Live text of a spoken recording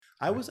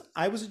I was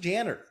a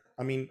janitor.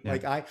 I mean, Yeah.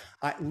 like I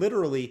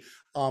literally,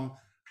 um,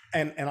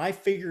 and I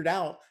figured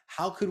out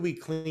how could we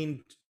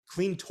clean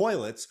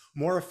toilets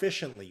more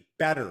efficiently,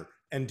 better,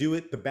 and do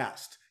it the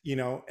best,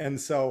 And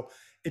so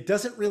it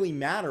doesn't really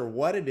matter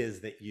what it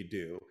is that you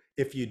do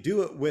if you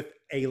do it with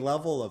a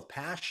level of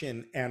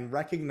passion and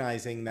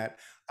recognizing that,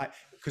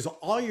 because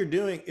all you're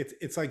doing,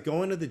 it's like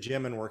going to the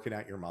gym and working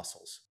out your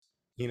muscles.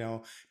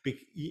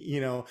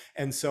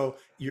 And so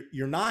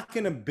you're not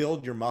going to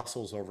build your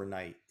muscles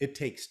overnight. It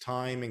takes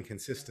time and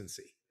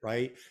consistency,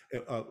 right?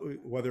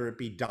 Whether it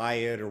be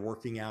diet or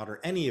working out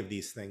or any of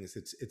these things,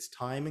 it's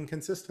time and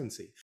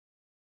consistency.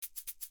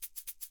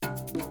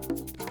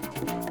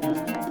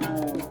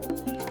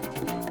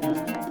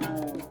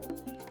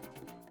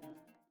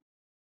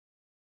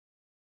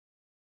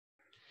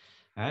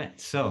 All right.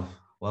 So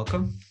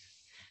welcome.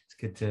 It's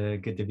good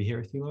to be here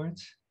with you,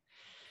 Lawrence.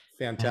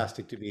 Uh,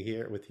 Fantastic to be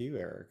here with you,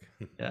 Eric.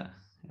 yeah.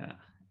 Yeah.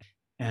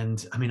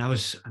 And I mean, I'm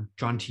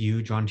drawn to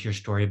your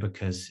story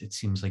because it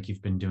seems like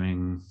you've been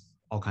doing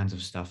all kinds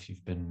of stuff.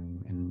 You've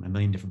been in a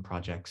million different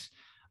projects.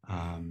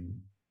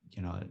 Um,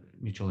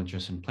 Mutual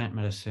interest in plant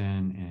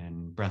medicine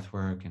and breath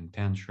work and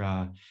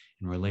tantra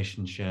and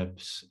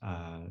relationships.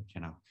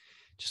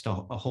 Just a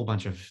whole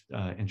bunch of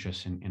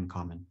interests in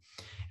common.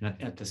 And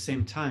at the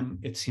same time,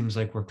 it seems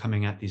like we're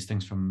coming at these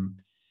things from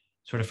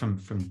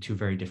two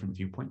very different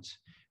viewpoints,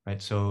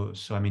 right? So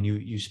I mean,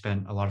 you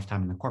spent a lot of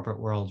time in the corporate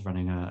world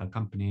running a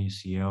company,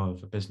 CEO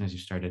of a business. You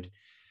started,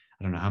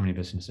 I don't know how many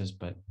businesses,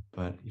 but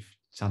it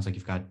sounds like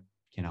you've got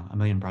a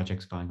million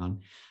projects going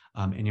on,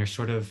 and you're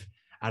sort of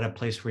at a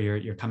place where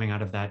you're coming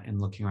out of that and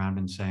looking around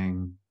and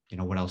saying,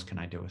 what else can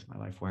I do with my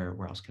life? Where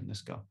else can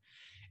this go?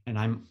 And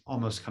I'm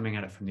almost coming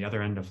at it from the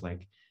other end of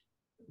like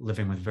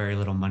living with very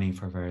little money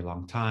for a very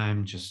long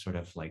time, just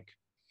like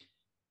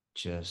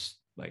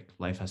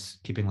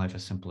keeping life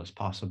as simple as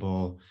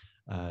possible,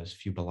 as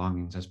few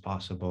belongings as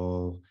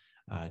possible,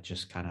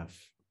 just kind of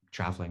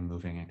traveling,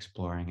 moving,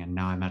 exploring. And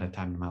now I'm at a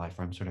time in my life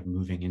where I'm sort of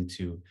moving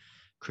into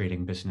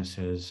creating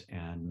businesses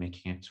and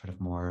making it sort of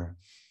more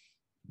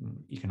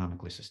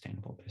economically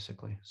sustainable,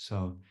 basically.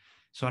 So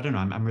I don't know.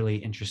 I'm really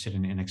interested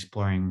in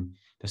exploring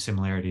the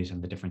similarities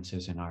and the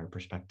differences in our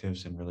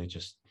perspectives, and really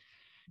just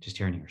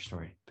hearing your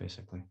story,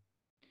 basically.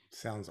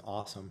 Sounds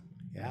awesome.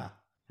 Yeah. Yeah.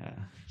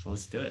 Yeah. So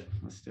let's do it.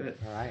 Let's do it.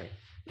 All right.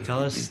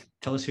 Tell us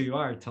who you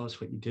are. Tell us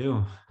what you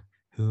do.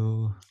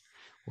 Who,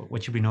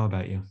 what should we know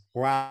about you?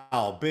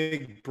 Wow,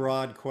 big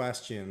broad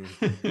question.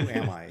 Who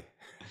am I?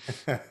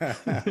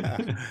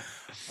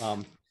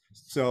 um,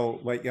 so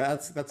like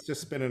that's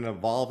just been an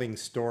evolving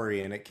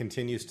story, and it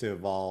continues to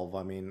evolve.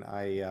 I mean,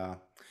 I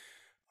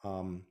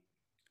um,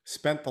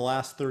 spent the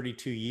last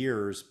 32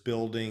 years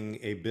building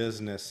a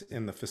business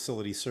in the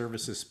facility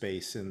services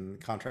space in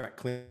contract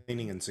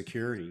cleaning and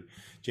security,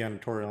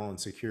 janitorial and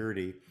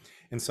security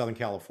in Southern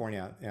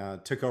California.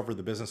 Took over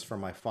the business from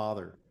my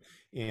father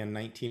in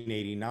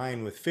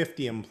 1989 with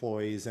 50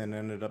 employees and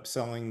ended up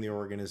selling the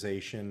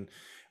organization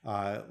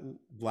uh,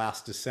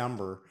 last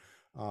December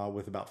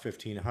with about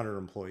 1,500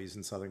 employees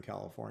in Southern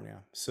California.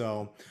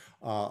 So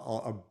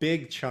a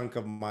big chunk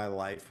of my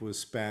life was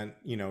spent,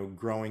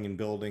 growing and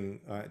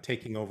building,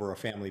 taking over a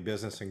family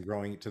business and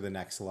growing it to the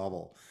next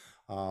level.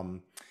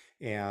 Um,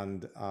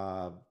 and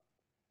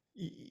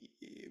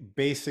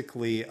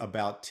Basically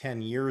about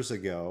 10 years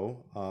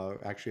ago,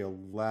 actually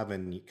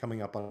 11,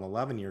 coming up on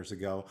 11 years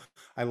ago,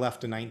 I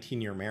left a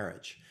 19-year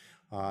marriage.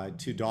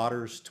 Two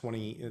daughters,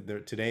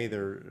 today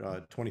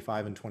they're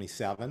 25 and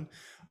 27.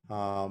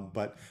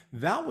 But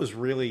that was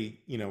really,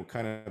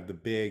 kind of the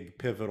big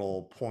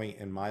pivotal point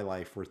in my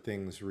life where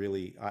things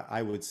really,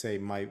 I would say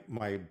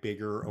my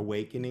bigger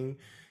awakening,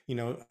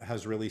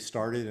 has really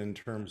started in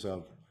terms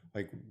of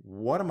like,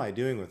 what am I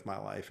doing with my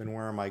life and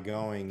where am I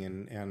going?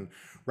 And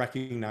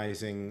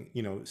recognizing,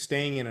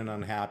 staying in an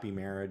unhappy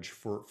marriage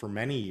for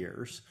many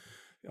years,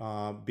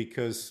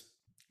 because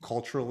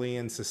culturally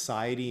and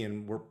society,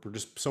 and we're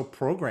just so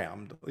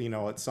programmed,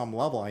 at some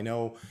level. I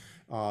know,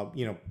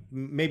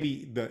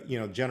 maybe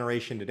the,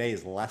 generation today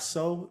is less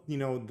so,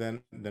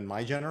 than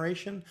my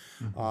generation.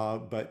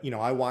 Mhm. But,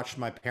 I watched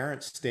my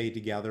parents stay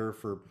together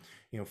for,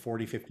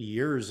 40, 50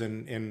 years,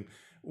 and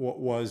what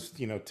was,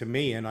 to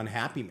me, an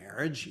unhappy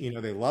marriage.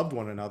 They loved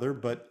one another,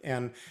 but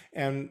and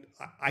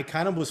I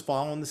kind of was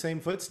following the same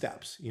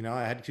footsteps.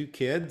 I had two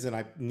kids and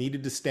I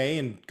needed to stay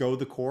and go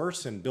the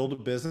course and build a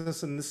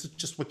business, and this is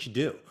just what you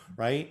do,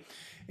 right?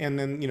 And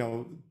then,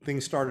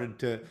 things started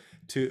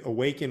to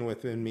awaken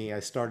within me. I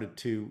started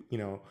to,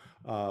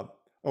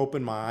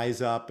 open my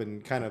eyes up,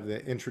 and kind of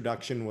the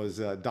introduction was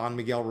Don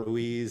Miguel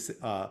Ruiz,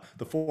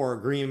 the Four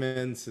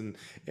Agreements, and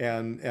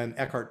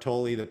Eckhart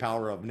Tolle, The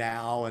Power of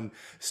Now, and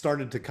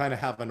started to kind of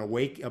have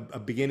a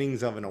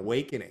beginnings of an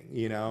awakening,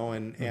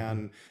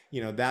 Mhm.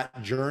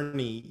 that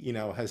journey,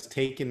 has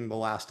taken the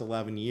last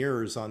 11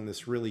 years on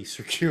this really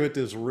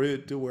circuitous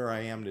route to where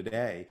I am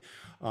today.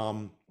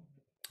 Um,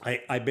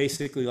 I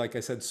basically, like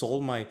I said,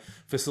 sold my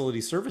facility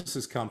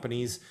services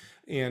companies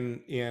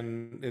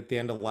in at the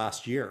end of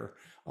last year,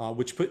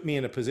 which put me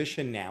in a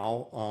position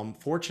now,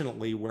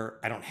 fortunately, where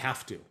I don't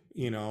have to.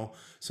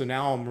 So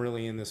now I'm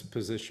really in this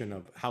position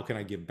of how can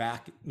I give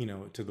back,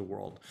 to the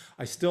world.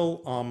 I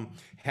still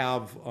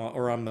have,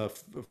 or I'm the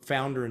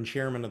founder and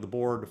chairman of the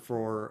board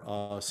for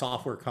a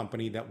software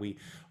company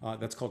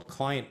that's called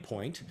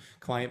ClientPoint,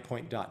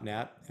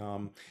 clientpoint.net.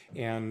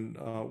 And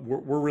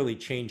we're really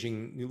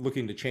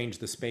looking to change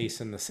the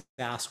space in the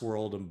SaaS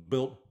world and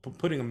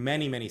putting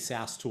many, many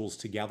SaaS tools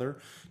together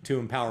to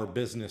empower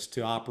business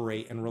to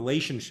operate and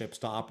relationships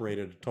to operate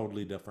at a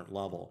totally different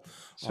level.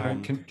 Sorry,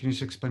 can you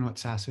just explain what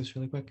SaaS is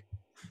really quick?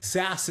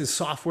 SaaS is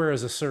software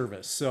as a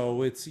service.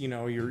 So it's,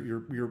 companies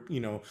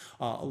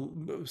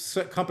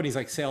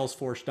like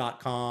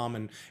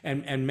Salesforce.com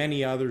and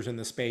many others in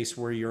the space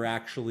where you're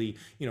actually,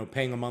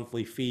 paying a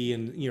monthly fee,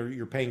 and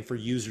you're paying for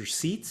user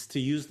seats to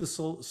use the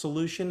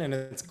solution, and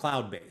it's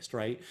cloud based,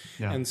 right?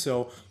 Yeah. And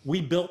so we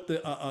built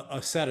a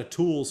set of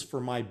tools for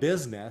my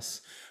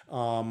business,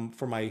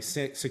 for my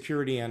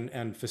security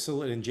and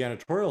facility and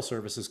janitorial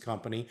services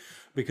company,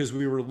 because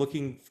we were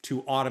looking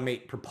to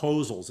automate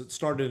proposals. It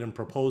started in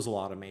proposal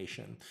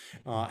automation.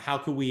 How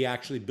could we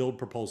actually build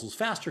proposals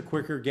faster,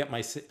 quicker, get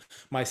my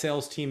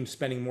sales team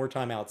spending more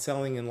time out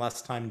selling and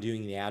less time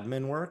doing the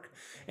admin work?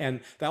 And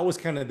that was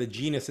kind of the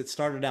genius. It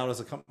started out as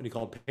a company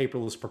called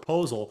Paperless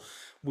Proposal.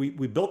 We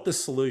built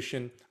this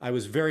solution. I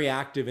was very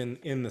active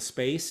in the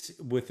space,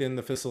 within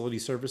the facility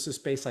services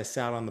space. I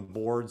sat on the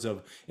boards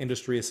of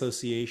industry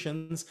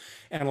associations,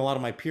 and a lot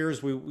of my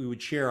peers, we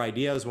would share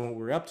ideas when we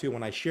were up to.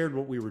 When I shared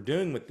what we were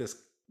doing with this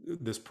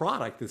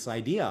product, this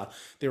idea,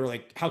 they were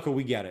like, how could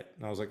we get it?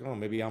 And I was like, oh,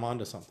 maybe I'm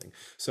onto something.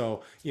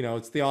 So,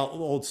 it's the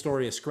old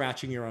story of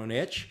scratching your own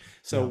itch.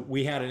 So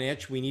we had an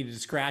itch, we needed to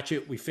scratch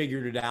it, we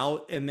figured it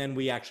out, and then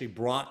we actually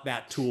brought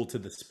that tool to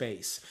the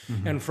space.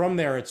 And from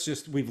there, it's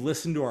just, we've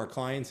listened to our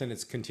clients and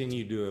it's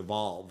continued to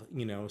evolve,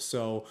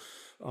 so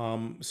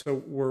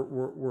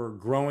we're a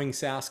growing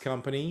SaaS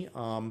company.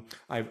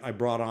 I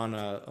brought on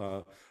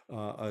a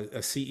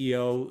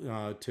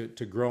CEO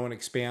to grow and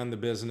expand the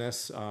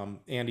business.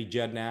 Andy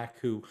Jednak,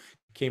 who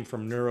came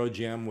from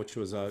NeuroGym, which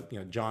was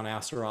John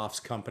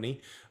Asseroff's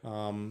company.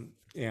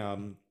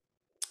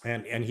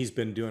 And he's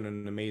been doing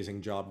an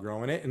amazing job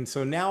growing it. And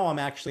so now I'm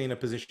actually in a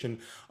position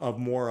of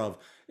more of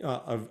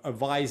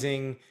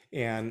advising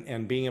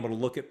and being able to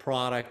look at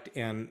product,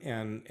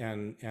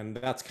 and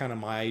that's kind of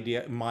my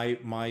idea.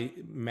 My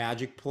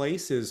magic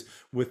place is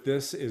with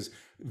this is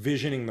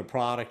visioning the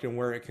product and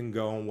where it can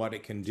go and what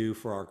it can do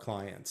for our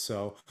clients.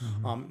 So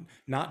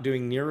not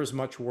doing near as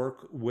much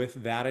work with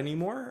that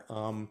anymore.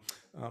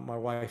 My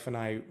wife and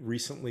I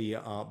recently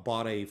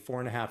bought a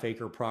 4.5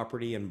 acre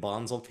property in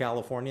Bonsall,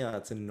 California.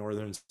 That's in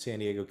northern San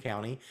Diego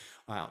County,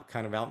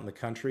 kind of out in the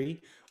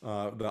country,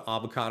 the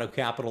avocado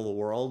capital of the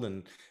world.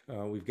 And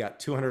we've got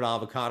 200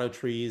 avocado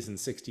trees and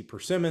 60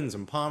 persimmons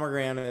and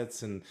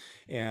pomegranates. And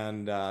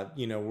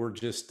we're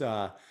just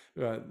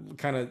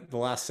kind of the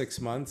last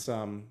 6 months,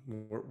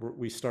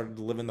 we started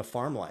to live in the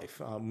farm life,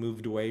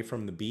 moved away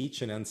from the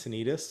beach in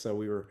Encinitas. So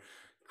we were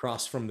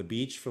across from the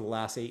beach for the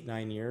last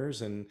 8-9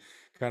 years, and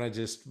kind of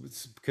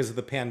just because of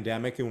the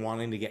pandemic and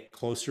wanting to get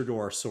closer to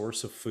our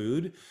source of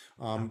food,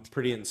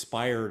 pretty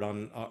inspired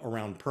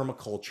around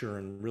permaculture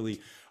and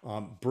really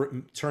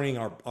turning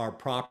our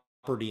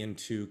property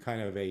into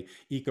kind of a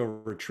eco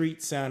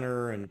retreat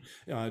center, and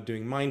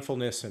doing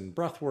mindfulness and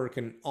breath work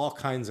and all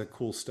kinds of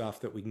cool stuff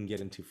that we can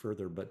get into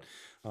further. But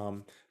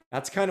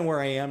that's kind of where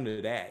I am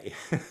today.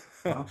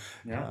 Wow.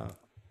 Yeah.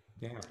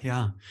 Yeah.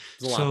 Yeah.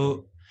 There's a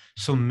lot.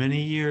 So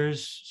many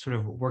years sort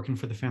of working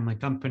for the family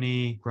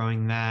company,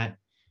 growing that,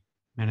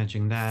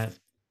 managing that.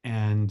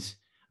 And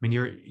I mean,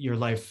 your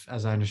life,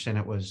 as I understand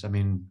it, was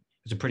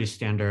a pretty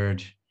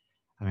standard,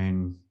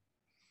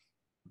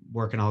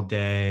 working all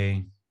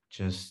day,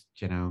 just,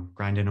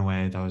 grinding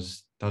away. That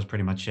was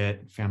pretty much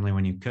it. Family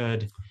when you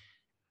could,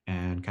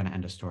 and kind of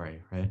end of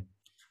story, right?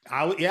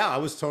 I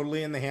was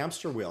totally in the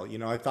hamster wheel.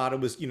 I thought it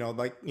was,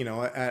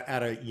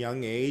 at a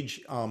young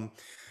age,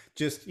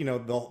 just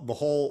the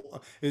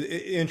whole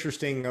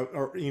interesting,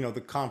 or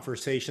the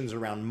conversations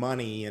around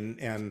money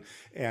and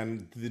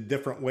the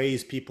different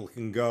ways people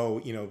can go,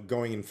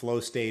 going in flow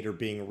state or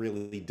being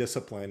really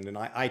disciplined. And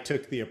I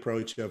took the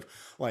approach of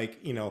like,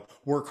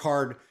 work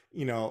hard,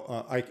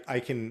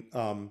 I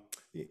can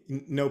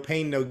no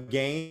pain, no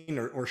gain,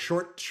 or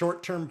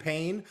short-term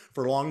pain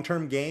for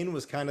long-term gain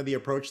was kind of the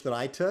approach that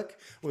I took.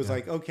 It was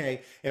like,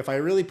 okay, if I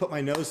really put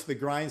my nose to the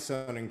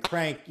grindstone and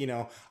crank,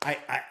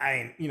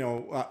 I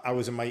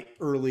was in my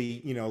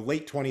early,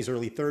 late 20s,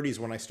 early 30s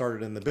when I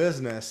started in the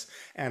business,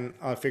 and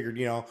I figured,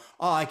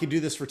 I could do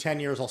this for 10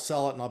 years, I'll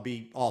sell it and I'll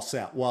be all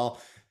set. Well,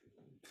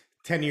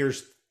 10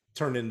 years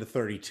turned into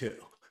 32.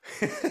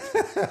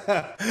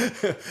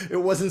 It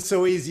wasn't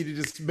so easy to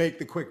just make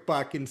the quick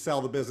buck and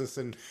sell the business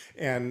and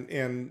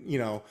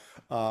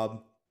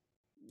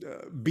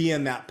be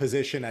in that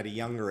position at a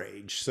younger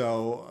age.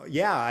 So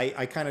yeah,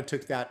 I kind of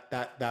took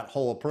that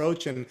whole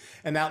approach, and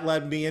that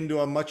led me into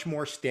a much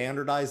more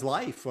standardized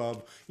life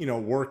of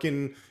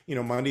working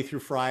Monday through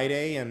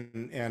Friday,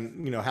 and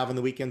having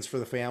the weekends for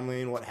the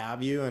family and what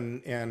have you,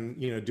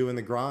 and doing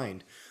the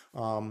grind.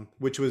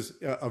 which was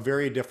a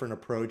very different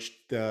approach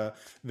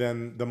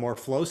than the more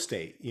flow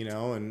state,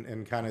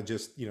 and kind of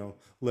just,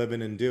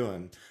 living and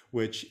doing,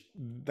 which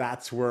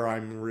that's where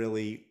I'm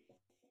really,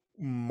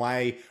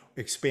 my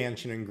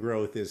expansion and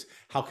growth is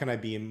how can I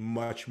be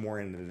much more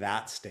into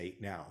that state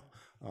now,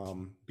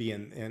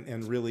 being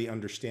and really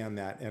understand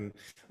that. And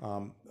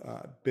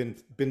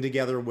been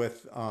together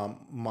with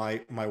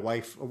my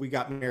wife. We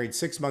got married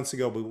 6 months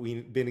ago, but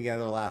we've been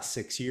together the last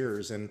 6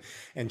 years,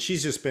 and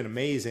she's just been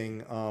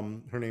amazing.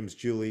 Her name's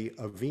Julie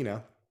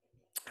Avina,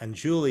 and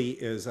Julie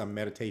is a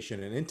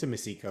meditation and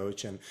intimacy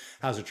coach and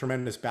has a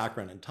tremendous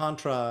background in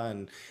tantra,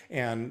 and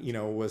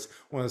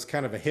was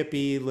kind of a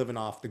hippie living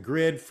off the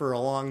grid for a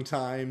long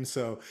time.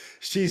 So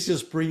she's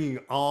just bringing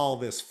all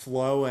this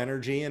flow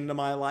energy into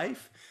my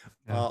life,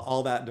 Yeah.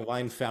 all that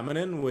divine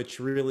feminine, which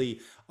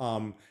really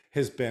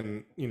has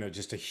been,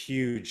 just a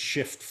huge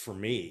shift for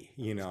me,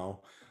 Yeah.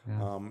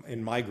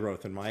 in my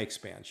growth and my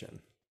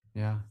expansion.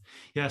 Yeah.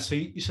 Yeah. So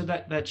you said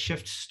that that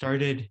shift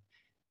started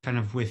kind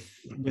of with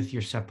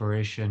your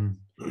separation.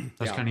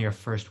 That's Yeah. kind of your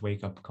first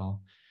wake up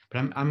call.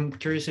 But I'm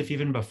curious if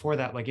even before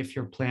that, like if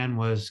your plan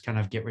was kind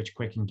of get rich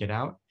quick and get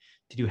out,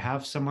 did you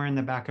have somewhere in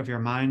the back of your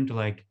mind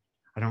like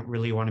I don't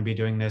really want to be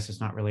doing this. It's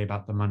not really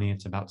about the money.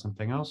 It's about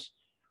something else.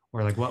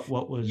 Or like what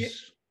Yeah.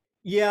 was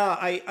Yeah,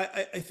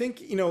 I think,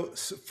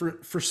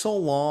 for so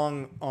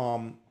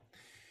long,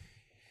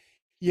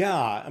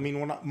 yeah, I mean,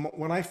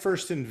 when I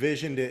first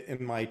envisioned it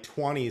in my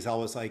 20s, I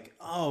was like,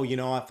 oh,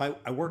 if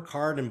I work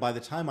hard and by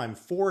the time I'm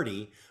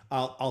 40,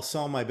 I'll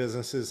sell my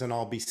businesses and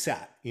I'll be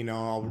set. Mhm.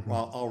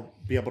 I'll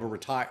be able to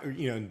retire,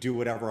 and do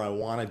whatever I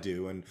want to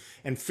do,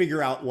 and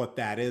figure out what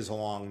that is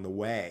along the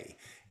way.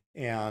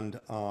 And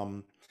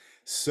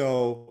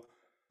so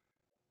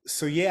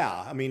so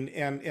yeah, I mean,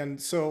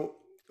 and so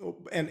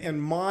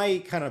and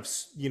my kind of,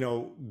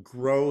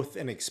 growth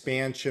and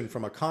expansion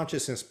from a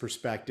consciousness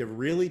perspective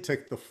really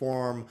took the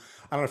form.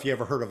 I don't know if you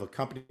ever heard of a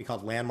company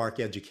called Landmark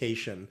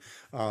Education,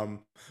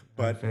 um,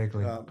 but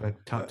Vaguely, uh,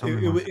 but tell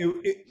me more.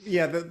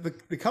 yeah,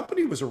 the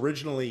company was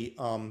originally,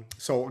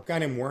 so a guy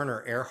named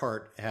Werner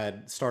Erhard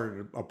had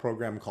started a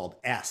program called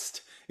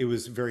EST. It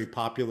was very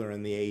popular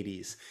in the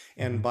 80s,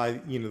 and Mhm. by,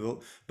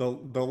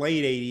 the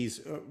late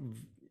 80s,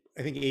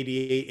 I think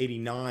 88,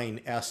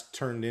 89, S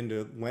turned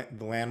into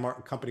the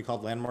landmark company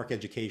called Landmark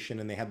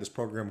Education, and they had this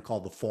program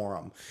called the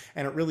Forum,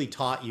 and it really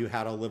taught you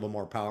how to live a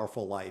more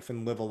powerful life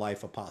and live a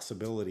life of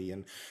possibility.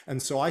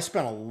 And so I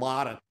spent a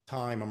lot of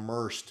time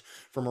immersed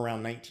from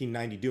around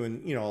 1990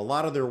 doing, a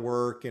lot of their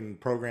work and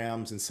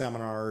programs and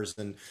seminars,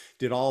 and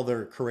did all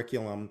their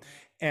curriculum.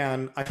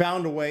 And I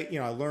found a way,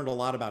 I learned a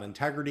lot about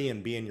integrity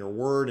and being your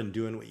word and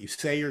doing what you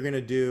say you're going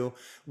to do,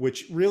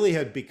 which really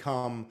had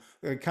become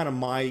kind of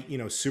my,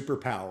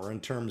 superpower in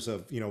terms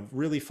of,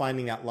 really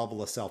finding that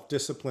level of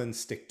self-discipline,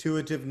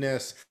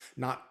 stick-to-itiveness,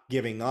 not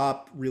giving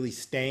up, really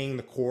staying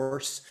the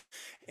course.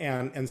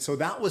 And so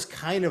that was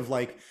kind of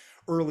like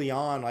early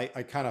on, I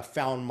kind of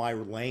found my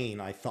lane,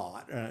 I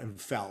thought,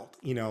 and felt,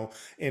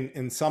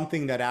 in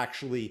something that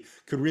actually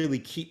could really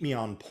keep me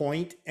on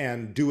point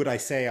and do what I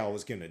say I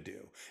was going to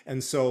do.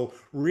 And so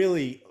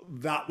really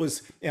that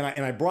was, and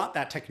I brought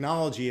that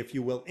technology, if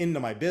you will, into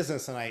my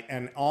business,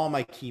 and all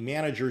my key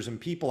managers and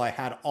people I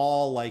had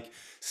all like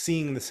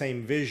seeing the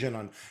same vision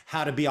on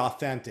how to be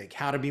authentic,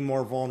 how to be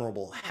more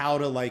vulnerable, how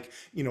to like,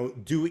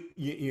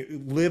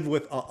 live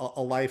with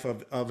a life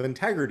of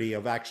integrity,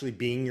 of actually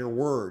being your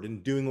word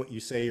and doing what you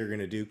say you're going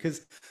to do.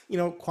 Because,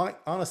 quite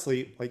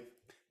honestly, like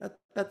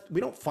that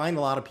we don't find a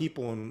lot of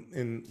people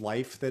in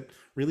life that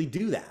really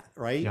do that,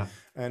 right? Yeah.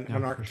 Yeah,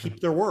 And are for sure.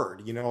 keep their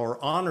word,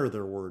 or honor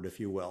their word, if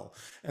you will.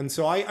 And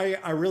so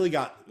I really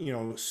got,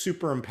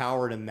 super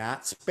empowered in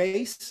that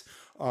space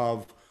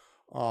of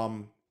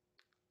um,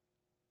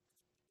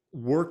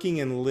 working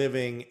and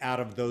living out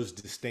of those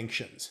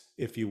distinctions,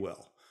 if you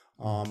will.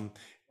 Mm.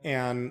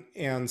 Um,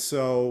 and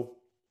so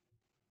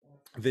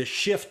the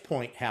shift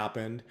point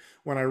happened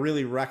when I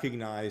really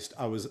recognized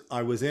I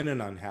was in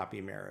an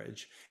unhappy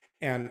marriage,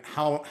 and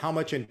how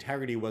much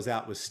integrity was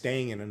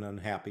staying in an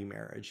unhappy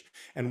marriage,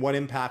 and what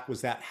impact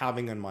was that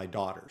having on my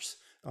daughters.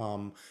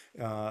 Um,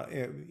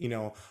 you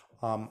know,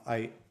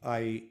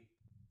 I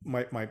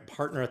my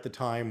partner at the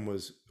time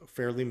was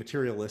fairly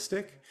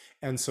materialistic,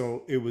 and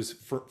so it was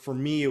for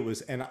me, it was,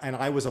 and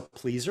I was a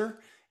pleaser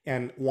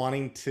and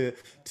wanting to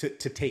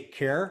take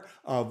care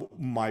of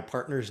my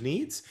partner's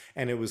needs,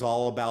 and it was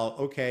all about,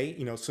 okay,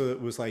 so it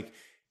was like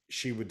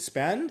she would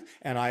spend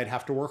and I'd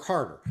have to work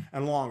harder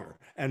and longer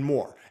and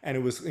more, and it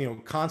was,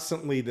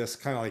 constantly this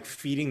kind of like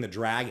feeding the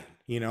dragon,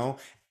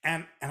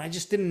 and I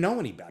just didn't know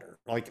any better.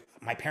 Like,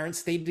 my parents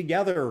stayed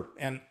together,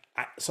 and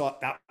so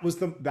that was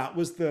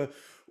the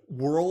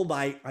world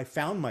I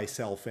found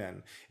myself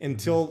in, Mhm.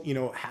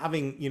 until,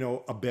 having,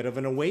 a bit of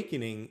an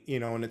awakening,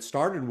 and it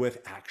started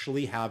with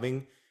actually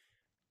having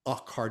a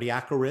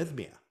cardiac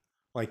arrhythmia.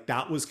 Like,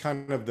 that was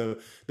kind of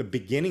the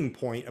beginning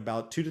point.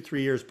 About 2 to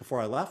 3 years before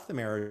I left the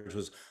marriage,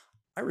 was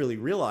I really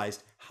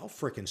realized how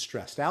freaking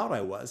stressed out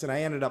I was, and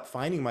I ended up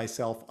finding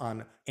myself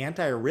on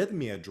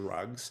anti-arrhythmia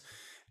drugs,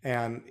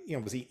 and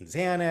was eating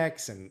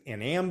Xanax and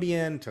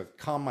Ambien to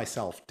calm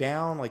myself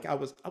down. Like I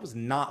was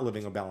not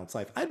living a balanced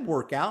life. I'd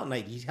work out and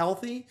I'd eat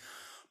healthy,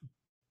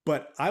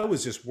 but I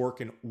was just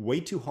working way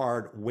too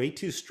hard, way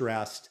too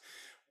stressed,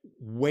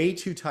 way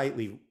too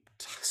tightly,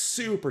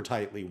 super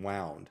tightly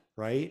wound,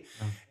 right?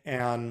 Yeah.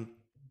 And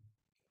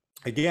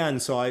again,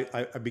 so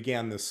I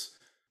began this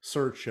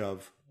search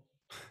of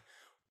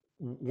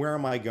where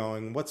am I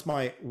going?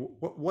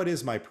 What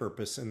is my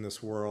purpose in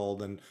this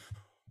world? And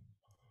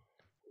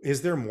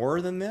is there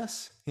more than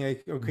this?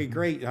 Okay, Mhm.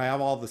 great. I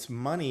have all this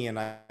money and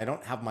I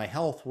don't have my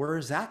health. Where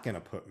is that going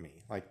to put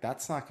me? Like,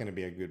 that's not going to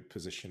be a good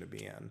position to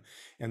be in.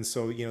 And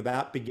so,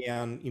 that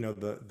began,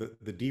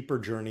 the deeper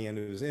journey. And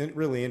it was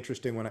really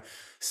interesting when I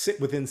sit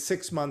within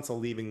 6 months of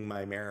leaving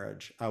my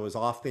marriage, I was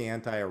off the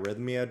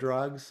anti-arrhythmia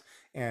drugs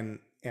and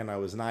I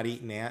was not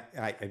eating,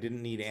 I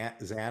didn't need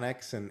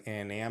Xanax and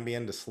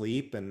Ambien to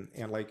sleep and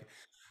like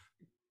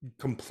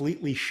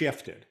completely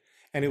shifted.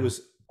 And it Yeah.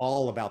 was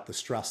all about the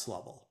stress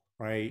level,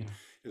 right? Yeah.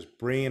 It was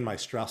bringing my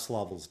stress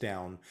levels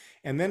down.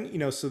 And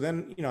then, so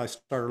then, I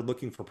started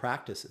looking for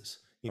practices,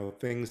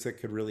 things that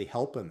could really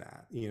help in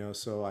that,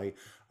 so I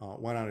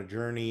went on a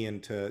journey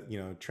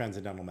into,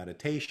 transcendental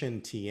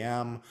meditation,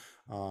 TM.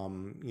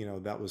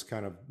 That was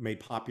kind of made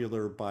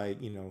popular by,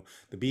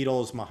 the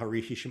Beatles,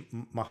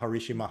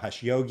 Maharishi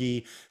Mahesh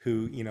Yogi,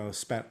 who,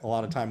 spent a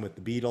lot of time with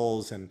the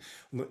Beatles and,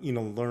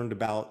 learned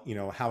about,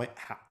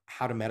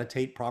 how to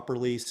meditate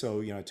properly.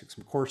 So, I took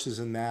some courses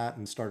in that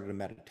and started a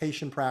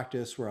meditation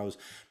practice where I was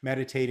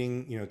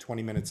meditating,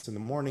 20 minutes in the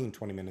morning and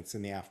 20 minutes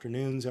in the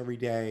afternoons every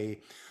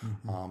day.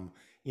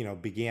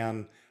 Mhm.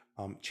 Began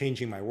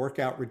changing my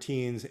workout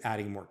routines,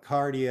 adding more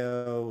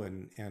cardio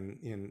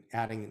and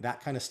adding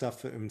that kind of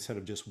stuff instead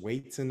of just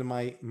weights into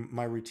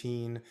my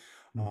routine.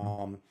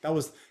 Mhm. That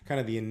was kind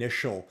of the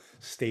initial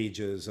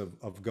stages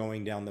of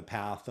going down the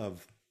path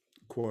of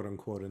quote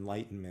unquote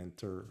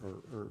enlightenment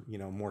or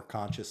more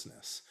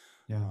consciousness.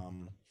 Yeah.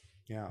 Um,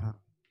 yeah. Yeah.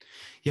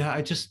 Yeah.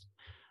 I just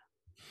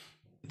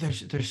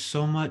there's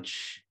so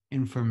much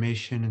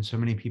information and so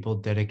many people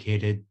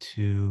dedicated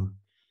to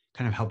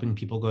kind of helping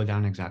people go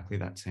down exactly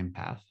that same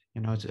path.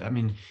 I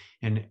mean,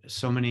 in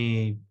so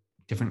many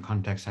different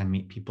contexts, I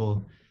meet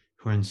people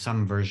who are in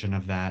some version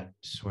of that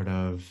sort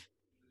of,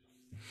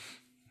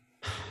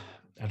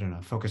 I don't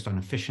know, focused on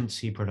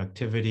efficiency,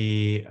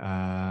 productivity,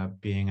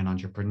 being an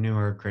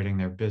entrepreneur, creating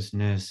their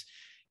business,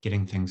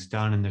 getting things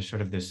done. And there's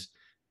sort of this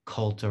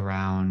cult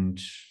around,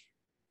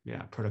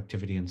 yeah,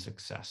 productivity and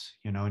success,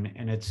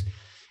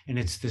 and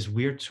it's this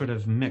weird sort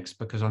of mix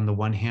because on the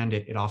one hand,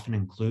 it often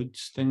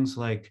includes things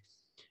like,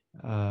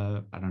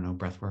 I don't know,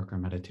 breath work or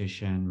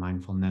meditation,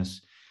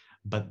 mindfulness,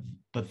 but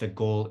the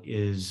goal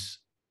is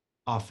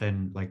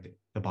often like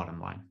the bottom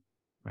line,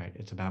 right?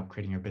 It's about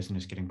creating your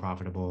business, getting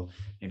profitable,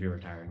 maybe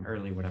retiring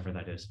early, whatever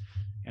that is.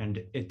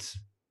 And I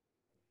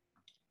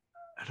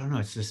don't know,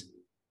 it's this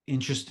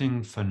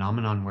interesting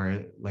phenomenon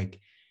where like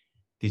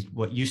these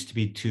what used to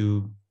be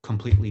two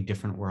completely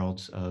different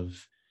worlds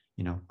of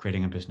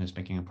creating a business,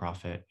 making a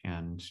profit,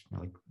 and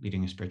like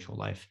leading a spiritual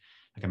life.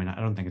 Like, I mean, I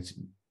don't think it's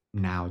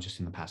now just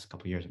in the past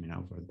couple of years. I mean,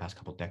 over the past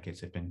couple of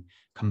decades, they've been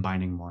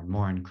combining more and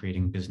more and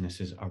creating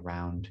businesses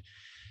around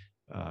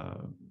uh,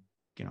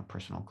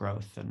 personal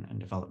growth and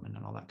development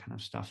and all that kind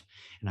of stuff.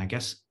 And I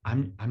guess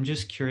I'm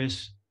just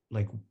curious,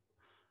 like,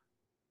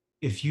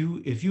 if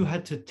you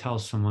had to tell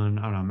someone,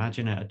 I don't know,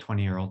 imagine a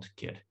 20-year-old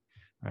kid,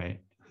 right,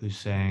 who's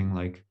saying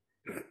like,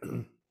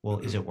 well,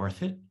 is it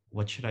worth it?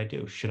 What should I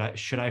do? Should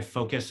I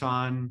focus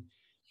on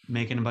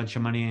making a bunch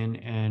of money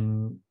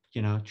and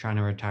trying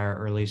to retire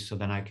early so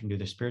then I can do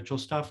the spiritual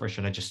stuff, or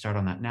should I just start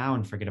on that now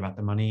and forget about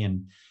the money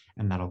and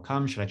that'll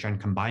come? Should I try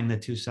and combine the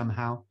two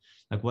somehow?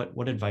 Like,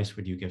 what advice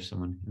would you give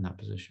someone in that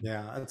position?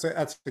 Yeah,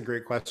 that's a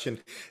great question.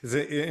 It's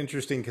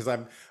interesting because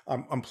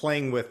I'm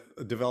playing with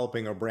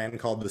developing a brand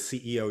called the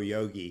CEO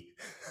Yogi,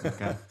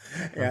 Okay.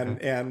 Okay.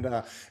 and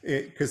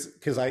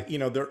because I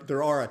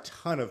there are a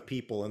ton of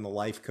people in the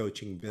life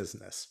coaching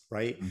business,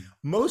 right? Mm.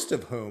 Most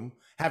of whom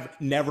have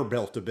never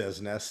built a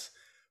business,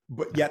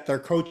 but Yeah. yet they're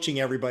coaching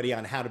everybody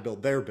on how to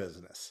build their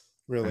business.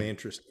 Right. Really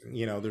interesting.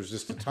 There's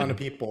just a ton of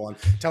people on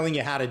telling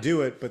you how to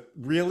do it, but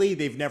really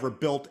they've never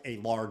built a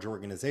large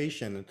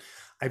organization.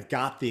 I've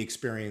got the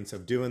experience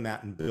of doing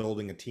that and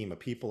building a team of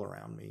people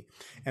around me.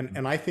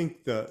 And I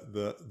think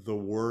the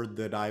word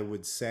that I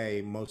would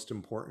say most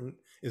important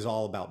is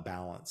all about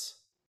balance.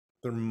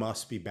 There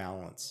must be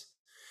balance.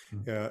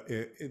 Mm.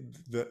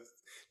 The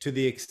to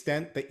the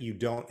extent that you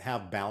don't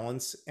have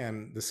balance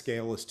and the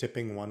scale is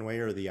tipping one way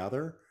or the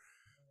other,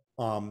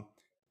 um,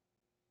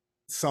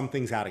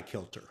 something's out of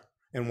kilter.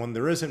 And when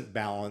there isn't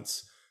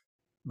balance,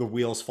 the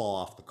wheels fall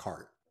off the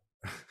cart.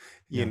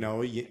 you Yeah.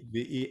 know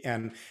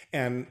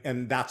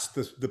and that's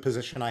the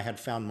position I had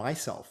found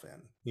myself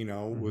in,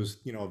 Mhm.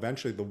 was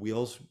eventually the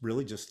wheels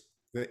really just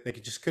they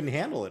just couldn't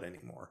handle it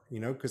anymore,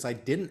 because I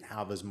didn't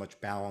have as much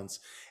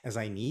balance as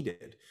I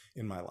needed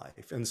in my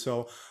life. And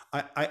so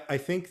I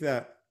think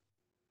that,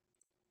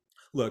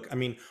 look, I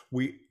mean,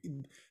 we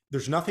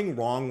there's nothing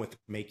wrong with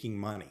making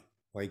money.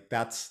 Like,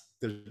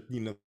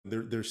 there,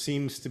 there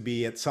seems to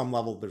be at some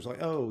level, there's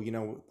like, oh,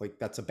 like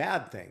that's a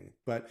bad thing,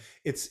 but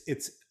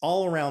it's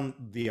all around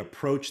the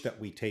approach that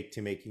we take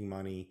to making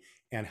money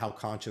and how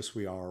conscious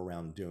we are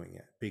around doing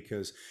it.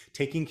 Because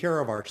taking care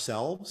of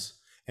ourselves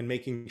and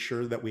making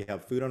sure that we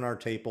have food on our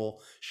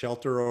table,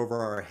 shelter over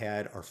our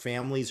head, our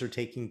families are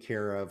taken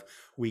care of,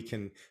 we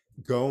can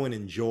go and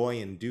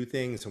enjoy and do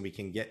things, and we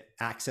can get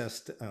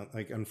access to,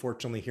 like,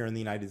 unfortunately here in the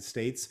United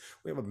States,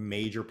 we have a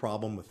major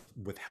problem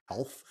with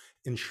health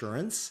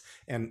insurance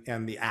and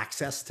the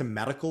access to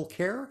medical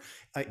care.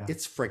 Yeah.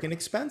 It's freaking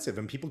expensive,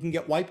 and people can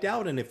get wiped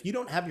out. And if you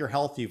don't have your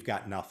health, you've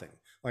got nothing.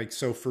 Like,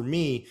 so for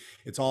me,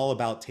 it's all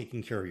about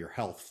taking care of your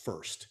health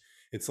first.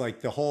 It's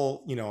like the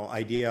whole,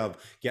 idea of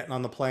getting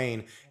on the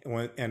plane,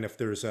 and if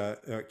there's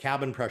a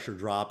cabin pressure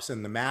drops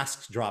and the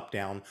masks drop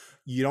down,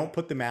 you don't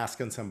put the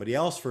mask on somebody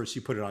else first,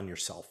 you put it on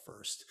yourself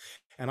first.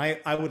 And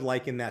I would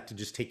liken that to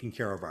just taking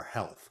care of our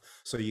health.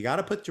 So you got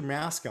to put your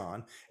mask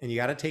on and you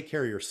got to take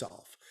care of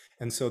yourself.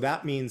 And so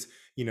that means,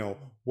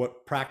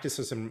 what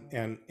practices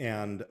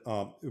and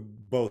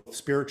both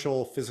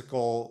spiritual,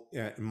 physical,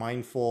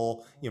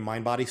 mindful,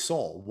 mind, body,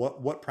 soul.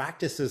 What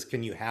practices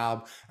can you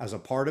have as a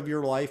part of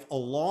your life,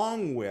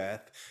 along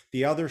with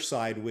the other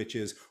side, which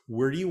is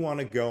where do you want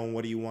to go and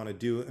what do you want to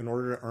do in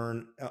order to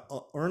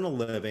earn a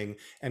living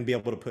and be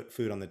able to put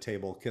food on the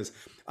table? Because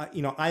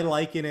I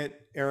liken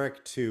it,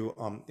 Eric, to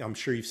I'm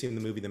sure you've seen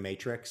the movie The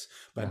Matrix,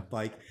 but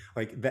Yeah.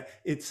 like that,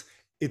 it's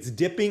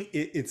dipping.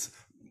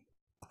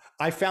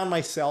 I found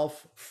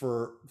myself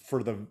for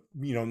the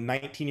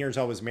 19 years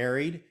I was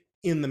married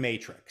in the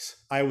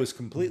Matrix. I was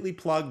completely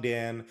plugged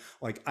in.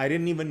 Like, I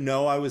didn't even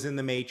know I was in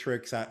the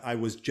Matrix. I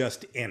was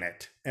just in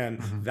it, and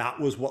Mm-hmm. that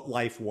was what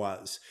life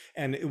was.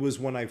 And it was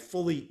when I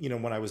fully,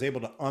 when I was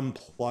able to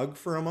unplug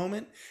for a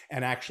moment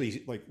and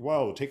actually, like,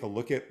 whoa, take a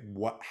look at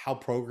how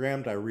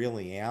programmed I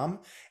really am,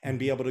 and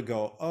be Mm-hmm. able to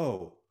go,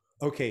 oh,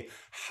 okay,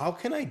 how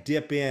can I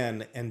dip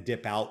in and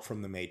dip out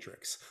from the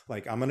Matrix?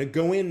 Like, I'm going to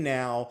go in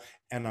now,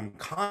 and I'm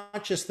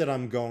conscious that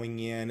I'm going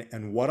in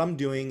and what I'm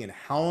doing and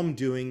how I'm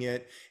doing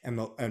it, and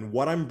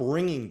what I'm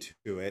bringing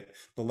to it,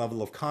 the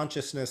level of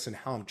consciousness and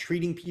how I'm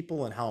treating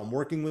people and how I'm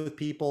working with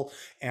people,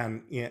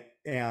 and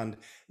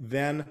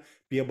then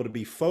be able to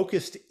be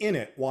focused in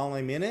it while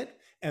I'm in it,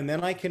 and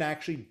then I can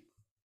actually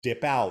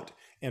dip out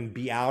and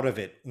be out of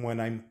it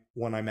when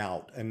I'm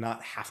out, and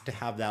not have to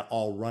have that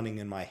all running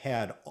in my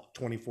head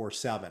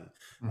 24/7.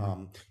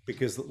 Mm-hmm.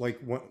 Because, like,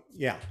 what,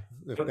 yeah,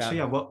 if So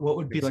yeah, that what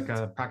would be makes like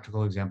sense. a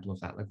practical example of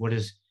that? Like, what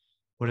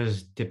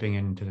does dipping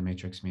into the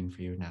matrix mean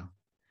for you now?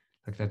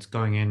 Like, that's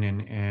going in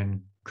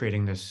and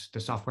creating the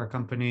software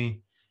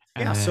company,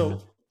 and Yeah. then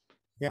So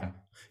yeah,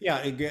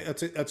 yeah. yeah,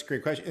 that's a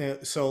great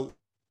question. So,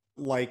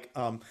 like,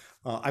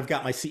 I've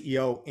got my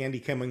CEO Andy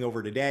coming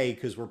over today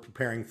because we're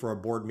preparing for a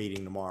board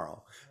meeting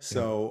tomorrow.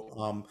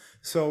 Yeah.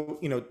 So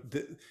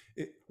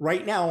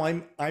right now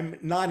I'm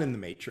not in the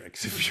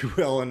matrix, if you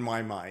will, in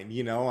my mind.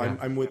 Yeah.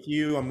 I'm with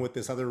you. I'm with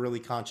this other really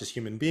conscious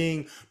human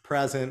being,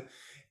 present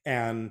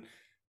and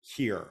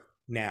here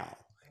now.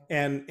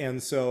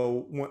 And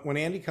so when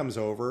Andy comes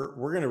over,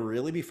 we're going to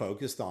really be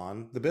focused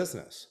on the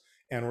business,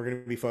 and we're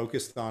going to be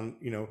focused on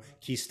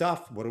key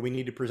stuff. What do we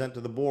need to present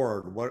to the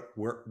board?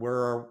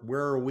 Where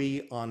are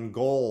we on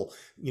goal,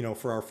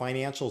 for our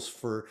financials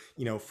for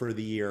for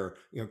the year,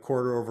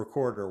 quarter over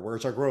quarter?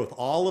 Where's our growth?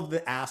 All of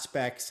the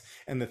aspects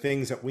and the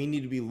things that we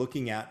need to be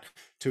looking at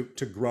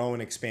to grow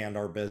and expand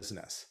our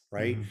business,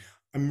 right?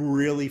 Mm-hmm. I'm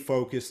really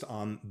focused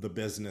on the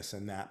business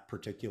in that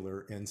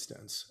particular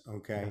instance. Yeah.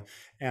 Okay.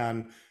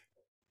 And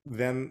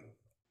then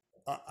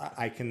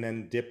I can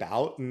then dip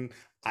out, and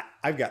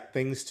I've got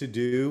things to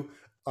do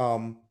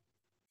um,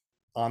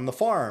 on the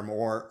farm,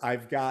 or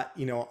I've got,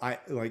 I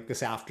like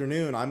this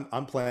afternoon,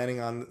 I'm planning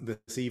on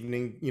this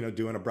evening,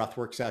 doing a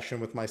breathwork session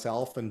with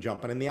myself and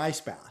jumping in the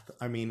ice bath.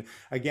 I mean,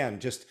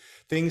 again, just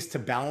things to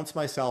balance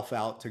myself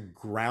out, to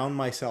ground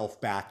myself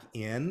back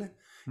in,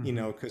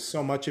 Mm-hmm. because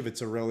so much of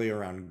it's really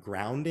around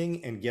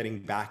grounding and getting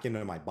back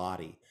into my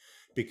body.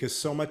 Because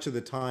so much of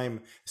the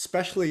time,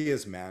 especially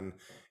as men,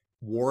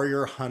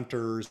 warrior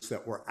hunters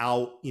that were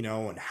out,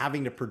 and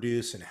having to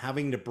produce and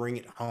having to bring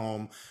it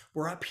home,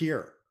 we're up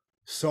here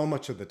so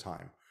much of the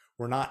time.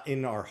 We're not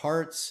in our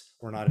hearts,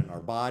 we're not in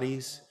our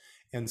bodies.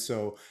 And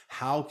so,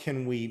 how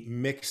can we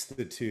mix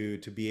the two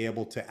to be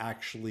able to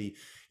actually,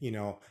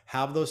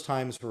 have those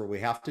times where we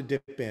have to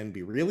dip in,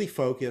 be really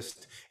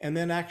focused, and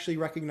then actually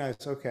recognize,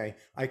 okay,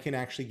 I can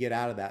actually get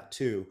out of that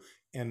too,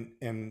 and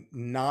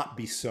not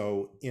be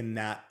so in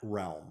that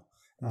realm.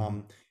 Mm-hmm.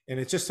 And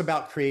it's just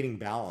about creating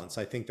balance.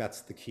 I think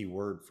that's the key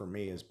word for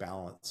me, is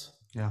balance.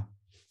 Yeah.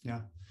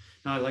 Yeah.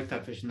 No, I like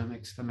that vision. That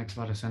makes a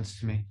lot of sense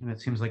to me. And it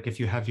seems like if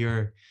you have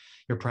your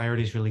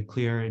priorities really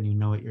clear and you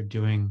know what you're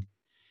doing,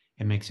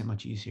 it makes it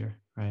much easier,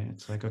 right?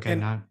 It's like, okay,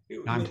 And now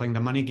I'm playing the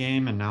money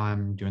game, and now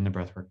I'm doing the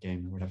breathwork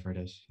game, or whatever it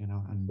is, and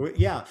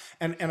yeah,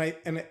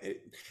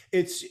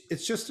 it's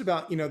just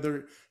about,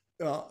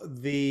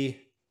 the,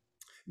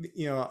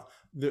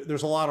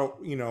 there's a lot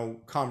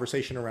of,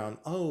 conversation around,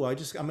 oh, I'm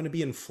going to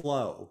be in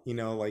flow,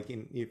 like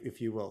if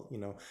you will,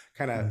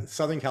 kind Mm. of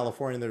Southern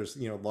California, there's,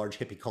 large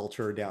hippie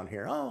culture down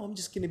here. Oh, I'm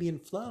just going to be in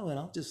flow and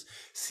I'll just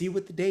see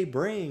what the day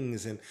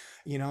brings. And,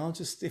 I'll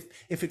just,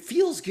 if it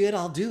feels good,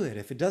 I'll do it.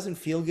 If it doesn't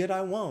feel good,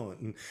 I won't.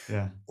 And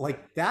Yeah.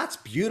 like, that's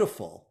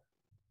beautiful,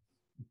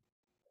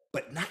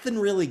 but nothing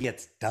really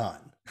gets done.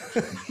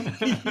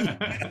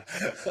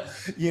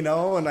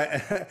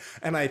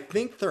 And I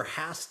think there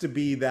has to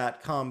be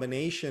that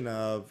combination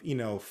of,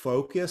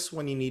 focus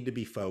when you need to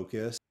be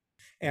focused,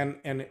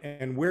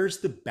 and where's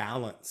the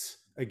balance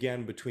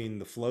again between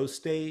the flow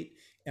state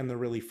and the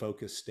really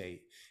focused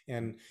state.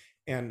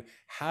 And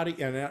how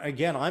to, and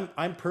again,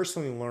 I'm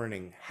personally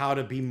learning how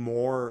to be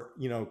more,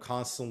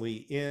 constantly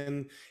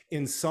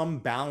in some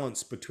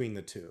balance between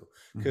the two.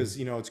 Mhm. Because,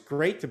 it's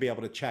great to be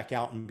able to check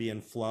out and be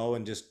in flow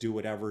and just do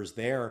whatever's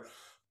there.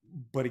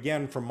 But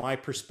again, from my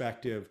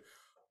perspective,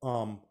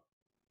 um,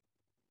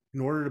 in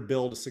order to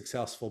build a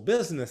successful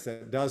business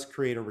that does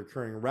create a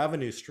recurring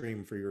revenue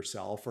stream for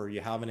yourself, or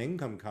you have an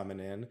income coming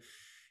in,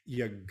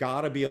 you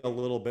got to be a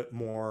little bit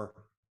more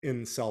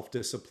in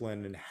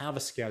self-discipline and have a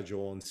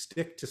schedule and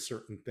stick to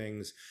certain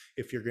things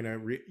if you're going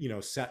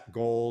to set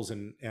goals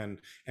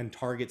and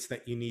targets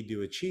that you need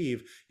to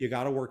achieve. You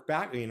got to work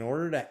back in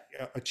order to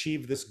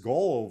achieve this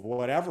goal of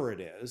whatever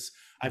it is.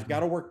 I've got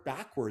Mhm. to work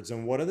backwards,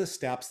 and what are the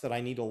steps that I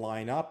need to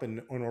line up in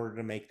order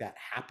to make that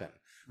happen.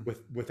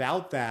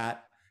 Without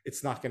that,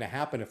 it's not going to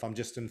happen. If I'm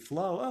just in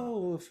flow,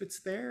 oh, if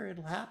it's there,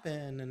 it'll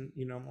happen. And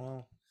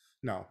well,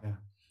 no, Yeah.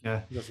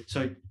 Yeah. it doesn't.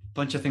 So a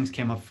bunch of things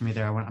came up for me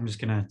there. I'm just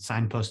going to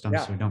signpost them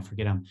Yeah. so we don't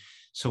forget them.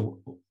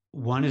 So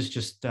one is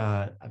just,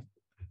 I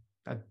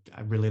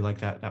really like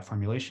that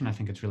formulation. I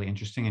think it's really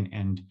interesting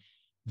and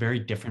very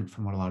different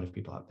from what a lot of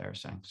people out there are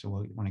saying. So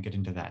we'll want to get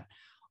into that.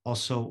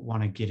 Also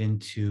want to get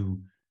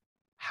into,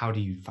 how do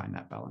you find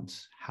that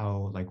balance?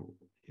 How, like,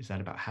 is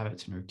that about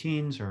habits and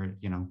routines, or,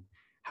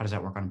 how does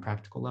that work on a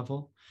practical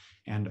level?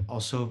 And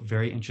also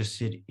very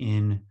interested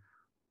in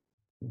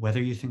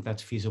whether you think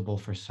that's feasible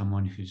for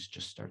someone who's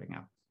just starting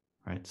out,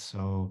 right?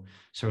 So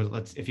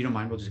let's, if you don't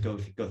mind, we'll just go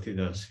through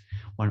those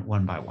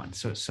one by one.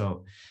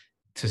 So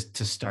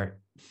to start,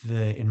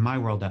 in my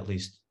world at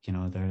least,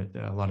 there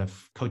are a lot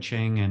of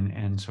coaching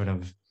and sort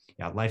of,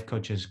 yeah, life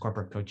coaches,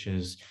 corporate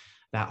coaches,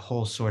 that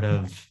whole sort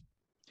of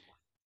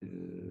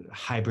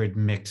hybrid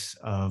mix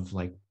of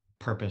like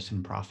purpose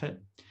and profit.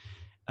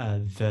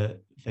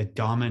 The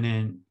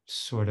dominant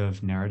sort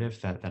of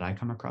narrative that I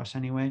come across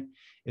anyway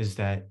is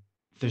that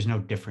there's no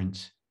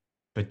difference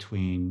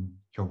between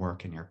your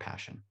work and your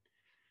passion.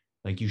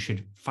 Like, you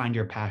should find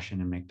your passion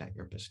and make that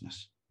your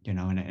business,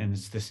 and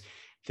it's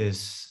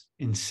this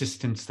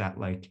insistence that,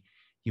 like,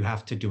 you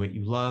have to do what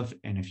you love,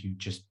 and if you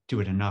just do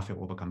it enough, it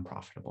will become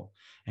profitable.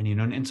 And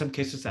in some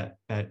cases that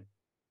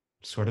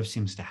sort of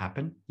seems to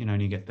happen,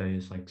 and you get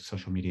these like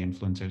social media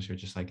influencers who are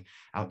just like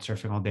out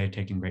surfing all day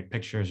taking great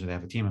pictures, or they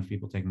have a team of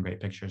people taking great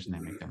pictures and they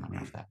make their money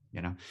off that,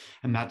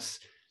 and that's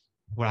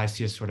what I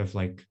see as sort of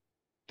like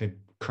the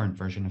current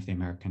version of the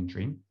American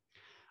dream.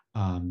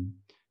 um,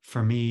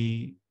 for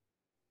me,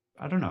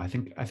 I don't know, I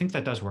think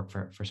that does work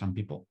for some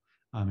people,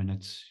 and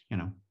it's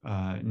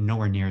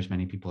nowhere near as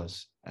many people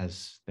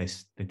as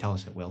they tell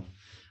us it will.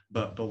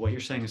 But what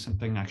you're saying is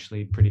something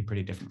actually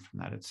pretty different from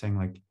that. It's saying,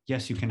 like,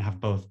 yes, you can have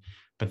both,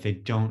 but they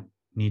don't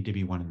need to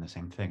be one and the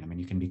same thing. I mean,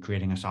 you can be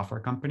creating a software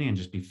company and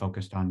just be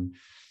focused on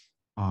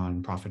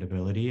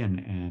profitability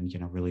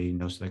and really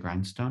nose to the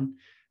grindstone,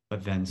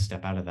 but then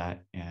step out of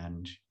that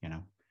and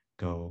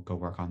go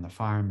work on the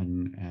farm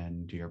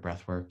and do your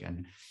breath work.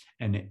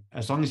 And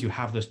as long as you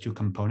have those two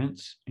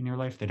components in your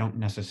life, they don't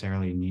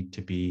necessarily need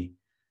to be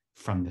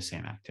from the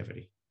same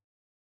activity.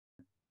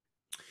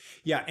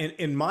 Yeah, and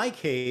in my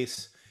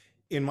case,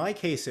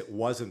 it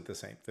wasn't the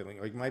same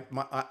thing. Like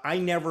I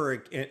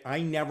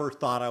never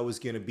thought I was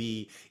going to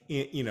be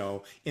in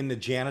the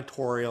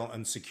janitorial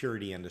and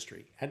security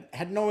industry.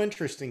 Had no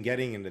interest in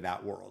getting into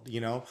that world.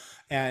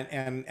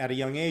 And at a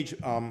young age,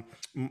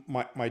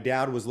 my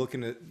dad was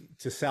looking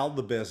to sell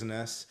the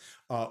business.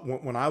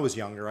 When I was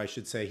younger, I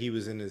should say, he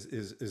was in his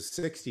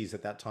 60s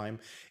at that time,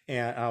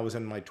 and I was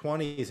in my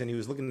 20s, and he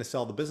was looking to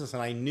sell the business.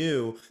 And I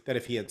knew that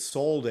if he had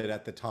sold it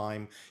at the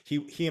time,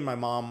 he and my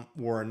mom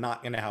were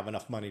not going to have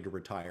enough money to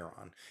retire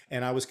on.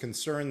 And I was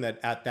concerned that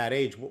at that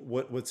age,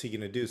 what's he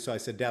going to do? So I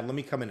said, Dad, let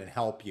me come in and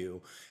help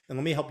you, and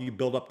let me help you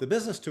build up the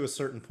business to a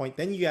certain point.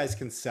 Then you guys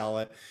can sell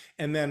it,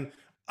 and then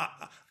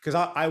because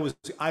I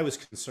was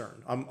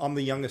concerned. I'm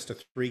the youngest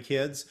of three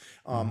kids.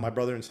 My Mm-hmm.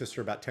 brother and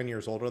sister are about 10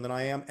 years older than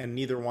I am, and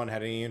neither one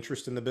had any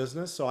interest in the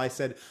business. So I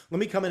said, let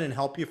me come in and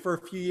help you for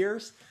a few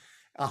years.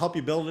 I'll help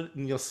you build it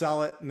and you'll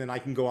sell it, and then I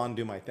can go on and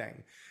do my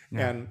thing.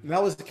 Yeah. And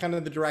that was kind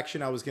of the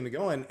direction I was going to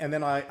go in. And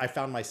then I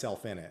found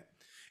myself in it.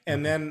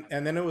 And Okay.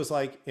 then it was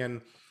like,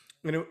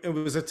 it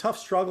was a tough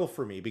struggle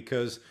for me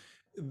because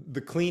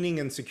the cleaning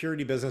and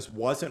security business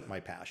wasn't my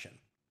passion.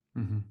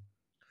 Mm-hmm.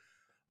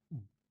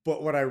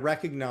 But what I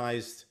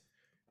recognized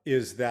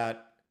is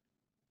that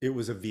it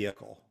was a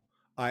vehicle.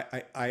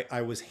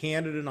 I was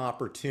handed an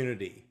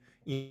opportunity,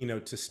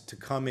 to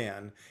come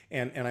in,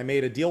 and I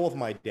made a deal with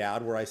my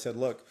dad where I said,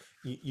 look,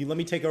 you let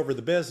me take over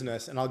the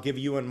business, and I'll give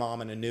you and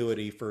mom an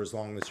annuity for as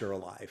long as you're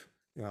alive.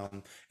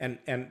 And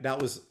that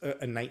was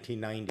in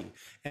 1990,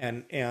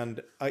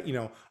 and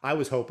I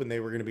was hoping they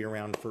were going to be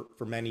around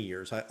for many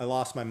years. I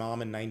lost my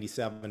mom in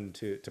 97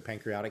 to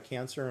pancreatic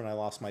cancer, and I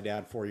lost my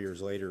dad 4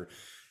 years later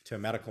to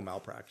medical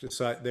malpractice.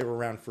 So they were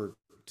around for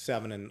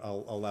 7 and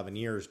 11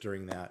 years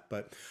during that.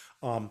 But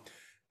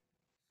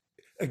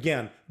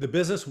again, the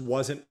business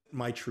wasn't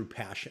my true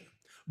passion.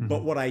 But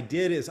Hmm. what I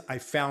did is I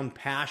found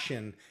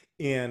passion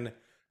in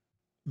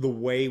the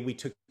way we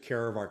took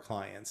care of our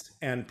clients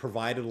and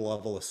provided a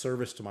level of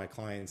service to my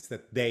clients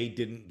that they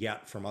didn't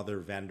get from other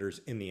vendors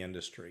in the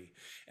industry.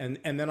 And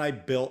then I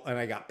built and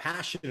I got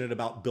passionate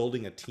about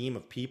building a team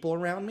of people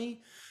around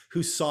me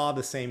who saw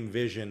the same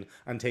vision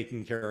on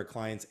taking care of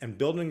clients and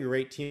building a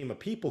great team of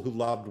people who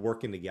loved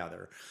working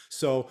together.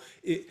 So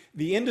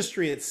the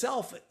industry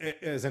itself,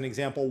 as an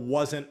example,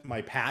 wasn't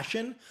my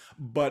passion,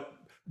 but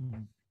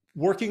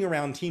working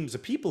around teams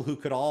of people who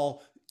could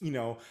all,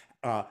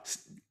 uh,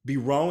 be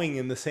rowing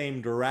in the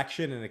same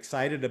direction and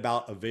excited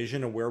about a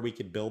vision of where we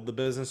could build the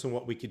business and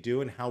what we could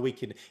do and how we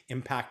could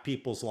impact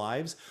people's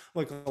lives.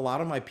 Like a lot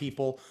of my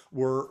people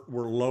were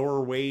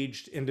lower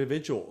waged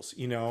individuals,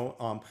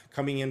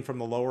 coming in from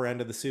the lower end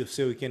of the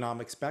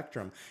socioeconomic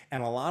spectrum,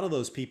 and a lot of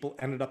those people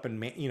ended up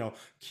in,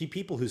 key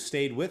people who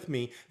stayed with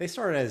me. They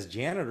started as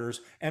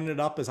janitors, ended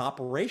up as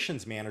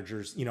operations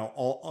managers,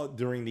 all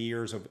during the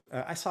years of.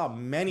 I saw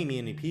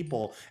many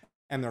people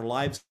and their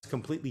lives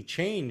completely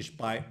changed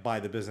by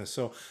the business.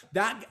 So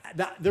that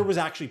there was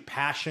actually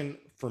passion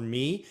for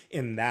me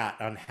in that,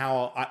 on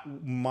how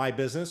my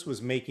business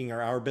was making,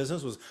 or our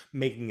business was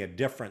making a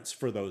difference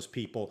for those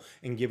people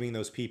and giving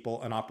those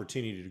people an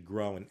opportunity to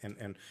grow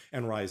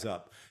and rise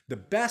up. The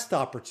best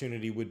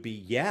opportunity would be,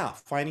 yeah,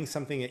 finding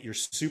something that you're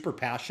super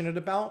passionate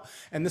about.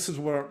 And this is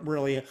what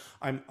really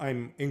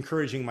I'm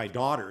encouraging my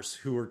daughters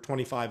who are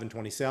 25 and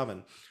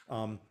 27.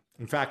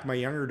 In fact, my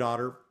younger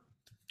daughter,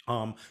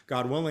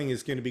 God willing,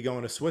 is going to be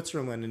going to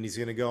Switzerland, and he's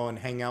going to go and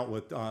hang out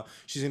with.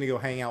 She's going to go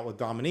hang out with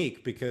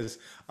Dominique, because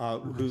Oh,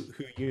 who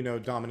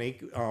nice.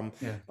 Dominique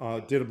Yeah.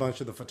 did a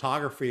bunch of the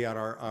photography at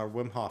our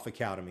Wim Hof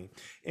Academy,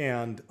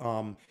 and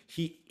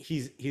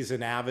he's he's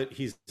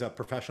a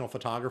professional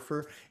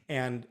photographer,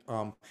 and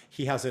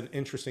he has an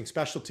interesting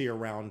specialty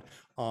around.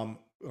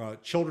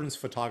 Children's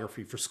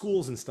photography for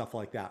schools and stuff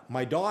like that.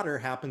 My daughter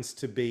happens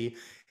to be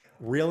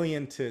really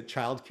into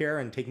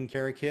childcare and taking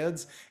care of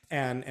kids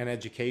and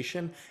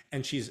education.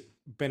 And she's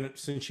been,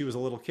 since she was a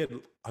little kid,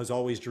 has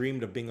always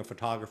dreamed of being a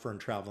photographer and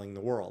traveling the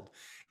world.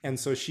 And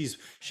so she's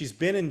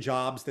been in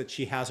jobs that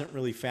she hasn't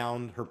really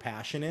found her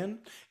passion in.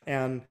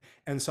 And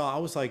so I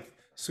was like,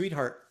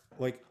 sweetheart,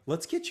 like,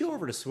 let's get you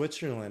over to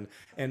Switzerland,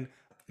 and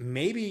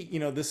maybe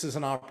this is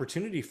an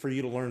opportunity for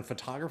you to learn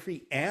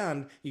photography,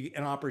 and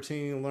an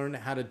opportunity to learn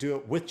how to do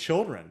it with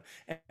children,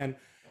 and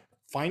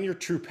find your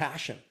true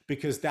passion,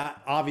 because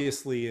that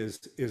obviously is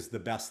the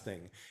best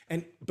thing.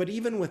 And but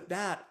even with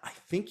that, I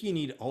think you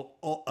need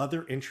all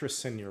other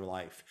interests in your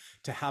life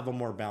to have a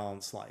more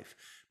balanced life,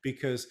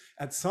 because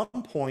at some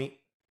point,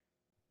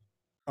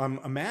 I'm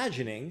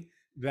imagining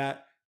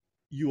that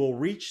you will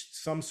reach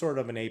some sort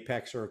of an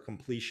apex or a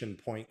completion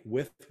point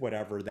with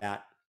whatever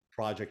that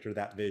project or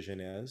that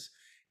vision is.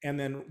 And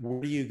then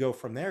where do you go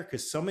from there?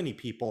 Because so many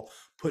people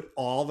put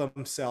all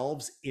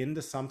themselves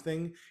into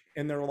something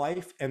in their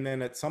life, and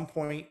then at some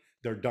point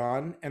they're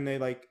done, and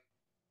uh,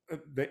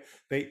 they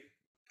they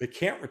they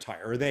can't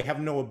retire, or they have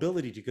no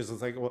ability to, because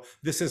it's like, well,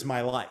 this is my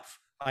life.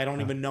 I don't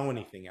Yeah. even know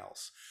anything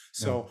else.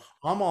 Yeah. So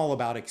I'm all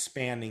about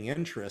expanding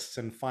interests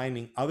and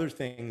finding other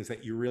things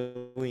that you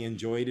really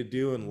enjoy to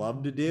do and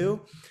love to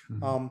do,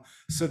 Hmm. um,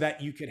 so that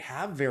you could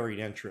have varied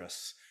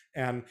interests.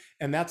 And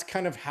that's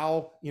kind of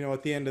how,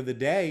 at the end of the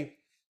day,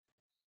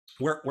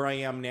 where I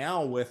am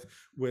now with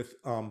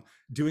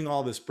doing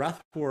all this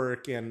breath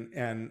work and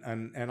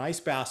ice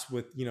baths,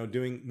 with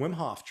doing Wim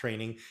Hof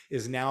training,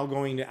 is now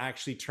going to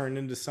actually turn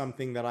into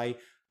something that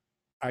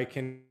I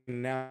can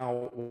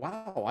now,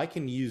 wow, I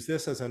can use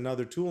this as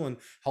another tool in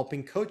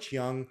helping coach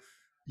young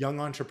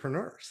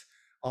entrepreneurs,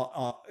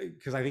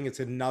 because I think it's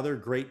another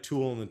great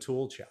tool in the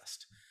tool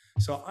chest.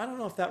 So I don't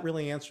know if that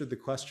really answered the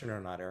question or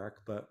not, Eric,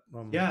 but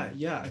Yeah.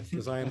 Yeah.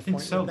 was I I on think point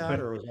with so. that, But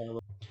or was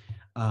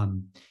I?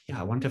 yeah,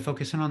 I wanted to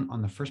focus in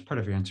on the first part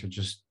of your answer,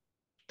 just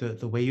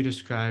the way you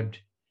described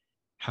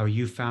how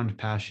you found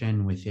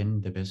passion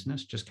within the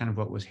business, just kind of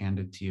what was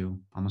handed to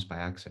you almost by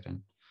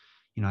accident.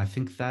 I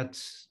think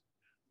that's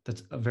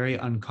a very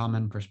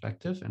uncommon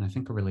perspective, and I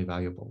think a really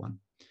valuable one.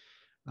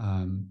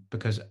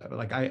 Because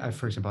like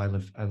for example, I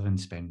live in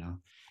Spain now,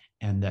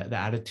 and the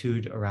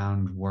attitude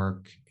around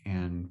work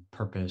and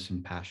purpose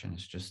and passion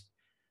is just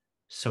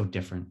so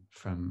different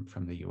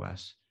from the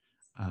US.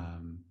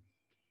 Um,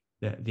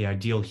 the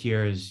ideal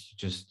here is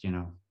just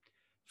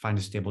find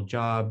a stable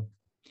job,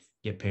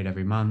 get paid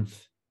every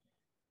month,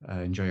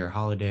 enjoy your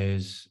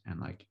holidays, and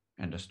like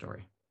end of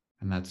story.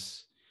 And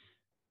that's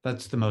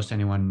the most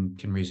anyone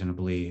can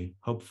reasonably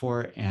hope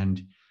for.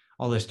 And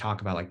all this talk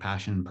about like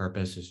passion and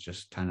purpose is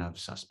just kind of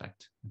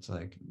suspect. It's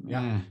like,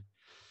 Yeah.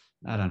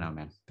 I don't know,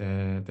 man.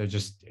 They're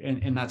just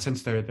in that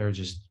sense, they're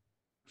just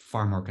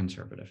far more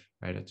conservative,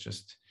 right? It's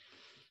just,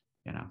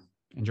 you know,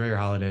 enjoy your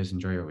holidays,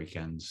 enjoy your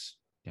weekends,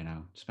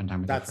 spend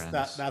time with your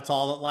friends. That's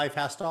all that life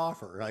has to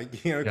offer.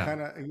 Like, you know, Yeah,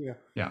 kind of, you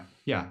know.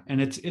 yeah.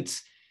 And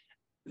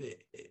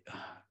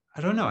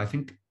I don't know. I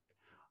think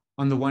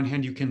on the one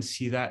hand, you can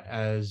see that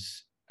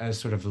as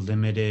sort of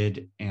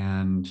limited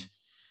and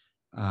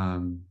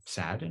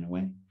sad in a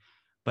way,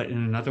 but in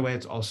another way,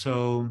 it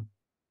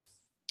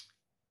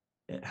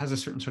has a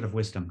certain sort of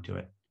wisdom to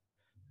it,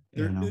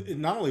 you There know.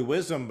 not only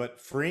wisdom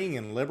but freeing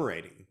and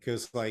liberating,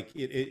 because like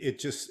it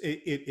just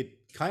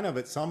it kind of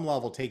at some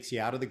level takes you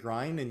out of the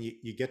grind, and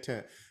you get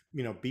to,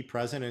 you know, be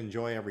present and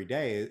enjoy every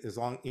day, as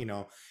long, you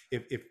know,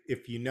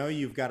 if you know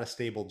you've got a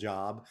stable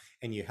job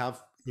and you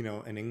have, you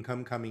know, an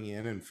income coming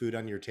in and food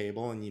on your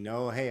table, and you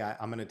know, hey,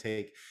 I'm going to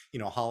take, you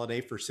know, a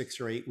holiday for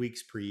 6 or 8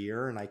 weeks per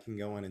year and I can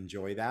go and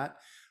enjoy that.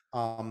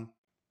 um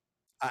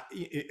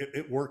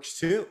it works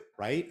too,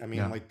 right? I mean,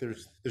 Yeah. like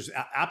there's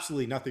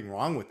absolutely nothing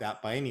wrong with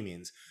that by any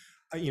means.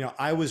 You know,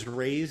 I was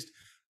raised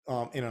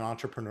in an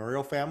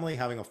entrepreneurial family,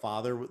 having a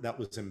father that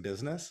was in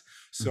business.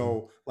 Hmm.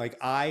 So like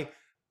I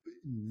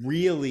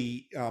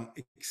really,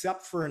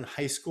 except for in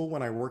high school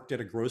when I worked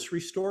at a grocery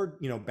store,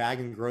 you know,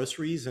 bagging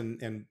groceries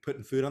and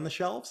putting food on the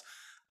shelves,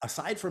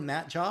 aside from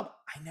that job,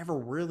 I never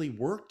really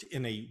worked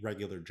in a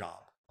regular job.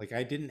 Like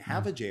I didn't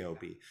have a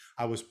job.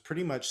 I was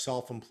pretty much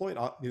self-employed.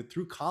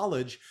 Through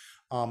college.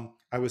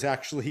 I was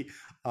actually,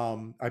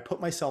 I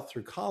put myself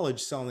through college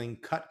selling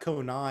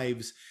Cutco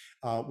knives,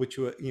 which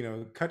were, you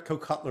know, Cutco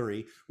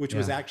cutlery, which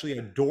was Yeah. actually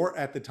a door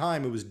at the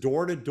time. It was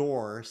door to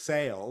door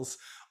sales,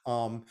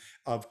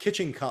 of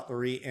kitchen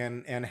cutlery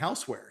and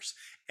housewares.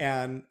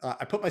 And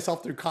I put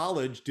myself through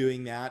college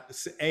doing that,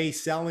 A,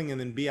 selling, and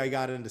then B, I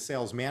got into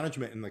sales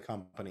management in the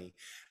company,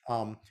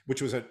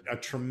 which was a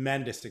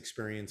tremendous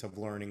experience of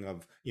learning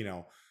of, you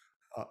know,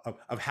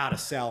 of how to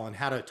sell and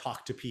how to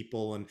talk to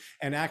people,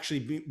 and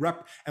actually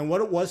and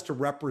what it was to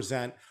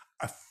represent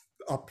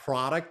a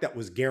product that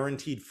was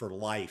guaranteed for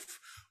life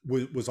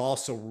was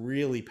also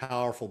really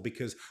powerful,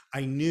 because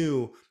I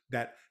knew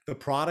that the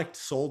product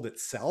sold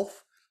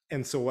itself.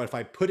 And so if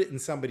I put it in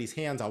somebody's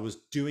hands, I was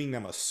doing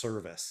them a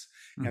service.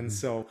 And Hmm.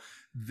 so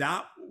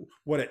that,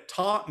 what it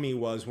taught me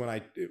was, when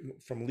I,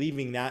 from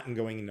leaving that and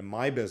going into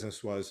my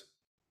business, was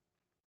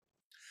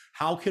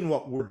how can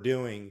what we're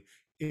doing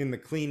in the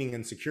cleaning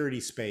and security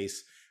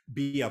space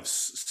be of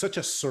such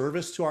a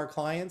service to our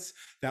clients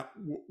that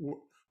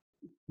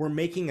we're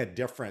making a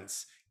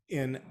difference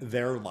in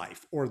their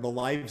life, or the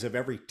lives of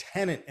every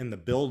tenant in the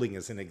building,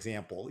 as an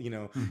example, you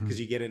know, because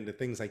Hmm. you get into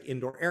things like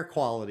indoor air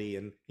quality.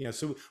 And, you know,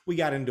 so we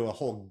got into a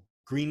whole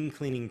green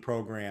cleaning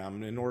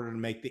program in order to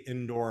make the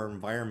indoor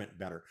environment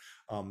better,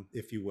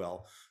 if you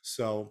will.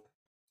 So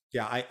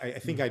yeah, I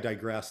think I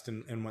digressed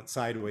and went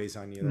sideways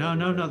on you there a No,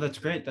 little no, no, bit. that's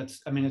great.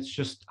 I mean, it's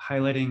just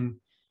highlighting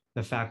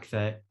the fact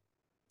that,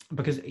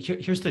 because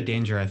here's the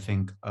danger, I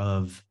think,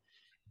 of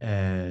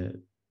uh,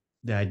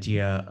 the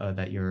idea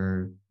that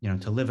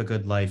to live a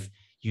good life,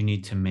 you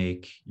need to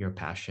make your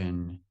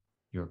passion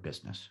your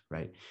business,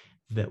 right?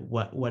 That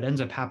what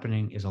ends up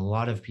happening is a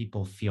lot of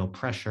people feel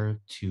pressure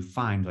to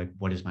find, like,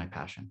 what is my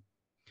passion?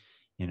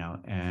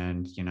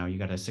 And you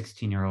got a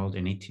 16-year-old,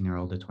 an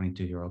 18-year-old, a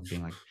 22-year-old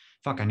being like,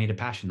 fuck, I need a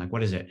passion. Like,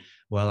 what is it?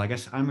 Well, I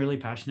guess I'm really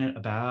passionate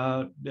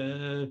about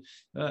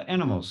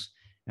animals.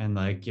 And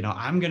like,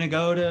 I'm going to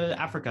go to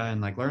Africa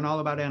and like learn all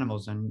about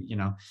animals. And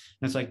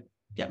it's like,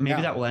 yeah, maybe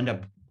Yeah. that will end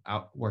up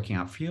working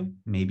out for you,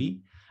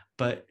 maybe.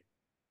 But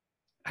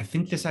I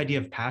think this idea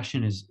of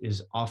passion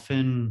is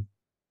often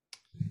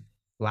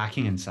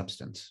lacking in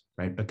substance,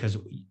 right? Because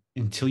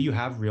until you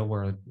have real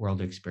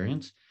world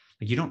experience,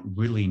 like, you don't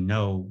really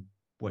know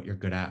what you're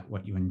good at,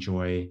 what you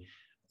enjoy,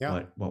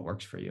 Yeah. what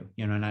works for you.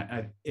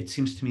 And it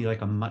seems to me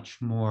like a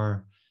much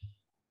more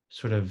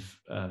sort of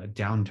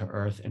down to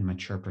earth and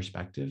mature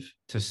perspective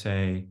to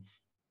say,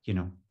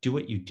 do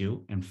what you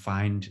do and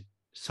find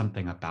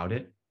something about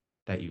it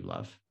that you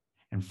love,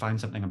 and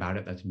find something about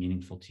it that's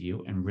meaningful to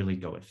you, and really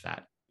go with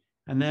that.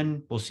 And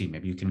then we'll see,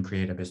 maybe you can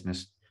create a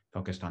business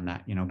focused on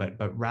that,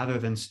 but rather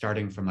than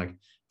starting from like,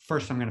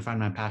 first I'm going to find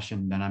my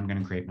passion, then I'm going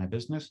to create my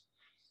business,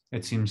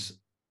 it seems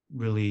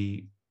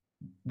really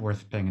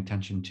worth paying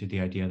attention to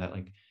the idea that,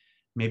 like,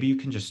 maybe you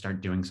can just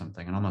start doing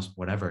something, and almost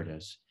whatever it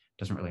is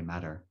doesn't really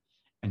matter,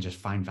 and just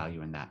find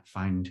value in that.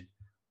 Find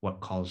what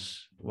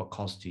calls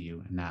to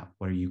you in that.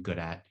 What are you good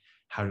at?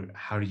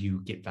 How do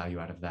you get value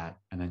out of that?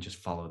 And then just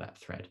follow that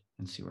thread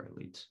and see where it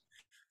leads.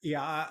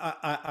 Yeah,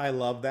 I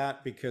love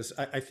that, because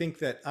I think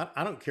that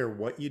I don't care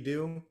what you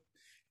do,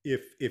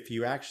 if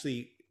you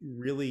actually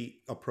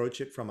really approach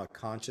it from a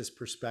conscious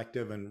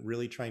perspective and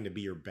really trying to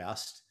be your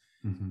best,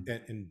 Hmm.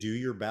 and do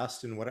your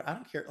best. And what, I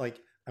don't care. Like,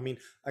 I mean,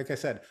 like I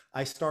said,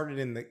 I started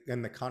in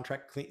the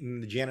contract clean,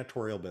 in the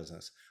janitorial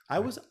business.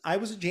 Right. I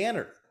was a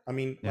janitor. I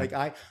mean, Yeah. like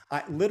I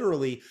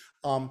literally,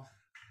 and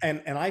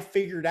I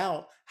figured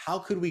out how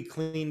could we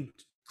clean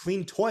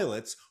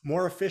toilets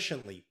more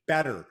efficiently,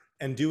 better,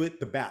 and do it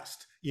the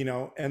best, you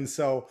know? And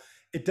so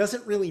it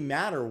doesn't really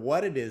matter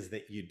what it is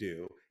that you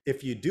do.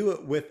 If you do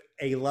it with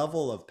a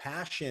level of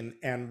passion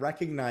and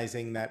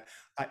recognizing that,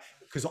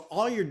 because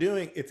all you're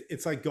doing,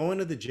 it's like going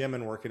to the gym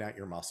and working out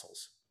your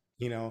muscles,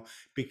 you know,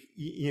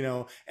 you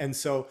know, and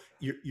so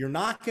you're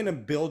not going to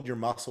build your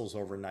muscles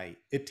overnight.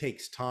 It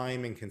takes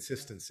time and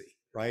consistency,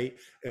 right?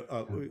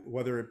 Yeah.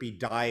 Whether it be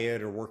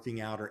diet or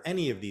working out or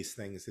any of these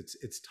things,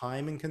 it's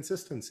time and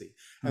consistency.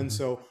 And Mhm.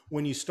 so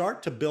when you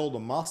start to build a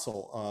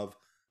muscle of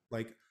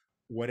like,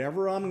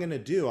 whatever I'm going to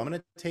do, I'm going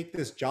to take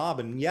this job,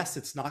 and yes,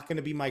 it's not going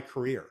to be my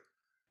career.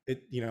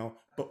 It, you know,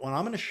 but when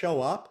I'm going to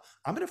show up,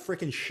 I'm going to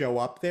freaking show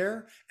up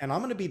there, and I'm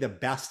going to be the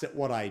best at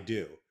what I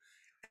do.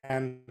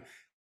 And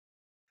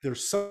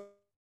there's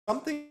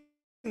something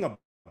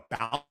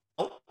about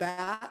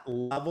that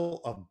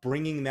level of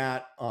bringing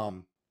that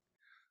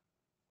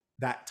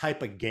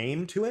type of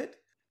game to it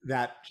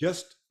that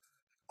just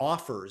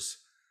offers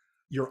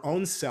your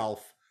own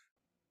self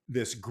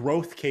this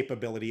growth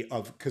capability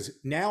of, because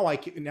now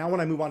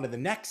when I move on to the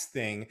next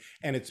thing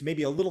and it's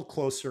maybe a little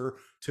closer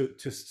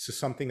to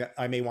something that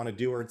I may want to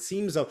do, or it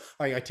seems like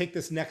I take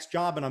this next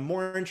job and I'm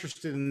more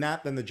interested in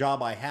that than the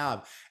job I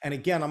have, and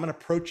again, I'm going to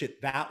approach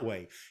it that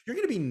way. You're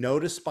going to be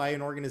noticed by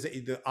an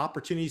organization, the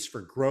opportunities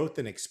for growth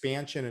and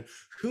expansion, and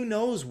who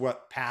knows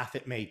what path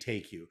it may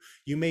take you.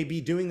 You may be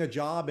doing a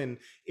job in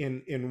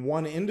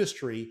one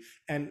industry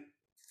and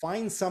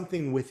find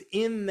something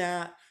within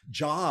that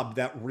job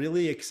that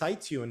really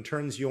excites you and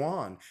turns you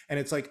on. And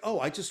it's like, oh,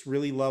 I just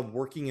really love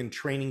working and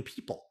training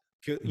people.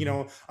 You Mhm.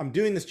 know, I'm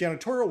doing this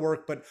janitorial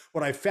work, but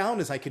what I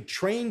found is I could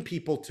train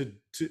people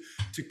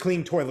to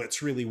clean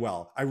toilets really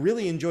well. I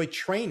really enjoy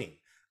training.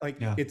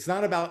 Like, Yeah. it's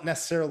not about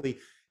necessarily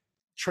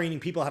training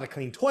people how to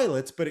clean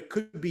toilets, but it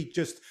could be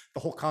just the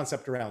whole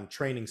concept around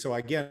training. So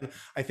again,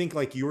 I think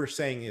like you were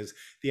saying is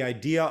the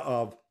idea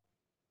of,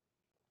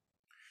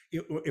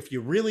 if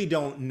you really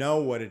don't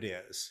know what it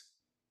is,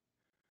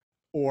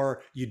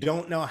 or you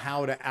don't know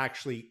how to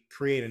actually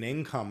create an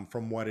income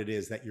from what it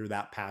is that you're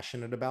that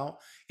passionate about,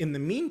 in the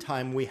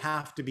meantime, we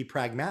have to be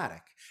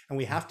pragmatic and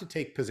we have to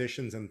take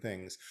positions and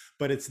things.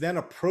 But it's then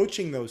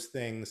approaching those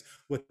things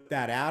with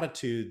that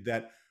attitude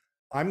that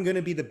I'm going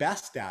to be the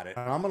best at it,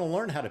 and I'm going to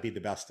learn how to be the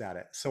best at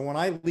it. So when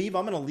I leave,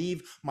 I'm going to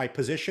leave my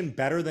position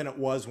better than it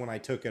was when I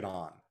took it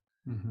on.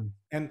 Mhm.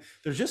 And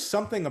there's just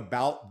something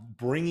about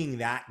bringing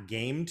that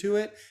game to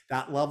it,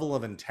 that level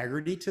of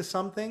integrity to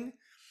something,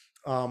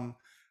 um,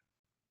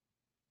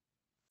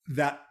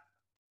 that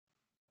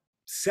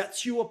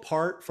sets you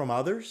apart from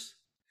others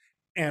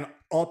and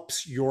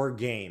ups your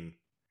game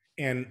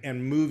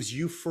and moves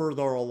you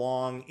further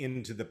along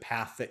into the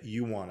path that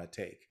you want to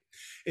take.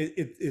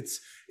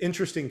 It's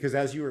interesting because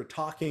as you were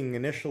talking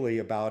initially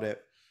about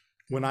it,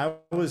 when I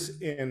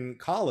was in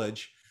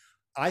college,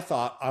 I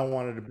thought I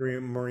wanted to be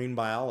a marine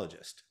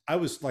biologist. I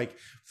was like,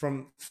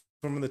 from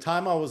the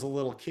time I was a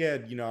little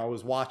kid, you know, I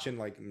was watching,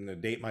 like, I'm gonna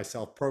date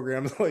myself,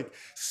 programs like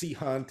Sea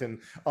Hunt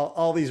and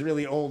all these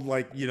really old,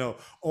 like, you know,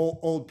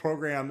 old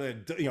program,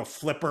 you know,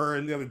 Flipper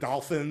and the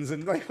dolphins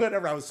and like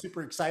whatever. I was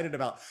super excited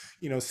about,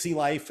 you know, sea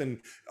life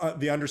and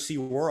the undersea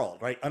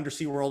world, right?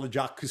 Undersea world of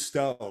Jacques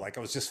Cousteau. Like,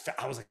 I was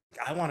like,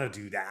 I want to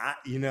do that,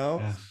 you know?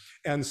 Yeah.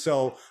 And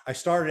so I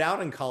started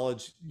out in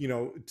college, you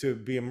know, to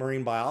be a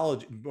marine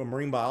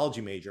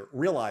biology major,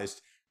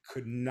 realized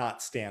could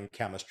not stand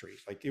chemistry.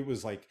 Like it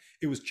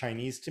was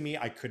Chinese to me.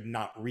 I could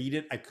not read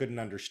it. I couldn't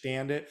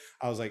understand it.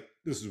 I was like,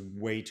 this is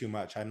way too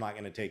much. I'm not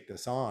going to take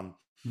this on.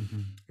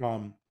 Mhm.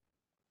 Um,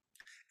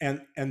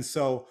 and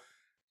so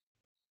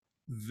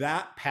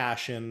that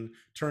passion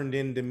turned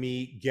into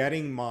me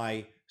getting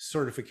my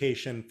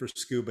certification for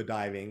scuba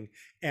diving,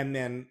 and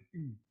then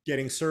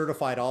getting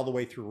certified all the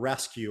way through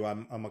rescue.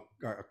 I'm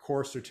a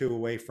course or two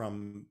away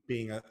from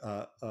being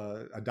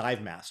a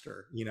dive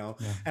master, you know.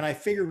 Yeah. And I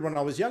figured when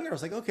I was younger, I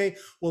was like, okay,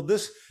 well,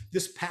 this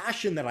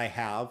passion that I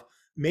have,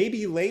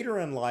 maybe later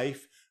in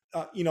life,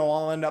 you know,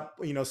 I'll end up,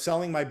 you know,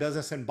 selling my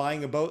business and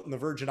buying a boat in the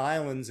Virgin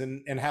Islands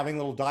and having a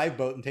little dive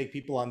boat and take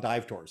people on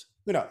dive tours.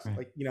 Who knows? Right.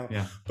 Like, you know,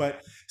 Yeah.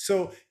 but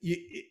so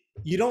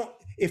you don't,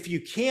 if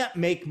you can't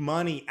make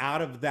money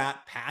out of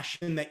that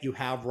passion that you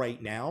have right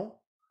now,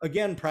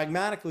 again,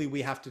 pragmatically,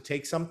 we have to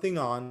take something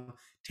on,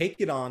 take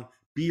it on,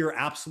 be your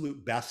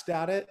absolute best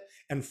at it,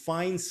 and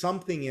find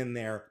something in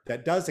there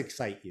that does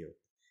excite you,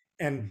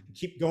 and Mhm.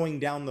 keep going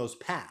down those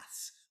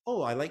paths.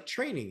 Oh, I like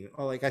training.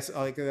 Or like I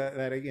like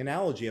that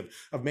analogy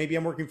of maybe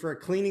I'm working for a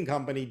cleaning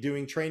company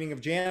doing training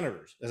of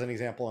janitors as an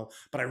example.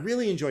 But I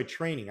really enjoy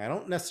training. I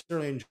don't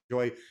necessarily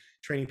enjoy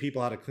training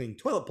people how to clean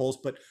toilet bowls,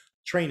 but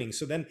training.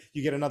 So then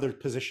you get another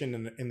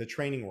position in the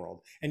training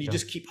world, and you Yeah.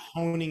 just keep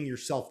honing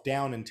yourself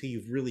down until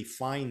you really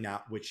find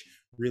that which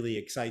really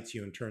excites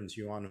you and turns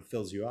you on and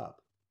fills you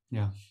up.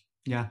 Yeah.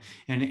 Yeah.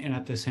 And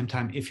at the same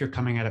time, if you're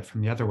coming at it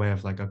from the other way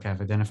of like, okay,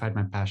 I've identified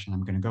my passion,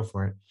 I'm going to go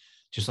for it.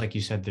 Just like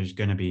you said, there's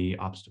going to be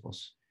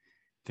obstacles.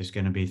 There's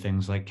going to be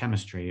things like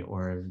chemistry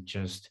or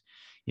just,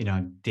 you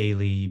know,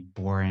 daily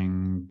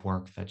boring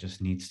work that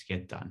just needs to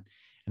get done.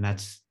 And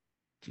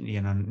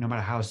no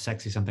matter how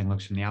sexy something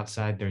looks from the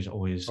outside, there's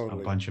always a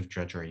Totally. bunch of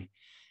drudgery.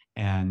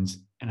 And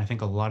I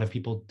think a lot of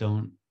people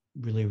don't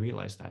really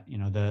realize that.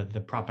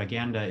 The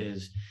propaganda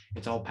is,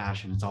 it's all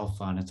passion, it's all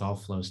fun, it's all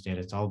flow state,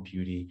 it's all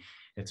beauty,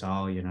 it's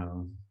all, I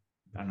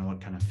don't know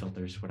what kind of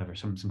filters, whatever,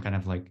 some kind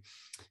of like,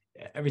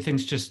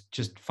 everything's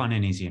just fun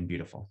and easy and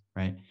beautiful,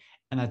 right?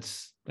 And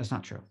that's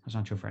not true. That's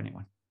not true for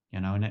anyone,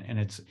 and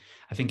it's,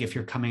 I think if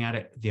you're coming at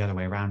it the other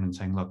way around and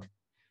saying, look,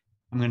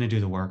 I'm going to do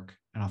the work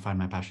and I'll find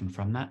my passion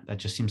from that. That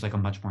just seems like a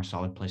much more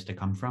solid place to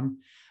come from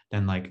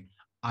than like,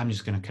 I'm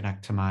just going to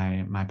connect to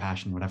my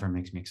passion, whatever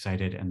makes me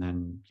excited. And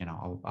then,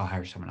 I'll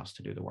hire someone else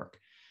to do the work,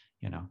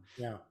 you know?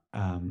 Yeah.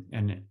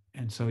 And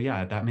so,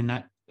 yeah, that, I mean,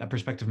 that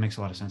perspective makes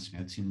a lot of sense to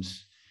me.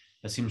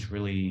 That seems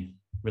really,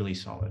 really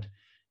solid,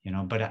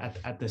 but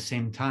at the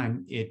same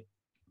time, it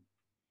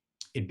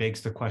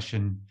begs the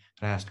question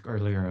that I asked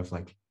earlier of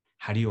like,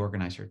 how do you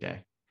organize your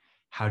day?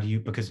 How do you,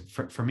 because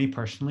for me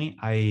personally,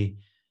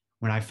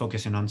 when I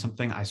focus in on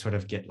something, I sort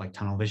of get like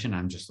tunnel vision.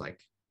 I'm just like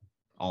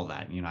all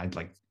that,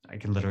 I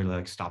can literally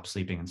like stop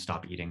sleeping and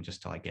stop eating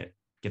just to like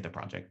get the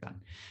project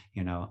done,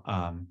 you know?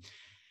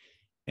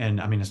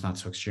 And I mean, it's not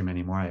so extreme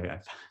anymore.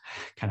 I've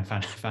kind of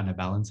found a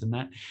balance in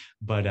that,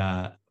 but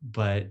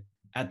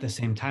at the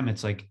same time,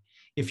 it's like,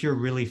 if you're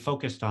really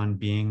focused on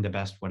being the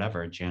best,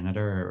 whatever,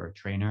 janitor or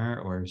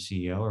trainer or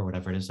CEO or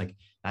whatever it is, like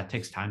that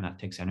takes time, that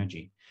takes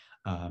energy,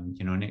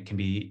 and it can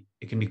be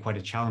quite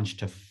a challenge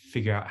to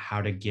figure out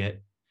how to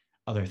get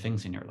other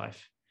things in your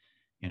life,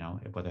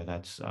 whether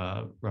that's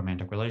a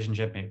romantic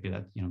relationship, maybe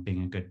that,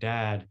 being a good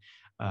dad,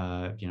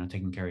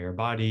 taking care of your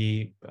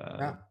body,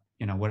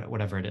 Yeah.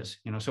 whatever it is,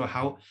 so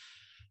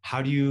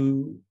how do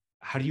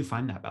you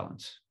find that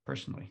balance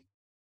personally?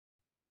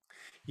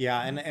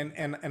 Yeah,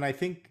 and I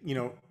think,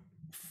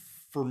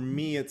 for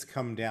me it's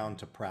come down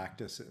to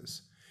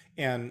practices.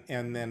 And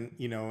then,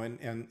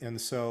 and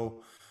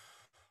so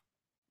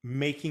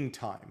making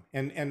time,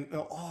 and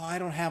oh, I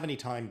don't have any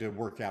time to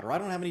work out, or I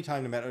don't have any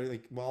time to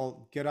like,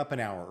 well, get up an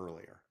hour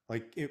earlier.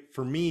 Like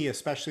for me,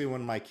 especially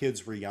when my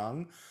kids were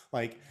young,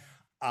 like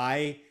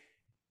I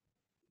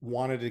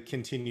wanted to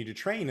continue to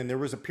train. And there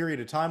was a period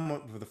of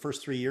time for the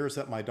first 3 years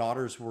that my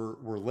daughters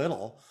were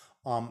little.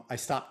 I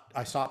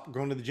stopped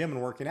going to the gym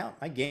and working out.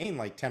 I gained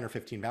like 10 or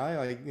 15 pounds,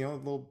 like, a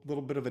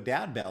little bit of a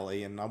dad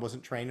belly, and I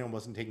wasn't training and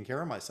wasn't taking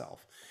care of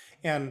myself.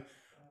 And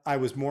I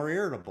was more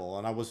irritable,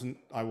 and I wasn't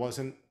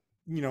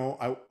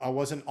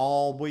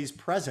always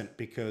present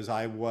because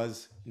I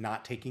was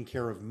not taking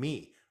care of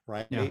me,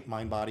 Yeah. right?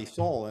 Mind, body,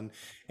 soul.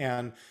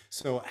 And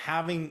so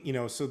having,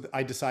 so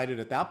I decided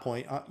at that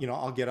point,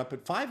 I'll get up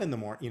at 5 in the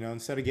morning,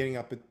 instead of getting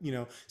up at,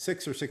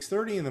 6 or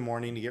 6:30 in the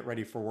morning to get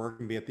ready for work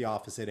and be at the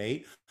office at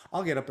 8.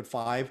 I'll get up at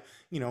 5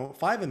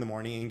 in the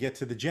morning and get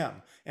to the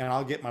gym, and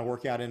I'll get my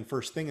workout in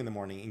first thing in the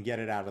morning and get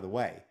it out of the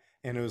way.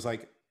 And it was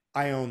like,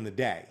 I own the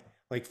day.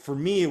 Like for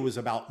me, it was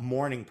about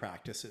morning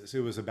practices. It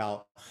was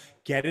about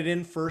get it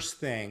in first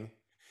thing,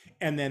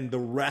 and then the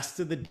rest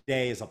of the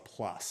day is a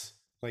plus.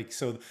 Like,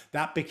 so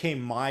that became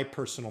my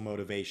personal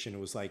motivation. It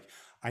was like,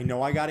 I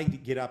know I got to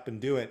get up and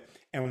do it.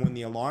 And when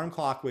the alarm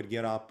clock would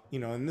get up,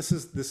 and this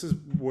is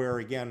where,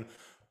 again,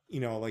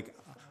 like,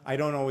 I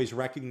don't always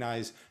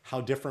recognize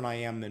how different I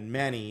am than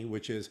many,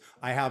 which is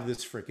I have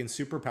this freaking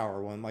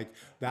superpower. When like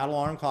that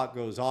alarm clock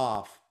goes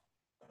off,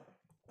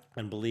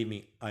 and believe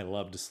me, I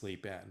love to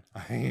sleep in.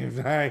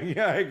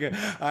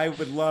 I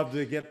would love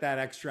to get that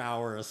extra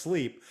hour of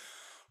sleep,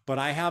 but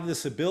I have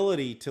this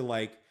ability to,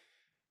 like,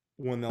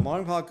 when the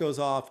alarm clock goes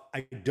off,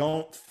 I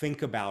don't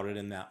think about it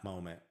in that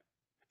moment.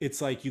 It's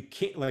like you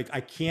can't, like,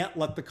 I can't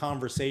let the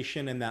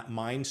conversation and that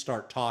mind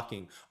start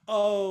talking.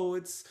 Oh,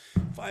 it's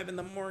 5 in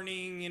the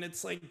morning and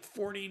it's like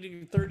 40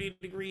 to 30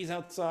 degrees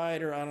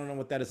outside, or I don't know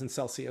what that is in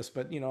Celsius,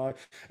 but Yeah.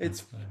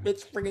 it's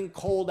freaking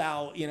cold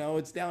out.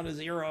 It's down to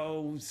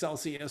 0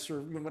 Celsius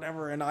or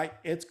whatever, and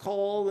it's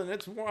cold and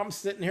it's warm. I'm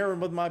sitting here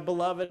with my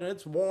beloved and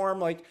it's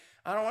warm. Like,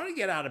 I don't want to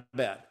get out of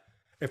bed.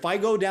 If I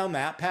go down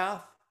that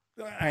path,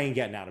 I ain't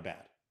getting out of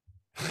bed.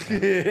 Yeah.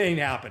 It ain't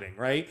happening,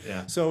 right?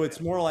 Yeah. So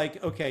it's more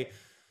like, okay,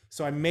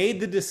 so I made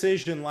the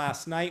decision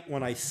last night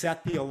when I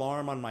set the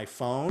alarm on my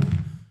phone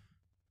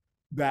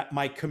that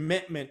my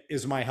commitment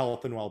is my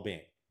health and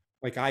well-being.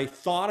 Like, I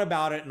thought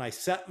about it and I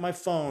set my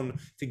phone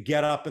to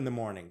get up in the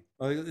morning.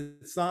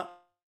 It's not,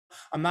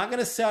 I'm not going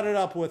to set it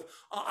up with,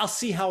 I'll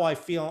see how I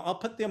feel. I'll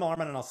put the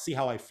alarm on and I'll see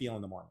how I feel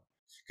in the morning.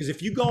 Because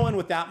if you go in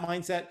with that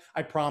mindset,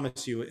 I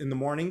promise you, in the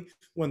morning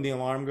when the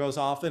alarm goes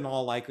off, in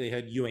all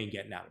likelihood, you ain't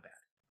getting out of bed,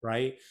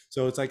 right?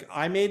 So it's like,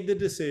 I made the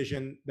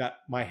decision that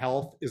my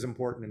health is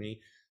important to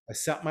me. I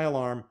set my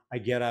alarm, I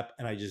get up,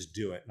 and I just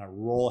do it, and I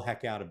roll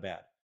heck out of bed.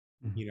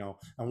 Mhm.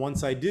 And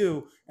once I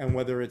do, and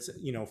whether it's,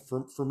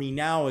 for me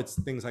now,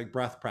 it's things like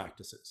breath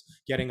practices,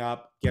 getting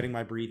up, getting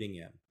my breathing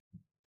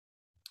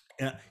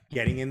in,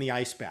 getting in the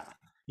ice bath,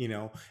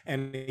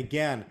 and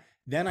again,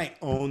 then I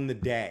own the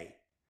day.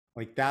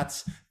 Like,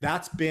 that's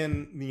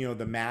been,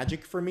 the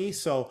magic for me.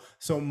 So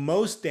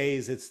most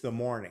days it's the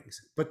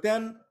mornings, but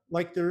then,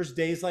 like, there's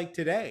days like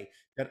today.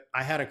 that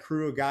I had a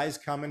crew of guys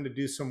coming to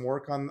do some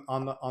work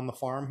on the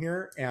farm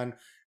here, and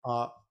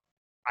uh,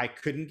 I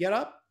couldn't get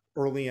up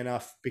early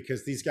enough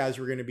because these guys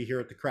were going to be here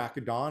at the crack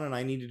of dawn and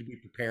I needed to be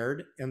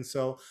prepared. And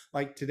so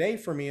like today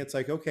for me, it's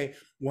like, okay,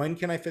 when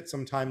can I fit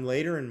some time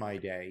later in my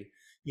day,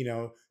 you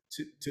know,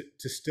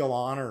 to still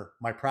honor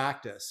my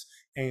practice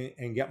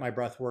and get my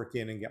breath work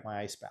in and get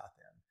my ice bath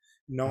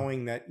in, Yeah.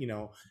 knowing that,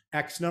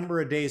 X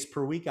number of days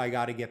per week, I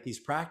got to get these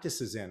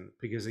practices in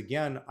because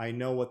again, I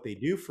know what they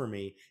do for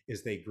me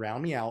is they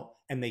ground me out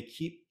and they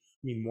keep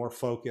me more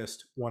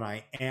focused when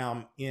I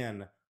am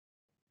in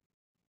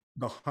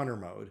the hunter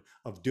mode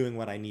of doing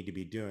what I need to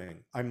be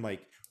doing. I'm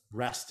like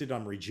rested,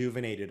 I'm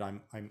rejuvenated,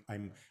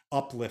 I'm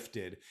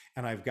uplifted,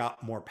 and I've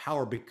got more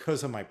power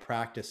because of my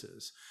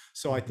practices.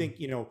 So I think,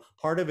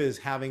 part of it is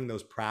having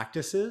those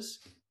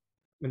practices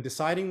and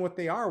deciding what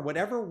they are,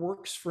 whatever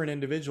works for an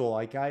individual.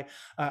 Like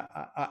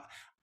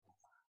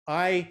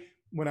I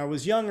when I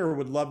was younger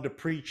would love to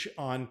preach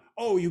on,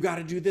 oh, you got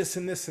to do this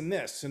and this and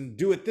this and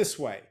do it this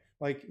way.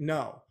 Like,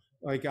 no,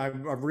 like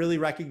I've really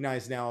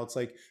recognized now it's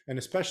like, and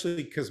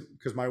especially because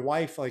my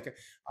wife, like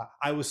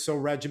I was so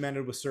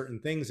regimented with certain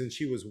things and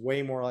she was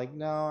way more like,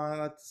 no,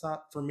 that's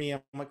not for me.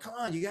 I'm like, come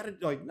on, you got to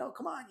like, no,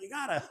 come on, you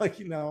gotta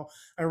like,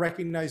 I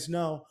recognize,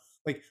 no,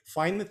 like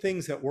find the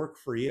things that work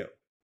for you,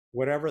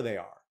 whatever they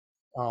are.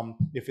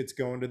 If it's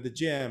going to the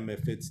gym,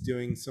 if it's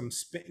doing some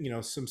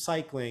some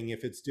cycling,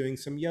 if it's doing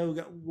some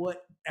yoga,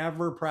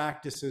 whatever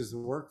practices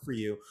work for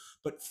you,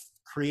 but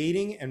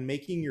creating and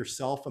making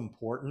yourself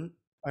important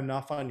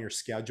enough on your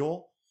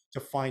schedule to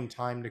find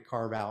time to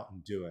carve out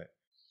and do it.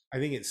 I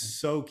think it's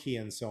so key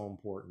and so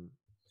important.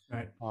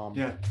 Right. Um,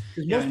 Yeah.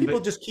 because Yeah. most And people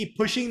but just keep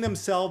pushing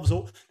themselves,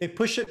 they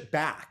push it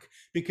back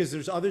because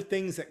there's other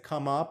things that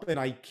come up and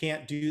I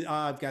can't do,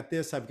 I've got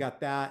this, I've got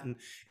that.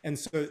 And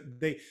so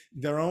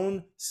their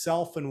own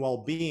self and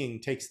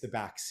well-being takes the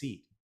back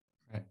seat.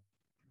 right.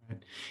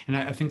 Right. And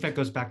I think that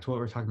goes back to what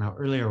we were talking about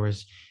earlier,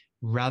 was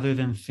rather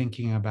than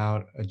thinking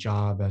about a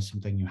job as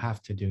something you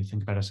have to do,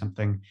 think about it as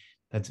something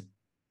that's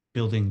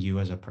building you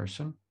as a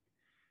person.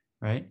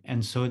 Right.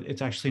 And so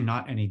it's actually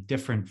not any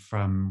different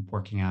from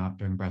working out,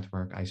 doing breath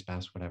work, ice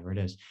baths, whatever it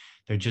is.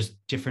 They're just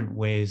different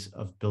ways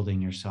of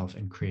building yourself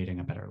and creating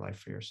a better life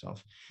for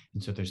yourself.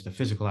 And so there's the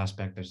physical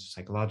aspect, there's the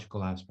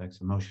psychological aspects,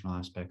 emotional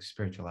aspects,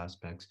 spiritual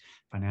aspects,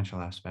 financial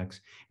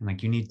aspects. And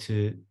like you need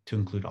to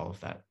include all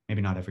of that.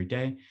 Maybe not every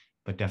day,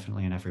 but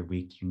definitely in every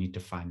week, you need to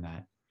find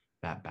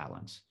that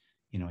balance,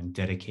 and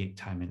dedicate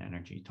time and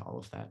energy to all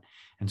of that.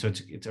 And so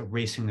it's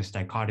erasing this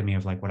dichotomy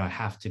of like what I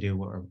have to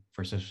do or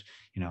versus,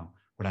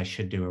 what I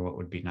should do or what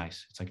would be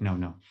nice. It's like, no,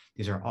 no,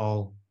 these are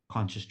all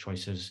conscious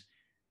choices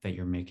that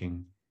you're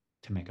making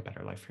to make a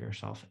better life for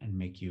yourself and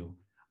make you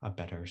a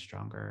better,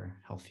 stronger,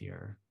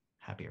 healthier,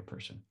 happier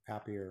person.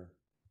 Happier.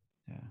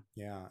 Yeah.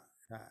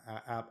 Yeah,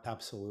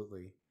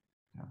 absolutely.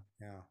 Yeah.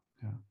 Yeah.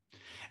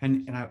 Yeah.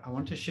 And I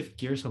want to shift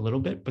gears a little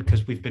bit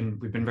because we've been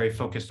very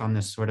focused on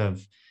this sort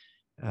of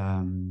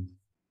um,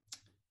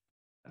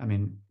 I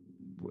mean,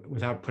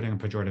 without putting a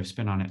pejorative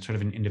spin on it, sort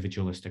of an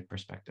individualistic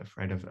perspective,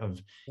 right?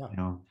 Of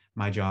Yeah.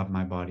 my job,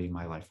 my body,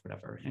 my life,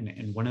 whatever.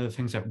 And one of the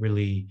things that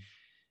really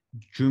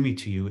drew me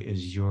to you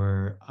is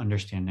your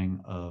understanding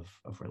of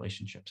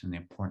relationships and the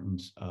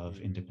importance of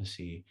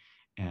intimacy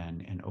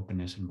and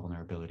openness and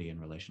vulnerability in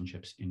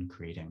relationships in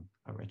creating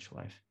a rich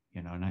life.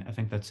 And I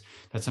think that's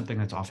something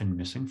that's often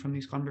missing from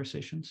these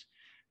conversations,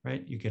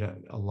 right? You get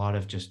a lot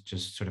of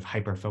just sort of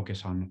hyper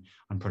focus on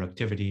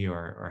productivity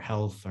or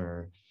health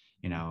or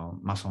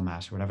muscle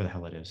mass or whatever the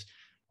hell it is.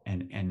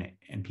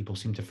 And people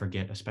seem to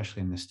forget,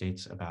 especially in the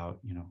States, about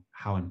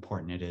how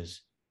important it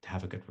is to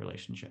have a good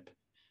relationship,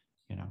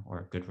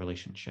 or good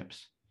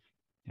relationships,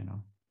 you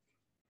know.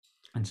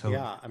 And so,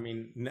 Yeah, I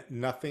mean,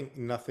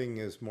 nothing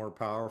is more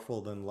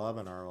powerful than love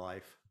in our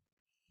life.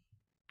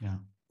 yeah,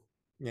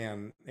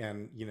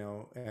 And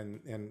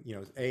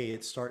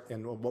it start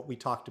and what we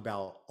talked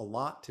about a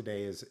lot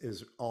today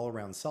is all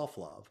around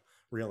self-love,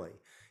 really.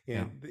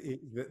 yeah, And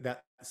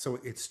that so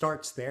it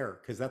starts there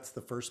because that's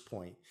the first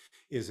point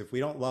is if we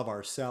don't love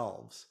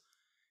ourselves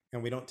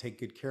and we don't take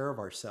good care of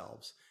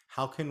ourselves,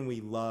 how can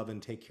we love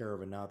and take care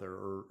of another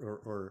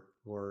or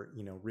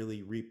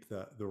really reap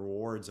the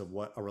rewards of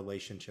what a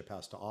relationship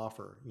has to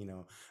offer,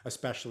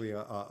 especially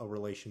a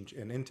relationship,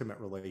 an intimate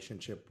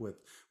relationship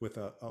with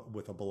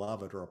a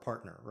beloved or a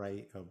partner,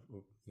 right?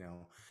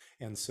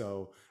 And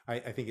so I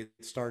think it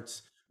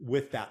starts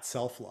with that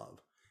self-love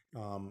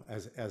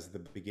as the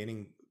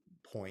beginning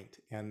point.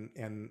 And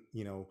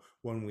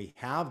when we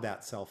have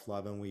that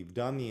self-love and we've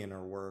done the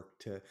inner work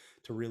to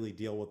really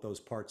deal with those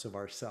parts of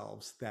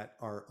ourselves that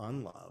are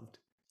unloved,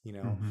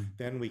 hmm,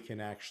 then we can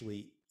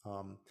actually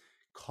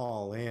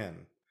call in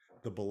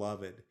the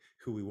beloved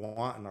who we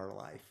want in our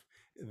life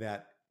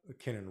that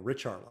can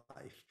enrich our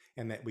life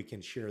and that we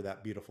can share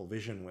that beautiful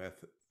vision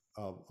with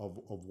of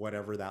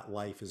whatever that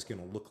life is going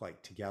to look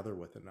like together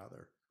with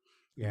another.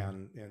 yeah,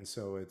 And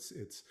so it's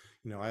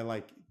I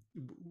like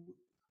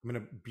I'm in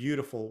a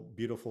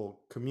beautiful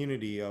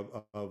community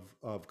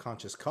of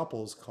conscious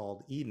couples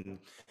called Eden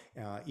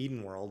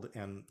World,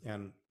 and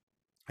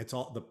It's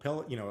all the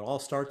pill, you know, it all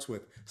starts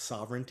with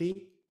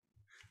sovereignty.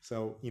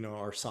 So, you know,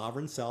 our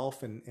sovereign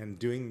self and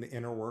doing the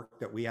inner work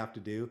that we have to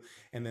do,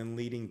 and then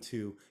leading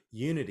to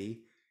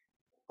unity,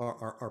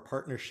 our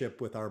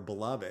partnership with our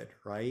beloved,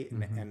 right?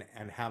 Hmm.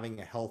 And having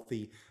a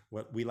healthy,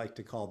 what we like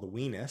to call the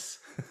we-ness.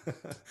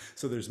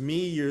 So there's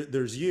me,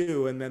 there's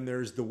you, and then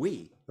there's the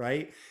we,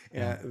 right?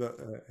 Yeah.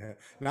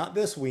 Not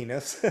this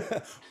we-ness,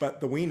 but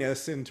the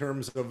we-ness in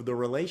terms of the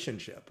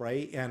relationship,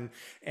 right?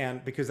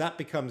 And because that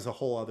becomes a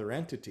whole other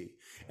entity.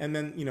 And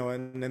then, you know,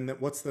 and then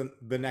what's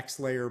the next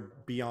layer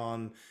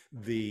beyond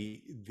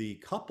the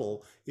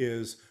couple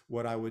is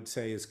what I would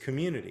say is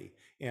community,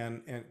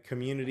 and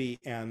community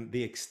and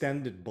the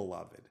extended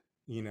beloved,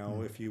 you know,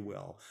 Mm. if you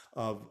will,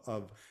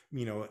 of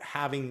you know,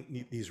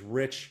 having these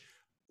rich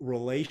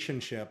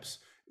relationships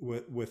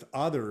with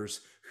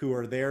others who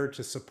are there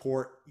to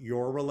support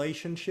your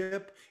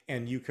relationship,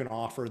 and you can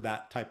offer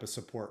that type of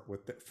support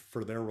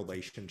for their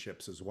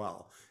relationships as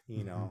well,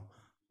 you know.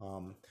 Hmm.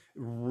 um,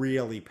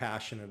 Really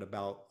passionate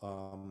about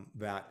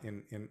that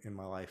in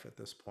my life at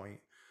this point,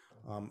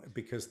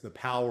 because the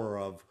power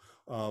of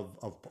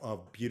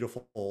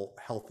beautiful,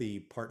 healthy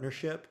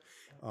partnership,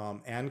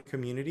 and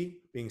community,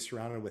 being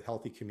surrounded with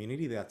healthy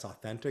community that's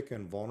authentic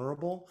and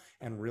vulnerable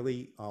and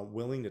really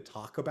willing to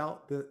talk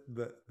about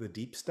the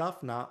deep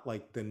stuff, not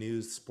like the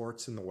news,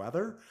 sports, and the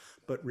weather,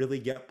 but really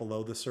get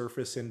below the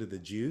surface into the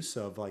juice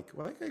of like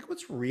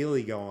what's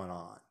really going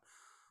on,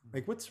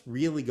 like what's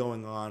really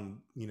going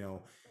on, you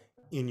know,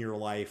 in your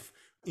life,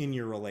 in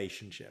your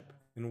relationship,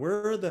 and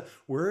where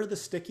are the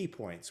sticky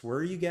points, where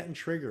are you getting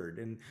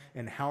triggered,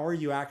 and how are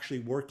you actually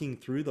working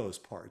through those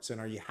parts, and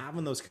are you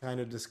having those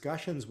kind of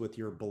discussions with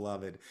your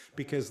beloved?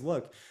 Because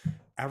look,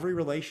 every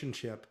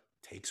relationship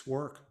takes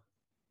work.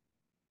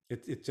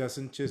 It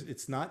doesn't just,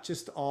 it's not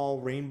just all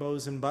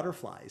rainbows and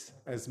butterflies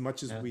as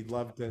much as Yeah. we'd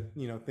love to,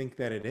 you know, think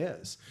that it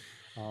is.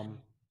 um,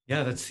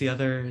 Yeah, that's the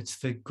other, it's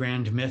the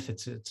grand myth.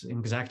 It's an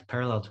exact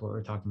parallel to what we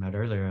were talking about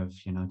earlier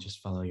of, you know, just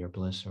follow your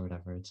bliss or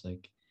whatever. It's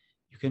like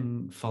you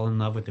can fall in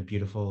love with a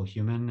beautiful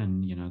human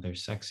and, you know, they're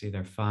sexy,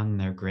 they're fun,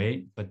 they're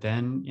great, but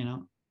then, you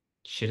know,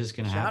 shit is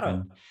going to Shadow.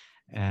 happen.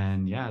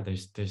 And yeah,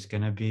 there's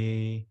going to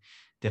be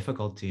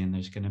difficulty and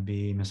there's going to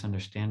be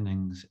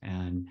misunderstandings,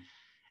 and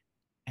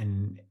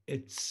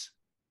it's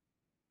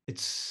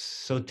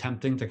so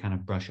tempting to kind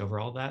of brush over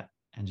all that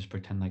and just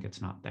pretend like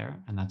it's not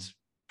there. And that's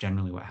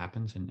generally what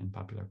happens in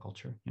popular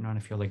culture, you know. And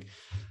I feel like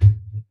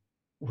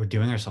we're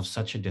doing ourselves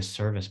such a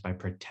disservice by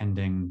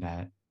pretending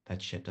that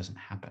that shit doesn't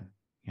happen.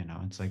 You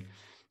know, it's like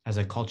as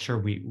a culture,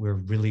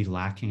 we're really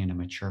lacking in a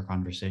mature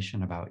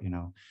conversation about, you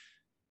know,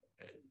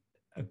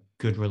 a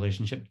good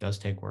relationship does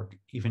take work.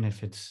 Even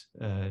if it's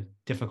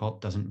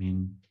difficult, doesn't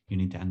mean you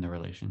need to end the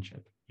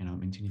relationship. You know, it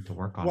means you need to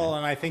work on it. Well,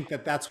 and I think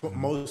that that's what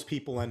Um, most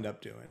people end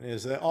up doing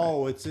is that, right.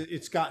 oh,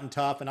 it's gotten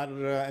tough, and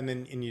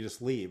then and you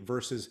just leave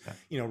versus, Yeah.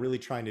 you know, really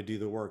trying to do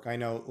the work. I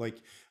know,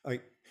 like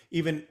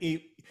even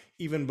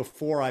even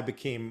before I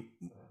became,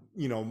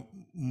 you know,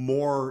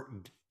 more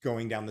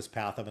going down this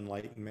path of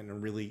enlightenment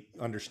and really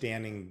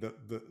understanding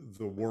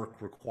the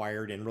work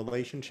required in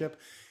relationship,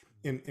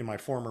 in my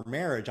former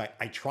marriage,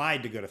 I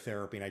tried to go to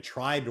therapy and I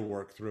tried to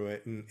work through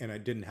it, and I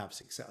didn't have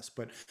success.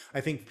 But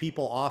I think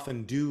people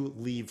often do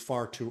leave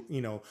far too,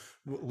 you know,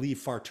 leave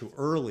far too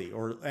early,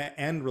 or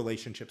end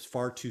relationships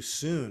far too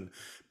soon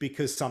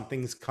because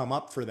something's come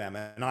up for them.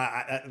 And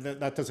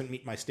that doesn't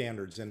meet my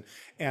standards.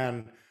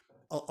 And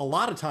a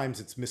lot of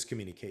times it's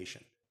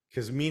miscommunication,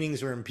 because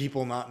meanings are in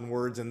people, not in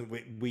words, and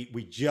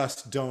we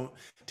just don't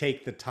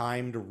take the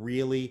time to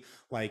really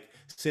like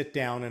sit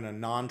down in a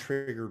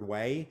non-triggered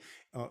way,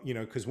 you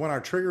know, because when our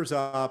triggers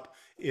up,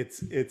 it's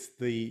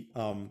the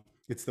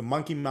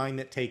monkey mind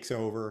that takes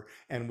over,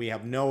 and we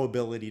have no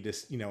ability to,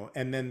 you know.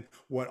 And then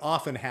what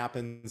often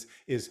happens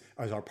is,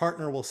 as our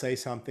partner will say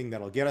something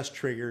that'll get us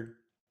triggered,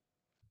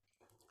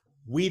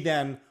 we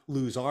then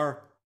lose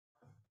our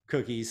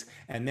cookies,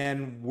 and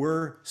then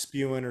we're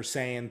spewing or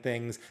saying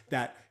things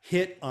that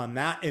hit on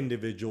that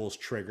individual's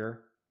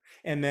trigger,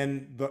 and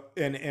then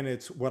and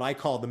it's what I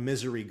call the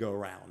misery go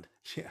round.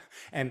 Yeah.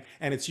 And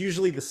it's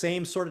usually the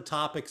same sort of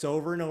topics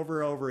over and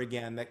over and over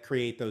again that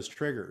create those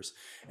triggers.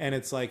 And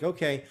it's like,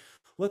 okay,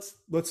 let's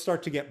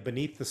start to get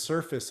beneath the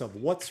surface of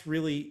what's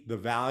really the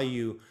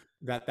value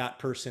that that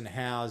person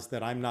has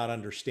that I'm not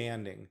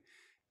understanding.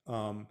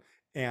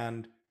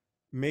 And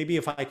maybe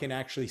if I can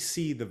actually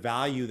see the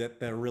value that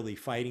they're really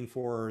fighting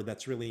for, or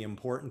that's really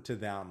important to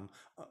them,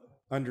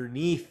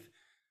 underneath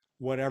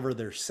whatever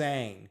they're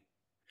saying,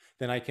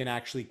 then I can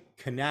actually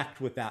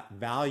connect with that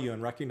value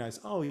and recognize,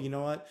 oh, you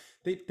know what?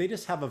 They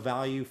just have a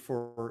value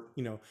for,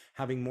 you know,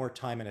 having more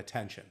time and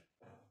attention,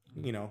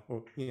 you know,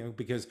 or, you know,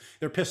 because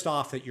they're pissed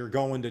off that you're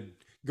going to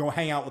go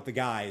hang out with the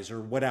guys or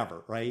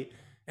whatever, right?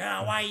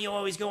 Yeah, why are you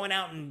always going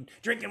out and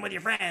drinking with your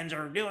friends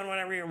or doing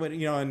whatever you're,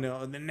 you know, and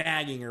the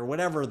nagging or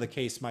whatever the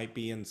case might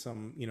be in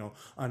some, you know,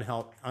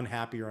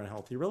 unhappy or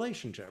unhealthy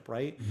relationship,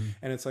 right? Mhm.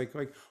 And it's like,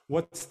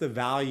 what's the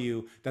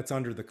value that's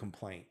under the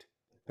complaint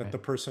that Right. the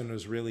person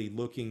is really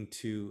looking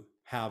to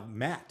have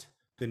met?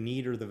 the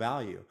need or the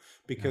value,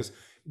 Yeah. because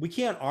we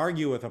can't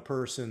argue with a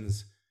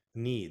person's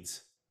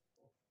needs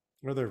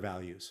or their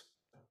values.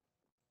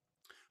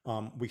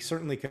 We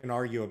certainly can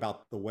argue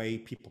about the way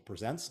people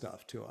present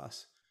stuff to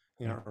us,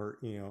 Yeah. or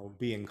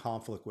be in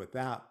conflict with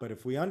that. But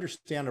if we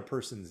understand a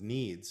person's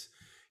needs,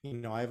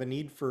 I have a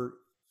need for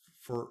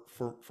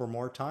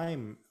more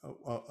time,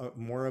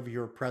 more of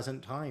your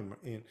present time,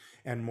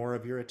 and more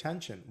of your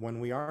attention when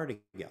we are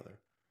together.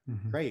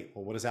 Hmm. Great.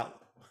 Well, what is that?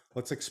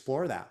 Let's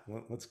explore that.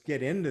 Let's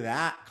get into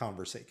that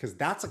conversation, because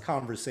that's a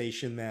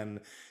conversation then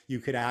you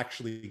could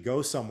actually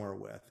go somewhere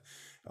with,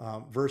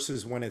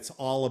 versus when it's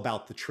all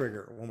about the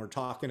trigger. When we're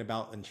talking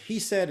about, and he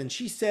said, and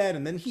she said,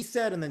 and then he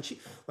said, and then she,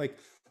 like,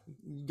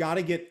 you got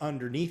to get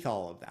underneath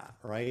all of that,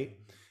 right?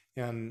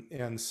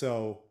 And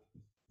so,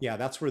 yeah,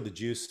 that's where the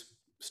juice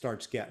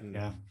starts getting.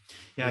 Yeah.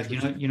 Yeah. That's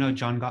where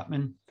John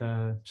Gottman,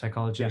 the yes,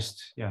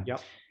 psychologist. Yeah.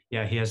 yep,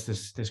 Yeah. He has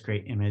this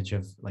great image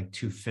of like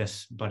two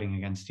fists butting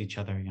against each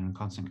other,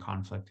 constant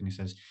conflict. And he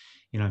says,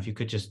 if you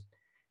could just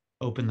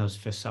open those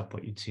fists up,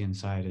 what you'd see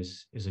inside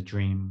is a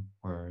dream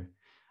or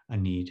a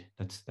need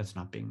that's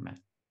not being met.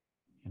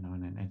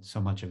 And so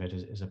much of it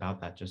is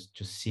about that, just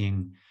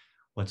seeing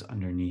what's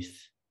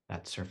underneath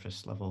that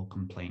surface level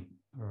complaint,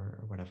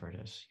 or whatever it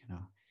is,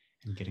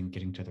 and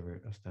getting to the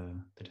root of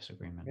the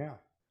disagreement. yeah.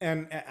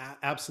 And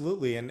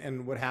absolutely.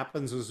 And what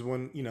happens is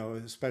when,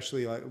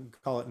 especially, like, we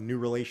call it new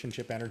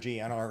relationship energy,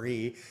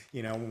 NRE,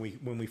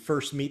 when we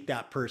first meet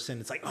that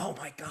person, it's like, oh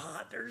my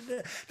God,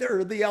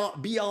 they're the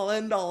be all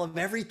end all of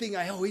everything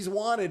I always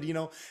wanted,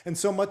 and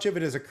so much of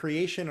it is a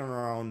creation in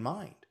our own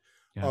mind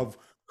Yeah. of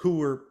who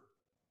we're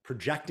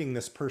projecting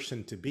this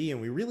person to be. And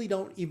we really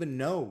don't even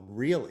know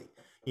really,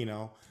 you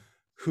know,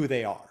 who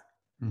they are.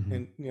 Hmm.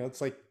 And,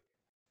 it's like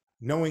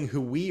knowing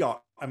who we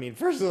are. I mean,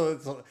 first of all,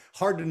 it's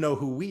hard to know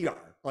who we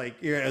are.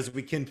 Like, as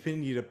we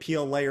continue to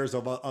peel layers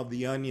of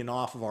the onion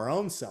off of our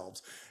own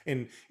selves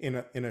in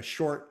a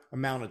short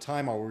amount of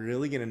time, are we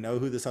really going to know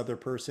who this other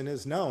person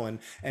is? No.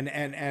 And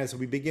as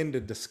we begin to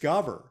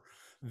discover,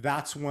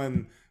 that's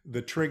when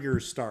the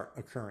triggers start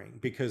occurring,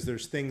 because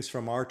there's things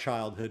from our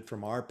childhood,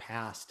 from our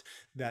past,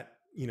 that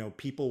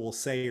people will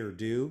say or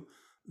do,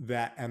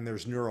 that, and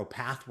there's neural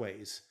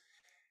pathways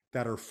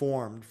that are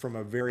formed from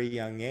a very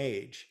young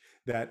age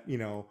that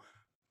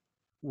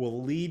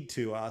will lead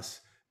to us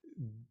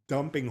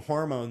dumping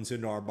hormones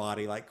into our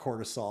body, like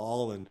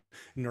cortisol and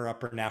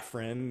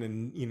norepinephrine,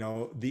 and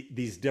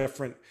these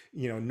different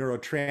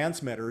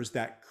neurotransmitters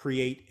that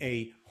create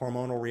a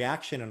hormonal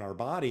reaction in our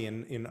body.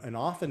 And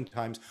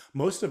oftentimes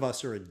most of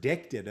us are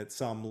addicted at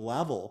some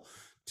level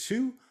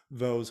to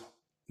those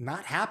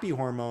not happy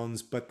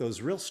hormones, but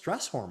those real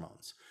stress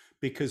hormones,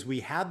 because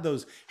we had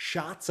those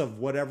shots of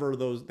whatever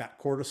that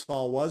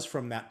cortisol was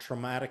from that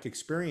traumatic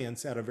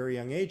experience at a very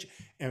young age.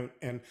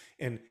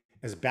 And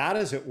as bad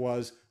as it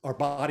was, our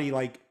body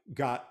like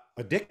got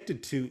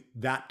addicted to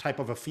that type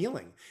of a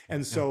feeling.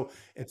 And Yeah. so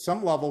at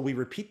some level, we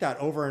repeat that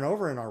over and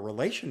over in our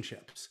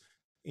relationships.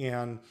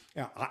 And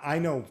I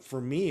know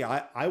for me,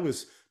 I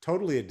was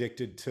totally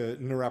addicted to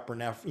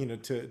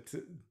norepinephrine,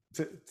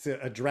 to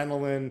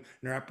adrenaline,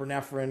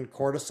 norepinephrine,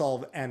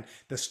 cortisol, and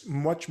this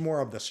much more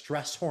of the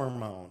stress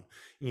hormone,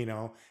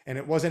 and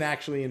it wasn't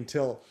actually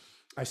until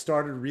I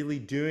started really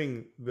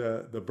doing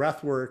the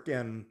breath work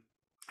and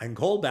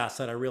cold baths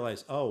that I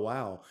realized, oh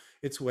wow,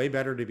 it's way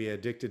better to be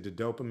addicted to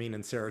dopamine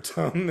and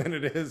serotonin than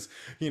it is,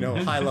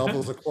 high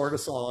levels of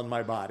cortisol in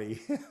my body.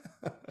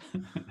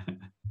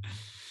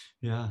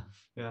 Yeah.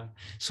 Yeah.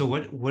 So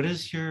what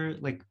is your,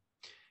 like,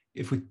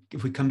 if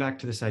we come back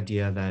to this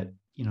idea that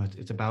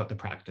it's about the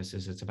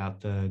practices, it's about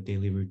the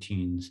daily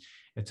routines,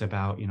 it's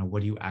about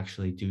what do you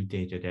actually do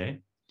day to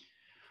day,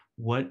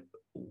 what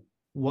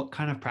what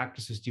kind of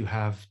practices do you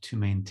have to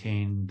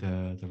maintain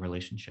the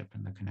relationship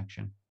and the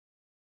connection?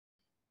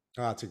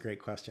 Oh, that's a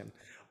great question.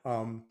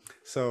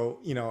 So,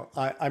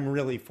 I'm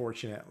really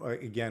fortunate,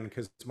 again,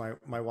 because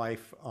my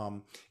wife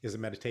is a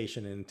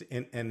meditation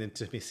and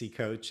intimacy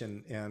coach,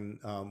 and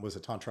was a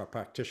tantra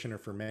practitioner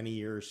for many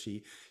years.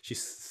 She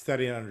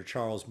studied under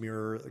Charles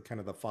Muir, kind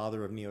of the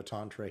father of neo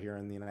tantra here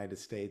in the United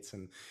States,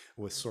 and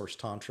with Source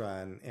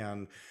Tantra,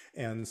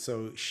 and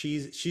so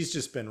she's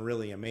just been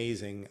really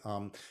amazing,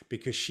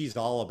 because she's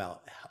all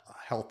about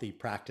healthy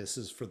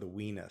practices for the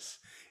weenus.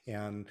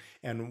 And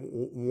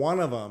one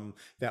of them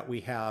that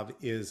we have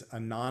is a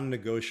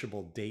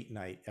non-negotiable date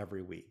night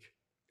every week.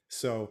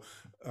 So,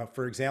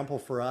 for example,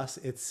 for us,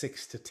 it's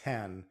 6 to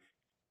 10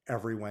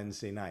 every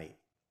Wednesday night,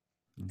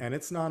 Mm. and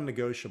it's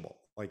non-negotiable.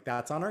 Like,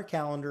 that's on our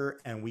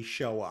calendar, and we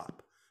show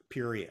up.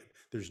 Period.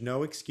 There's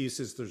no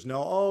excuses. There's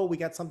no, oh, we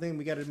got something,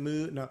 we got to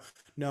move. No,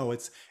 no,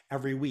 it's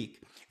every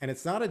week, and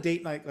it's not a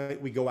date night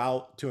like we go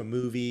out to a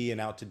movie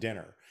and out to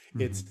dinner.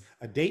 It's Mhm.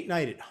 a date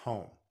night at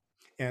home.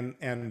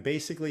 And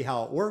basically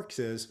how it works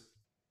is,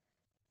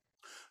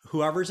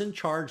 whoever's in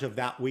charge of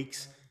that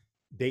week's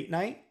date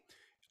night,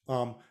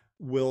 um,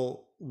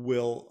 will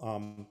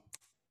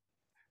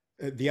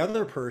the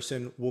other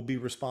person will be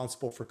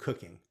responsible for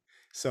cooking.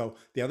 So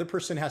the other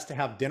person has to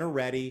have dinner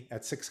ready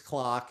at 6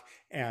 o'clock,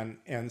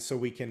 and so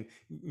we can,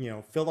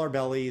 fill our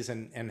bellies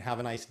and have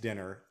a nice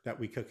dinner that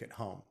we cook at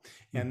home.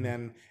 And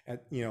Hmm.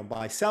 then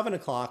by 7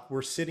 o'clock,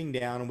 we're sitting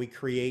down and we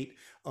create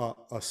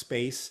a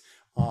space.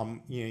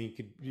 You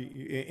could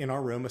in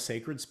our room, a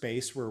sacred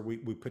space where we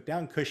put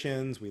down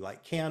cushions, we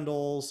light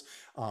candles,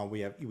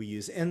 we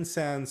use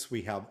incense,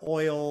 we have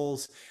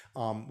oils,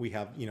 we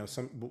have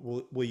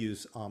we'll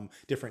use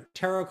different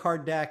tarot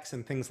card decks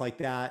and things like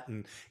that,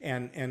 and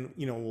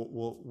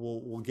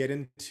we'll get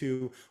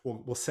into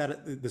we'll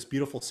set this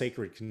beautiful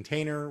sacred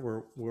container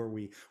where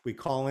we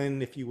call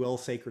in, if you will,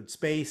 sacred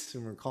space,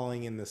 and we're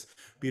calling in this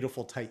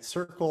beautiful tight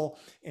circle,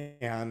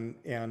 and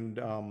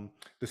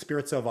the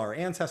spirits of our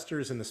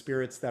ancestors and the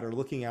spirits that are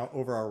looking out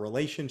over our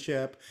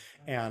relationship,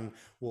 and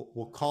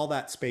we'll call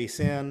that space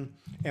in.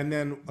 And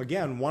then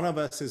again, one of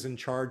us is in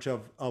charge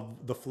of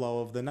the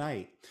flow of the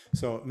night.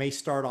 So it may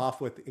start off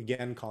with,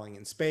 again, calling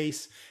in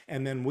space,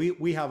 and then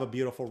we have a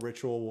beautiful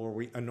ritual where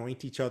we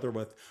anoint each other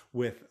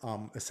with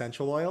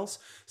essential oils.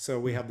 So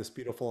we have this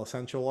beautiful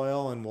essential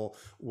oil, and we'll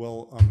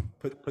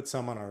put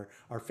some on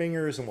our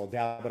fingers, and we'll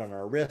dab it on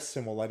our wrists,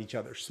 and we'll let each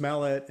other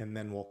smell it, and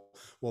then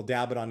we'll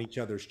dab it on each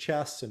other's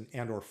chests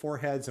and or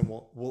foreheads, and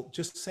we'll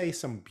just say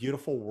some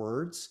beautiful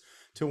words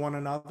to one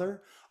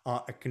another,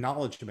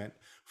 acknowledgement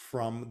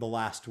from the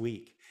last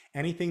week.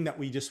 Anything that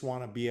we just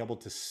want to be able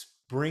to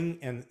bring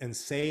and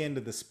say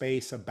into the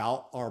space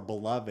about our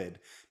beloved,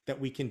 that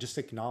we can just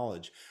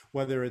acknowledge,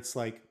 whether it's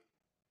like,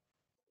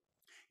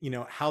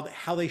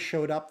 how they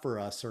showed up for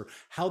us, or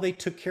how they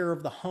took care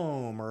of the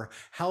home, or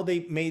how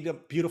they made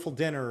up beautiful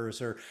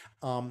dinners, or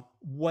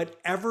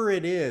whatever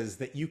it is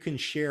that you can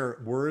share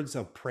words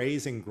of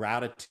praise and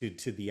gratitude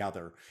to the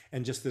other,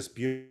 and just this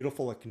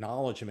beautiful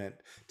acknowledgement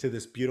to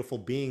this beautiful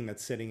being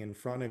that's sitting in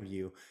front of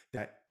you,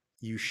 that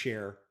you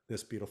share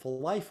this beautiful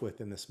life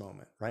with in this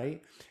moment,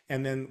 right?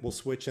 And then we'll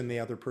switch, and the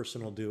other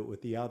person will do it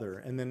with the other.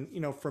 And then,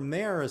 from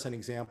there, as an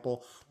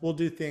example, we'll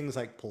do things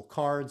like pull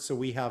cards. So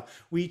we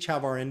each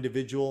have our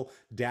individual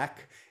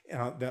deck,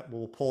 that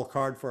we'll pull a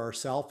card for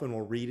ourselves, and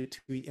we'll read it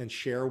and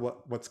share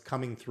what's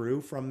coming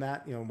through from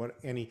that, what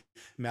any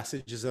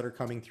messages that are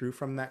coming through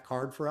from that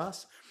card for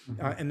us.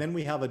 Hmm. And then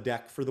we have a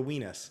deck for the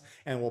weenus,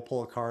 and we'll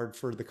pull a card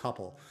for the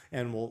couple,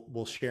 and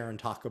we'll share and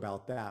talk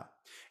about that.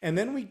 And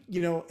then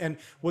and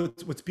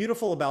what's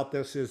beautiful about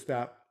this is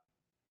that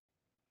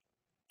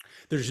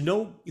there's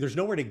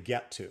nowhere to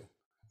get to.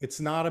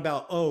 It's not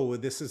about, oh,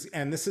 this is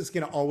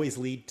going to always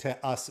lead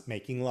to us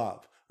making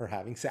love or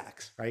having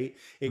sex, right?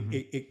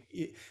 Hmm.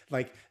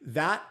 Like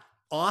that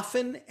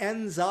often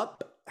ends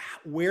up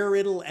where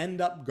it'll end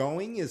up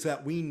going, is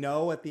that we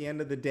know at the end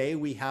of the day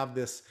we have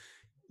this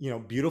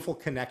beautiful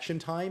connection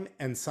time,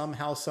 and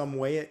somehow, some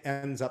way, it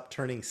ends up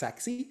turning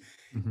sexy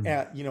Hmm.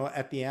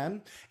 at the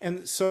end.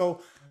 And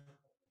so,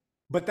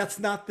 but that's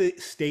not the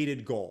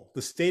stated goal.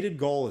 The stated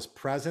goal is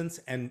presence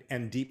and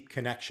deep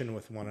connection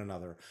with one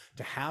another,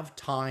 to have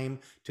time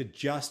to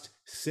just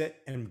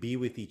sit and be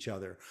with each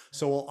other.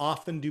 So we'll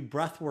often do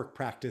breath work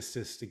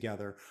practices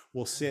together.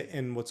 We'll sit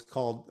in what's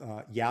called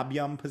yab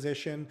yum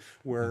position,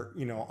 where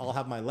I'll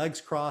have my legs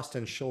crossed,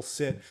 and she'll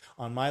sit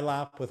on my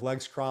lap with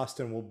legs crossed,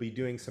 and we'll be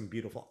doing some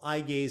beautiful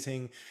eye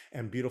gazing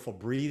and beautiful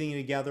breathing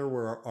together,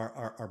 where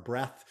our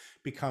breath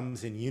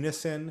becomes in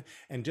unison,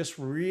 and just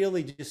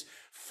really just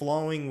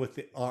flowing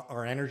with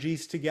our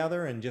energies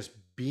together, and just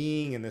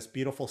being in this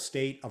beautiful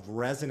state of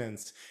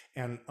resonance,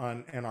 and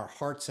our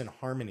hearts in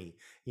harmony,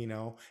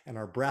 and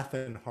our breath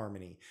in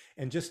harmony,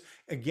 and just,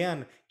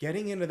 again,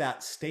 getting into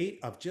that state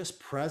of just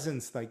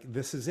presence. Like,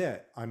 this is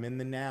it, I'm in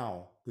the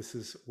now, this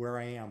is where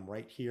I am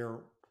right here,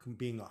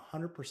 being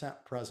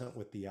 100% present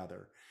with the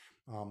other.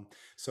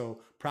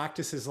 So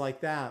practices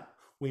like that,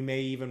 we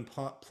may even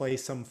play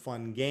some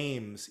fun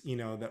games,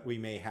 that we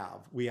may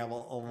have. We have a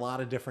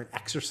lot of different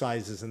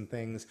exercises and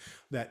things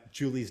that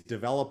Julie's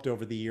developed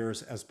over the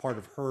years as part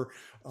of her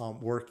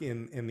work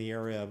in the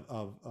area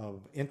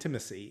of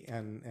intimacy,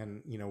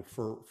 and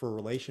for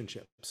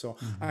relationships. So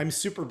Hmm. I'm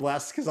super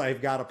blessed, because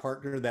I've got a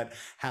partner that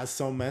has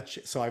so much.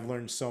 So I've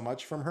learned so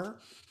much from her.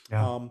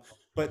 Yeah. Um,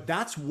 but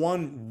that's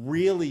one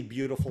really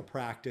beautiful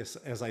practice,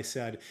 as I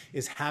said,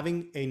 is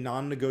having a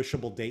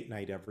non-negotiable date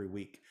night every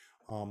week.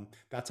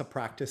 That's a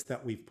practice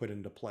that we've put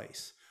into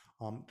place.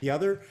 The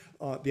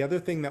other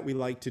thing that we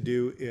like to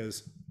do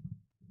is,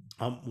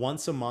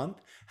 once a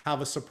month, have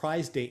a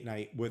surprise date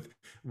night with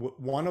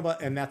one of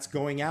us, and that's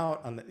going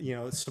out on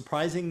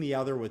surprising the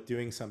other with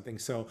doing something.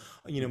 So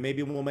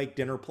maybe we'll make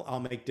dinner. I'll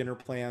make dinner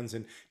plans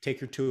and take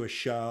her to a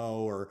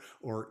show,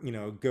 or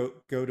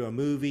go to a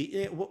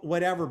movie,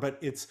 whatever.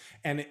 But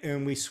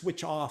and we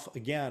switch off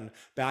again,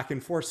 back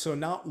and forth. So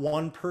not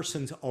one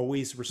person's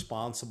always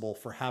responsible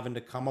for having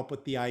to come up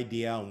with the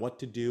idea and what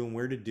to do and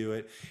where to do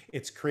it.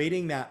 It's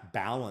creating that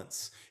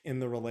balance in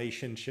the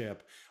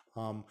relationship,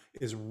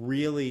 is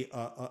really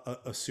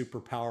a super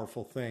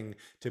powerful thing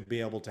to be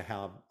able to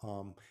have,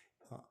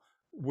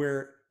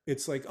 where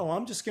it's like, oh,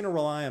 I'm just going to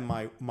rely on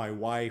my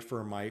wife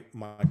or my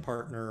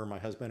partner or my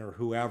husband or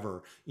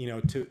whoever,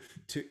 to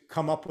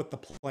come up with the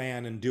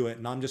plan and do it,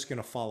 and I'm just going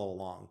to follow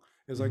along.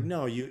 It's like, Mhm.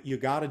 no, you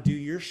got to do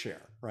your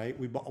share, right?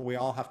 We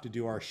all have to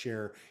do our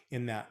share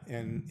in that,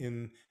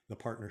 in the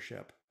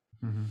partnership.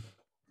 Mhm.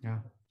 Yeah.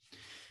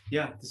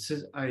 Yeah.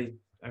 I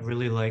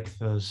really like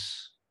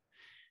those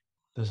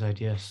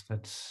ideas.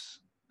 That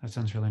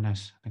sounds really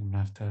nice. I think I'm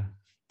gonna have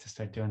to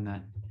start doing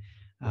that.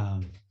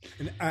 Um,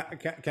 And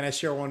can I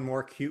share one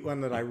more cute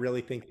one that I yeah.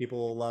 really think people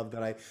will love,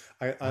 that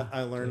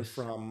I learned Please.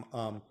 from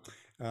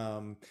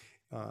um,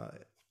 uh,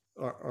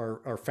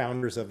 our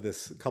founders of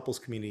this couples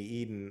community,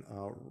 Eden,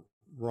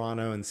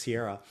 Rano and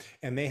Sierra,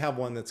 and they have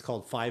one that's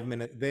called 5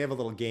 minute. They have a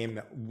little game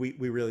that we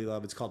really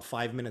love. It's called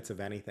 5 minutes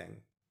of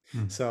anything.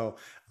 Mm. So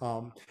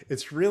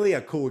it's really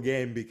a cool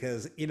game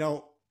because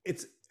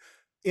it's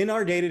in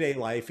our day-to-day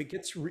life. It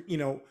gets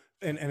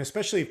and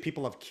especially if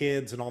people have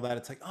kids and all that,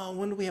 it's like, oh,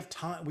 when do we have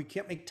time? We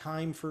can't make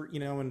time for,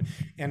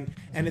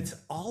 and it's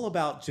all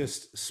about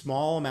just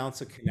small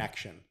amounts of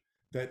connection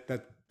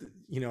that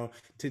you know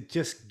to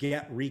just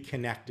get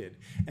reconnected.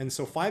 And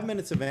so 5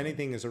 minutes of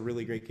anything is a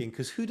really great game,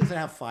 because who doesn't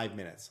have 5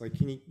 minutes? Like,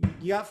 you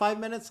got 5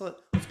 minutes?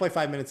 Let's play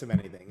 5 minutes of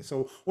anything.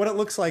 So what it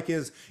looks like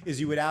is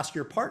you would ask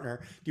your partner,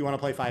 do you want to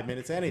play 5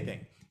 minutes of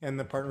anything? And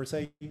the partner would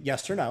say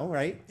yes or no,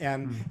 right?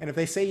 Mm. And if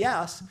they say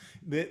yes,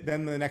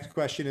 then the next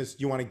question is,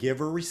 do you want to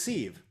give or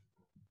receive?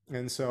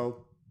 And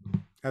so,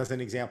 as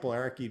an example,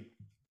 Eric, if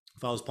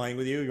I was playing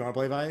with you want to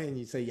play by, and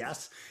you say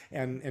yes,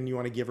 and you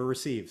want to give or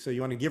receive. So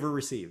you want to give or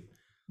receive?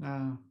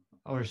 Uh,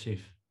 I'll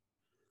receive.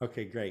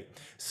 Okay, great.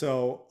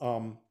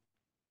 So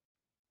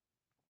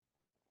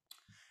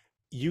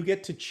you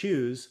get to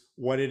choose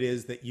what it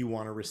is that you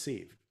want to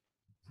receive.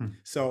 Hmm.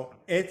 So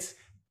it's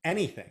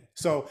anything.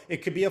 So it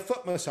could be a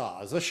foot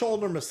massage, a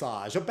shoulder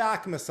massage, a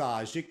back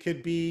massage. It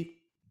could be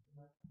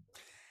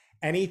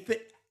anything.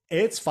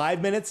 It's 5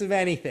 minutes of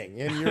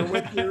anything, and you're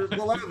with your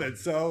beloved.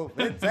 So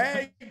it's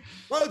a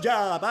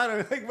blowjob. I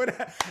don't think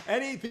what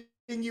anything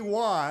you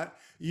want,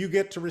 you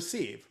get to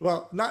receive.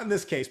 Well, not in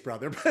this case,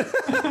 brother,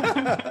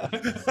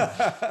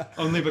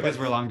 Only because but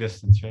we're long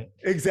distance, right?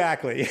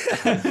 exactly.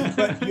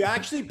 But you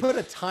actually put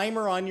a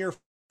timer on your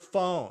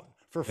phone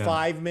for Yeah.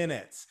 5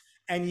 minutes,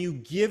 and you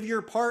give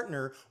your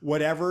partner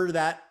whatever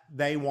that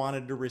they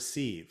wanted to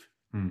receive.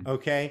 Hmm.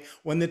 Okay.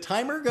 When the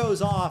timer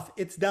goes off,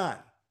 it's done.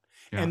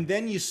 Yeah. And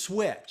then you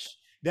switch.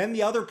 Then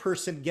the other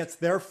person gets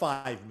their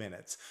 5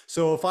 minutes.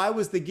 So if I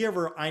was the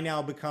giver, I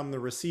now become the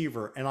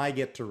receiver and I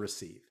get to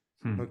receive.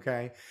 Hmm.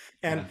 Okay.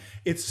 And Yeah.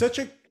 it's such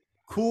a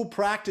cool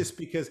practice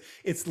because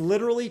it's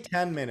literally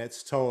 10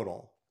 minutes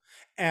total.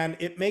 And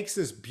it makes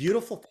this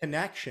beautiful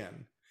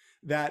connection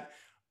that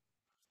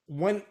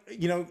when,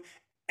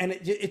 and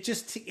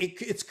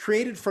it's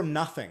created from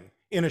nothing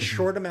in a Mhm.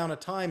 short amount of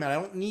time. And I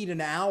don't need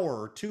an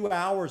hour or 2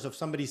 hours of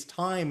somebody's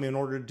time in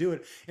order to do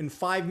it. In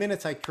 5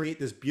 minutes, I create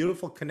this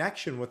beautiful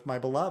connection with my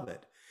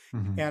beloved.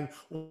 Mhm. And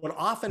what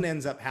often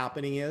ends up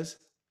happening is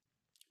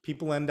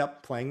people end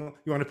up playing.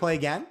 You want to play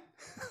again?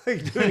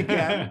 Like, do it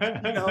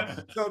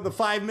again. So the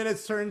 5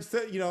 minutes turns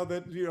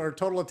to, or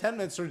total of 10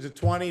 minutes turns to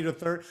 20 to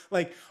 30,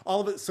 like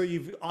all of it. So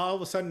you've all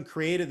of a sudden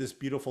created this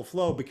beautiful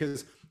flow,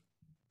 because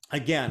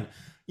again,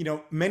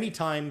 many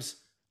times,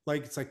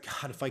 like, it's like,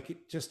 God, if I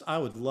could just, I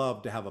would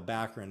love to have a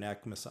back or a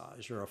neck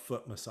massage or a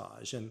foot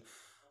massage. And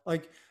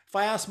like, if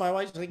I ask my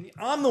wife, she's like,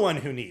 I'm the one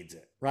who needs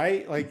it,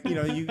 right? Like,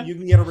 you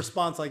can get a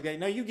response like that.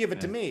 No, you give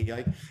it to Yeah. me.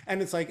 Like,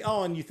 and it's like,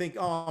 oh, and you think,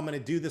 oh, I'm going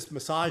to do this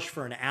massage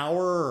for an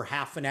hour or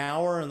half an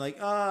hour. And like,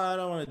 oh, I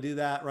don't want to do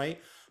that. Right.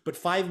 But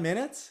 5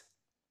 minutes,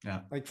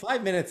 Yeah. like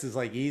 5 minutes is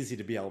like easy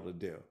to be able to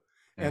do.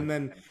 Yeah.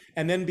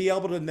 And then be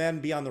able to then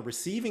be on the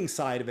receiving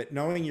side of it,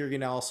 knowing you're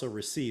going to also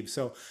receive.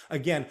 So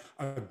again,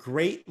 a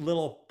great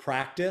little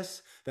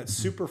practice that's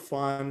Mhm. super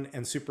fun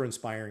and super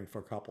inspiring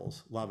for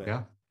couples. Love it.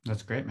 Yeah.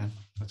 That's great, man.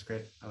 That's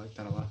great. I like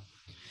that a lot.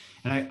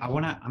 And I'm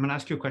gonna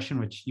ask you a question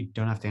which you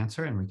don't have to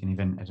answer, and we can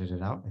even edit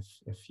it out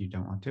if you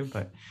don't want to.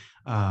 But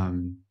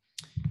um,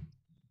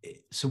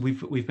 so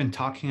we've been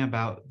talking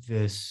about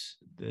the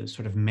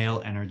sort of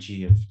male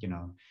energy of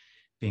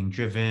being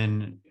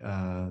driven.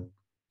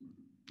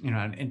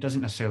 And it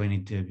doesn't necessarily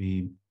need to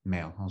be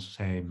male. I'll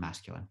say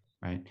masculine,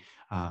 right?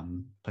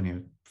 Plenty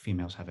of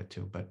females have it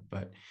too, but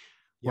Yep.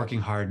 working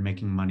hard,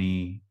 making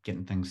money,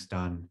 getting things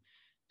done,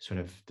 sort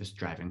of this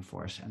driving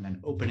force, and then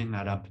opening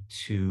that up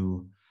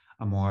to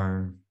a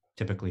more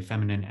typically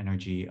feminine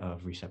energy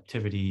of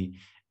receptivity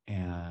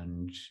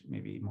and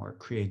maybe more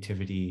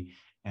creativity,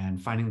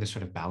 and finding this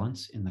sort of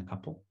balance in the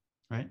couple,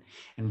 right?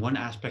 And one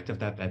aspect of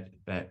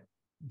that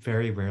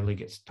very rarely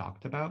gets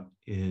talked about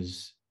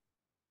is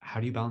how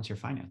do you balance your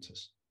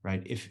finances,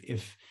 right?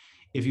 If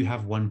you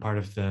have one part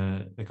of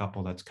the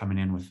couple that's coming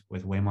in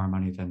with way more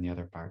money than the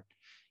other part,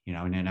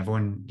 and then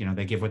everyone,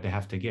 they give what they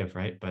have to give,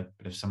 right? But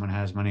if someone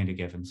has money to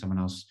give and someone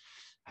else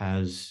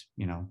has,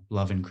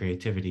 love and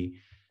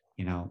creativity,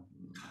 you know,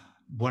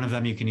 one of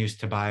them you can use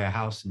to buy a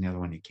house and the other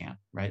one you can't,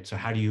 right? So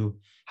how do you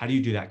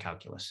do that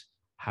calculus?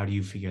 How do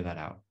you figure that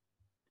out?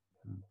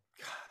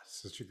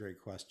 such a great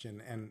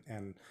question,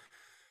 and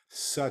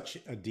such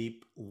a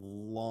deep,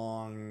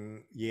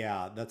 long,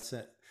 yeah, that's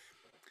it.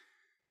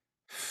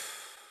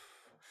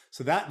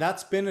 So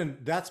that's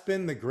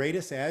been the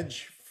greatest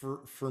edge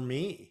for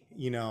me,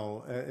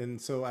 and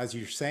so as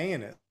you're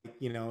saying it,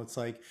 it's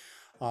like,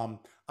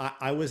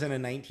 I was in a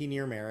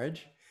 19-year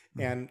marriage,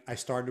 Mhm. and I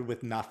started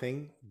with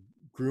nothing,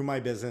 grew my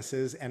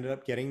businesses, ended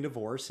up getting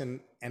divorced, and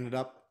ended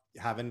up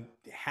having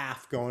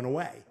half going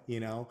away,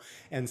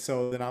 and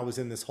so then I was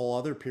in this whole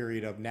other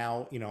period of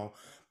now,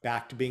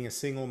 back to being a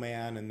single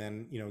man, and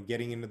then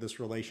getting into this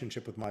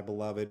relationship with my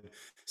beloved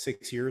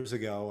 6 years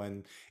ago,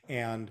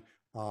 and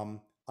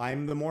um,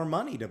 I'm the more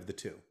moneyed of the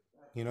two.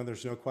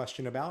 There's no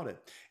question about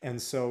it.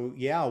 And so,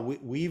 yeah,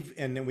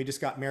 and then we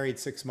just got married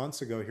 6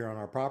 months ago here on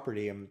our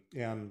property,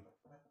 and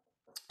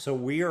so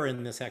we are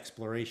in this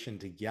exploration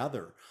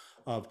together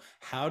of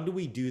how do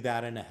we do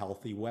that in a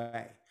healthy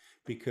way,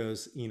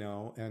 because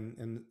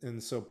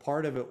and so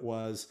part of it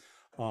was,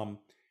 um,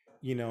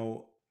 you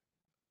know,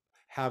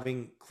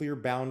 having clear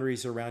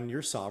boundaries around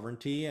your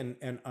sovereignty,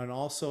 and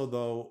also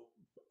though,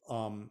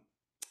 um,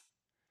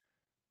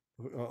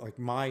 like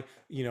my,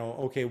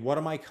 okay, what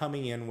am I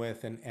coming in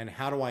with, and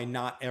how do I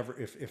not ever,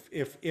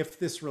 if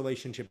this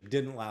relationship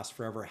didn't last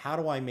forever, how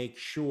do I make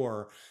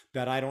sure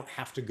that I don't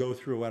have to go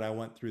through what I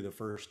went through the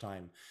first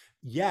time?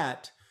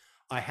 Yet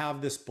I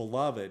have this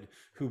beloved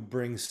who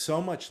brings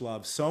so much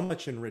love, so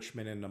much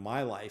enrichment into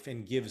my life,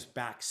 and gives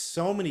back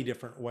so many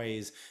different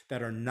ways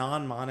that are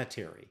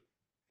non-monetary,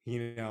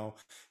 you know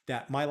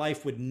that my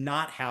life would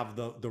not have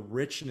the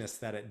richness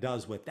that it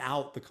does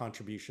without the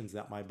contributions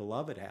that my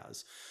beloved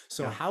has.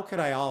 So Yeah. how could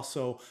I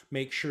also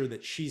make sure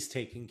that she's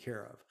taken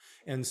care of?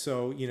 And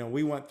so,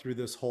 we went through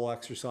this whole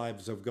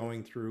exercise of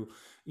going through,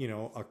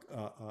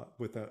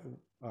 with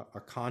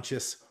a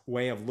conscious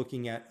way of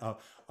looking at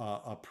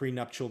a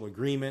prenuptial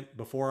agreement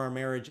before our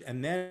marriage,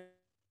 and then,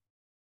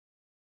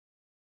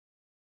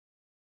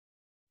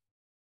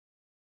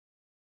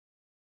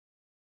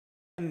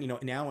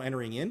 now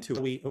entering into,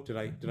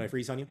 did I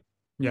freeze on you?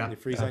 Yeah. Did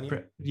it freeze on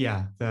you?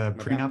 Yeah. The Am I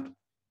back? prenup,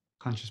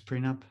 conscious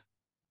prenup.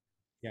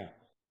 Yeah.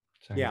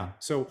 Sorry. Yeah.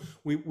 So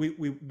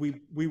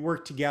we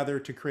worked together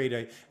to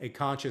create a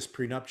conscious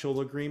prenuptial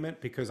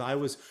agreement, because I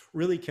was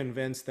really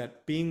convinced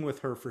that being with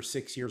her for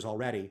 6 years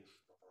already,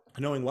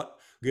 knowing what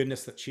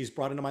goodness that she's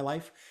brought into my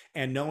life,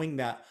 and knowing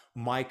that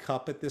my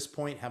cup at this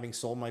point, having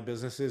sold my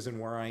businesses and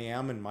where I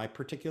am in my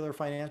particular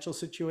financial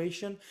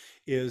situation,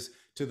 is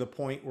to the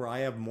point where I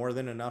have more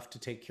than enough to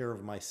take care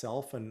of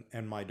myself and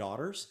my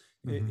daughters,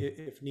 Hmm.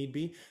 if need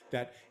be.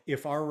 That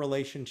if our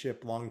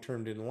relationship long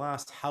term didn't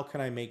last, how can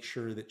I make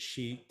sure that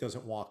she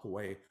doesn't walk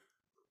away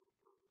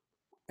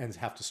and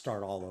have to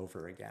start all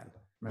over again,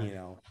 you Right.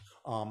 know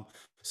um,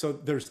 so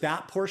there's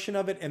that portion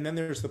of it, and then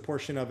there's the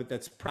portion of it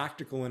that's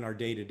practical in our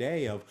day to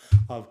day of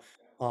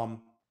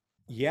um,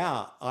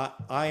 yeah,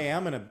 I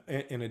am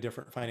in a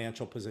different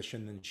financial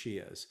position than she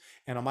is,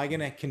 and am I going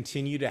to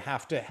continue to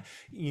have to,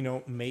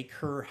 make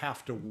her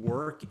have to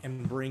work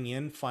and bring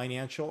in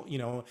financial,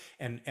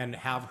 and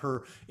have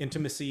her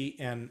intimacy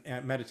and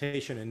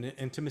meditation and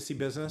intimacy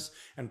business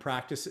and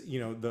practice,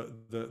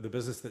 the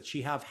business that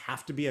she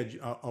have to be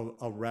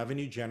a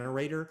revenue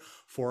generator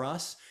for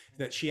us,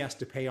 that she has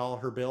to pay all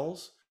her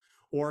bills?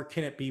 Or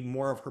can it be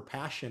more of her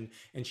passion,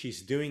 and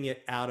she's doing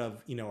it out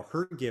of,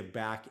 her give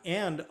back,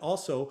 and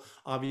also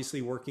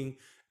obviously working,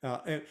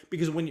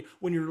 because when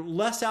you're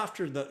less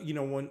after the,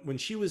 when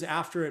she was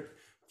after it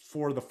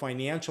for the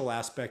financial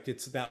aspect,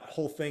 it's that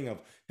whole thing of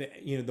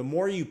the, the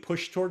more you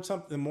push towards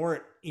something, the more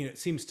it, it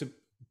seems to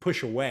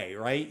push away,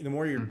 right? The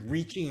more you're Mm.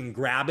 reaching and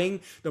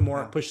grabbing, the more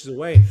Yeah. it pushes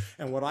away.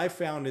 And what I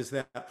found is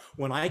that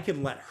when I could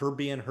let her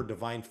be in her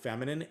divine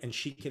feminine, and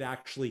she could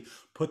actually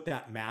put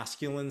that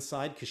masculine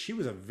side, because she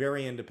was a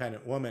very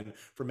independent woman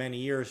for many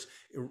years,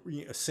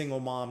 a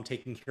single mom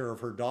taking care of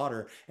her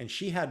daughter, and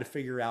she had to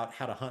figure out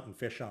how to hunt and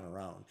fish on her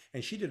own,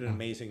 and she did an Yeah.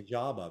 amazing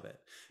job of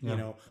it.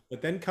 Yeah.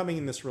 But then coming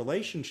in this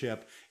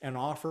relationship and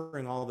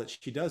offering all that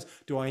she does,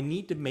 do I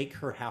need to make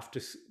her have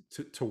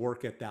to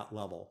work at that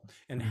level?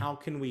 And Mm. how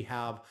can we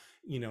have,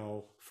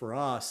 for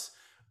us,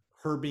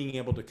 her being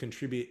able to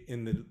contribute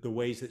in the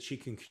ways that she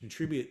can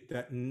contribute,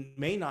 that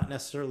may not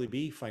necessarily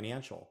be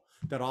financial,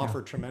 that Yeah.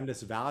 offer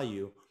tremendous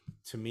value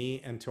to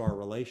me and to our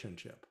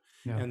relationship?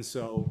 Yeah. And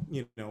so,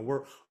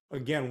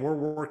 we're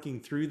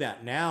working through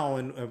that now,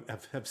 and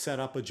have set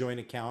up a joint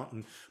account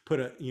and put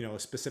a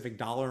specific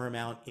dollar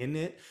amount in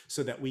it,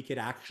 so that we could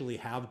actually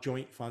have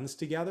joint funds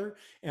together.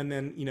 And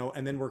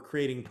then, we're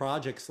creating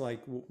projects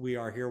like we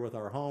are here with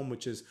our home,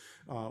 which is,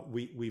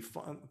 we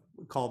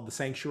called the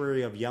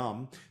Sanctuary of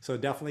Yum. So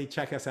definitely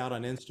check us out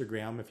on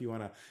Instagram if you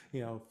want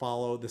to,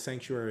 follow the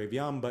Sanctuary of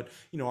Yum. But,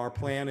 our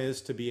plan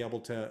is to be able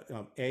to,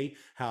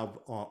 have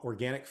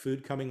organic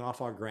food coming off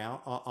our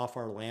ground, off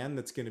our land,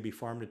 that's going to be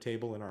farm to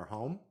table in our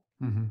home,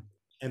 Hmm.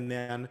 and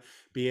then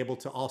be able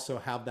to also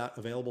have that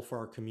available for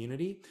our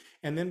community,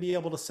 and then be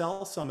able to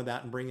sell some of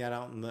that and bring that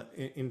out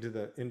into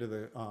the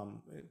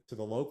to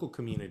the local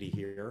community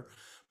here.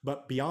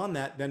 but beyond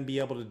that, then be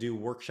able to do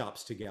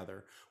workshops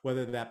together,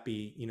 whether that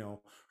be,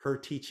 her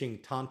teaching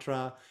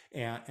tantra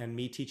and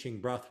me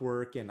teaching breath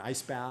work and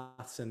ice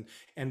baths,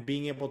 and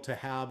being able to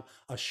have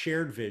a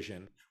shared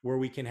vision where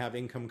we can have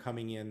income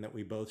coming in that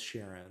we both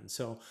share in.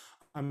 So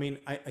I mean,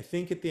 I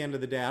think at the end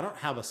of the day, I don't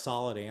have a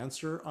solid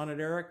answer on it,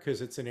 Eric,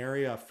 because it's an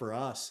area for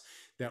us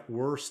that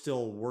we're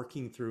still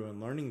working through and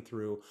learning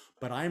through.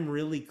 But I'm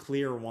really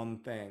clear one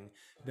thing,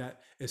 that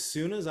as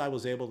soon as I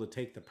was able to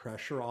take the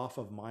pressure off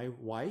of my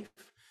wife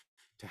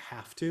to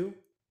have to,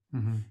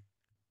 Hmm.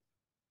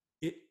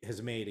 it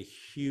has made a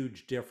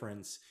huge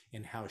difference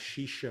in how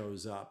she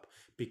shows up,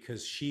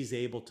 because she's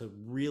able to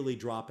really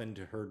drop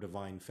into her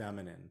divine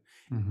feminine.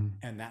 Hmm.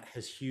 And that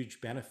has huge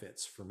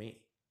benefits for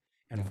me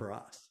and Yeah. for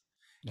us.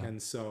 Yeah.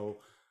 And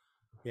so,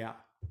 yeah.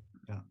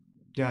 Yeah.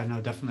 Yeah, no,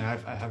 definitely.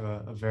 I have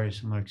a very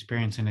similar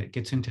experience, and it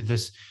gets into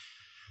this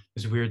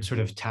weird sort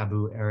of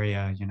taboo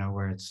area,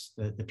 where it's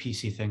the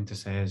PC thing to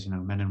say is,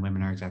 men and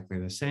women are exactly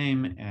the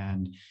same,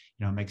 and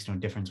it makes no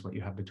difference what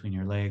you have between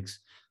your legs.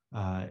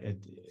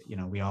 It,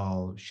 we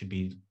all should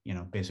be,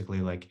 basically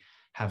like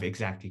have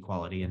exact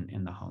equality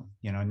in the home,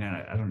 and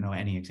I don't know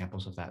any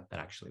examples of that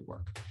actually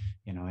work.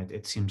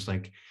 It seems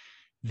like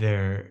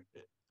they're,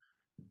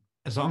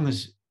 as long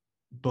as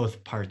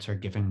both parts are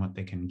giving what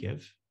they can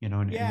give,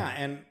 and Yeah,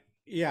 and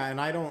yeah,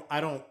 and I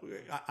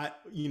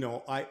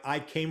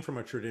came from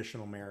a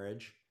traditional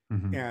marriage,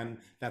 mhm, and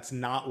that's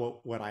not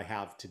what I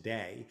have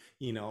today.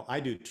 I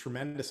do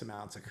tremendous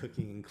amounts of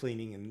cooking and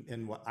cleaning,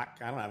 and what I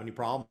don't have any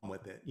problem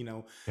with it.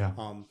 yeah.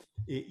 Um,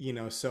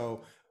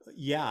 so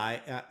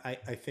yeah,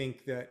 I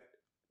think that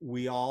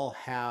we all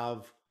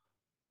have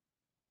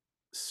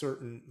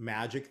certain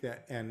magic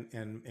that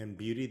and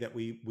beauty that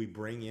we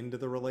bring into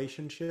the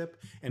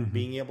relationship, and Mhm,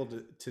 being able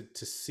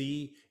to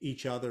see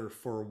each other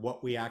for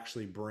what we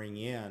actually bring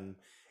in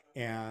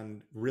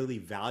and really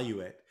value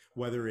it,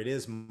 whether it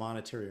is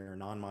monetary or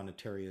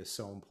non-monetary, is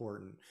so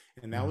important.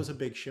 And that yeah. was a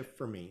big shift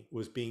for me,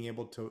 was being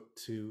able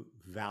to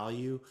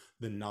value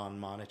the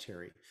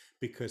non-monetary,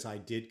 because I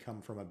did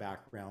come from a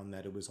background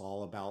that it was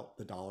all about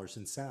the dollars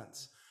and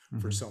cents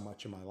for Mhm, so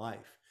much of my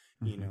life,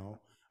 you mhm, know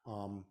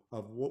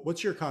of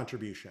what's your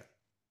contribution,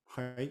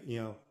 right?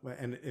 yeah.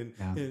 And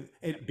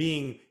it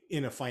being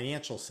in a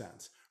financial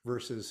sense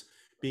versus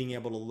being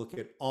able to look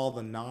at all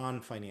the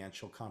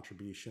non-financial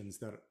contributions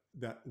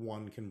that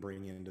one can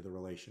bring into the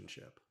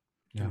relationship,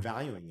 Yeah. and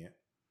valuing it.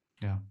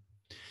 Yeah.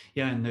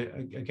 Yeah. And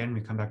again, we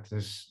come back to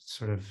this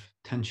sort of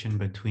tension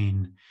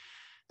between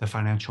the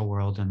financial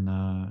world and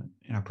the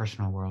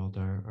interpersonal world,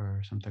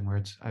 or something,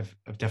 where I've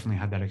definitely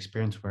had that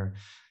experience where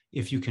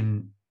if you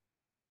can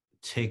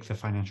take the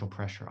financial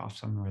pressure off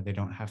someone, where they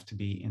don't have to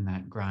be in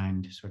that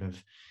grind, sort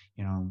of,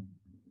 you know,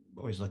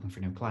 always looking for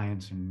new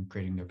clients and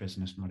creating their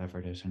business and whatever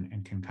it is,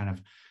 and can kind of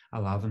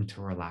allow them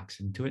to relax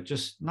into it,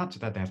 just not so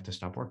that they have to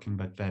stop working,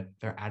 but that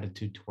their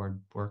attitude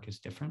toward work is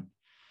different.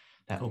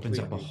 That opens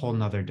up a Completely. whole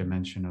nother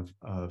dimension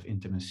of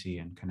intimacy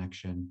and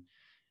connection.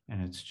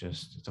 And it's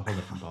a whole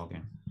different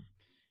ballgame.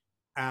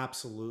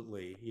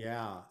 Absolutely.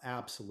 Yeah,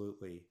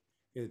 absolutely.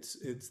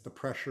 It's the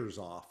pressure's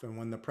off. And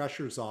when the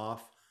pressure's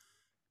off,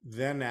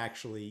 then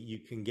actually you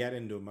can get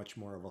into a much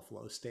more of a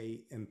flow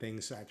state, and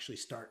things actually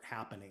start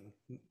happening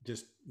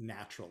just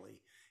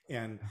naturally.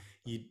 And Yeah.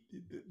 you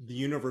the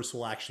universe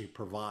will actually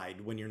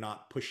provide when you're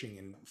not pushing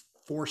and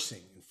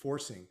forcing. For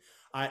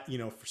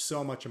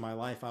so much of my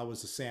life, I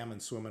was a salmon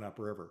swimming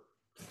upriver.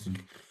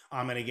 Mm.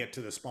 I'm gonna get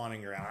to the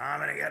spawning ground. I'm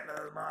gonna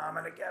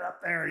get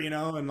up there,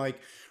 and like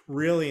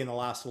really in the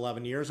last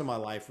 11 years of my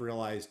life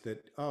realized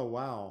that, oh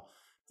wow,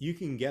 you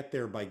can get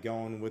there by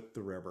going with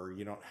the river.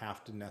 You don't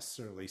have to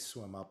necessarily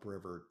swim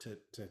upriver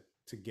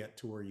to get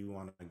to where you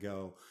want to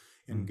go,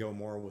 and Mm. go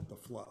more with the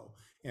flow.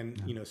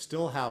 And Yeah.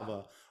 still have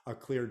a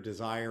clear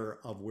desire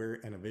of where,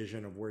 and a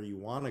vision of where you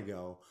want to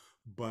go,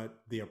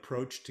 but the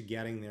approach to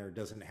getting there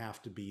doesn't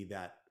have to be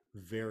that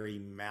very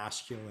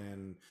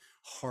masculine,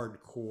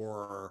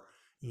 hardcore,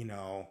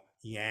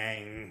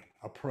 yang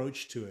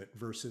approach to it,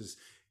 versus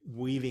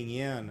weaving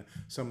in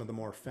some of the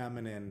more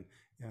feminine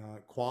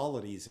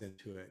qualities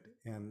into it,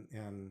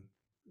 and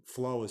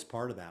flow is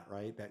part of that,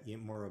 right? That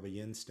more of a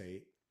yin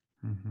state.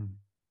 Hmm.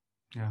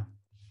 Yeah.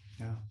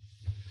 Yeah.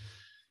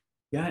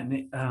 Yeah.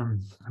 And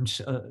I'm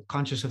just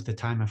conscious of the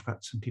time. I've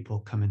got some people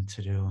coming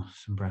to do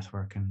some breath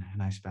work and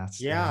ice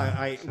baths Yeah,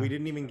 today. we So,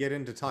 didn't even get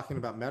into talking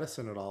about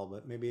medicine at all,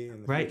 but maybe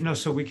in the right. No,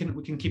 future. so we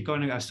can keep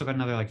going. I still got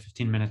another like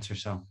 15 minutes or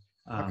so.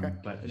 Okay.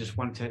 But I just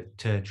wanted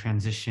to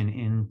transition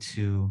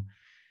into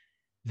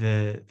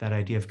that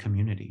idea of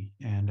community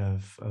and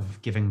of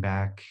giving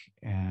back,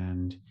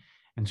 and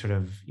sort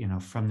of,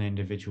 from the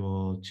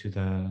individual to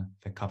the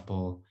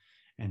couple,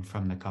 and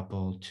from the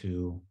couple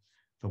to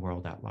the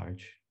world at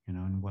large, and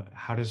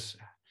how does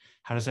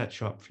that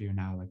show up for you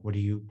now? Like, what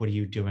are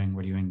you doing,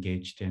 what are you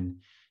engaged in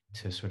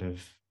to sort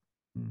of,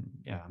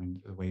 yeah, I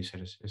mean, the way you said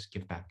is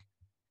give back,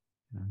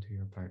 to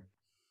your part.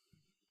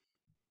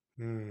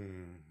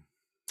 Hmm.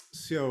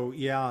 So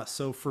yeah,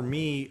 so for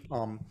me,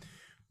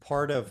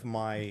 part of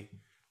my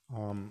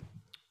um,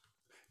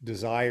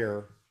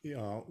 desire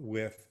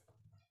with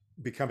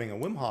becoming a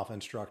Wim Hof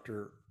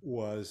instructor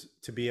was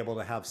to be able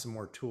to have some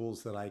more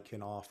tools that I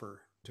can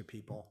offer to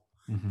people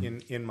Hmm.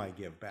 in my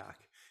give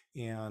back.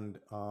 And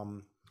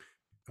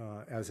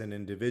as an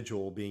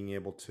individual, being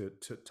able to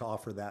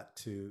offer that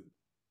to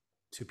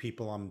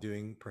people I'm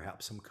doing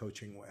perhaps some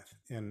coaching with,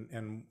 and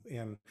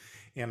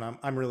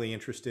I'm really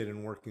interested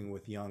in working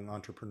with young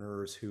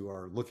entrepreneurs who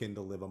are looking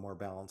to live a more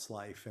balanced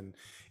life,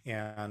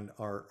 and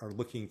are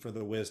looking for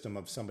the wisdom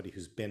of somebody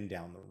who's been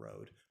down the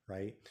road,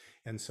 right?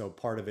 And so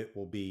part of it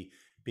will be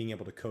being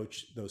able to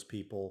coach those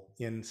people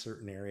in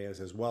certain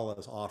areas, as well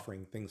as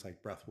offering things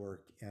like breath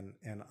work and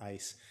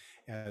ice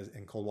as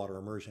and cold water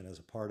immersion as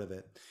a part of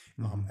it.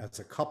 Hmm. As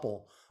a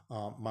couple,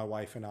 my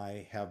wife and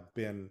I have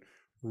been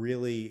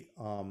really,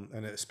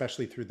 and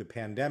especially through the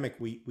pandemic,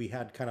 we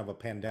had kind of a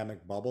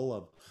pandemic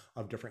bubble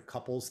of different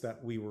couples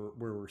that we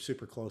were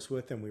super close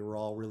with, and we were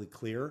all really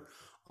clear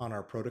on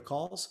our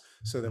protocols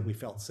so that we Hmm.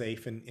 felt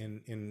safe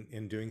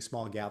in doing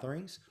small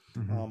gatherings.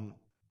 Hmm. Um,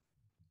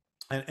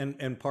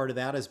 and part of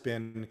that has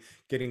been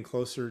getting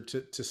closer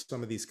to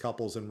some of these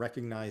couples and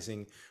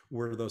recognizing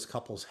where those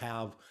couples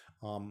have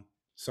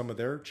some of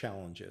their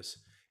challenges.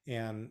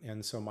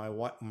 And so my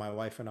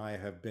wife and I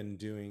have been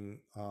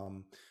doing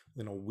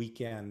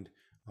weekend,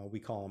 we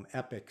call them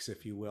epics,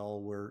 if you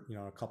will, where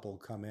a couple will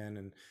come in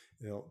and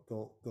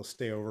they'll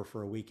stay over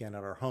for a weekend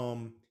at our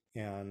home,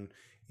 and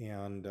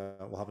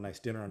we'll have a nice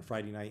dinner on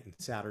Friday night, and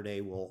Saturday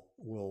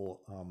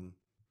we'll um,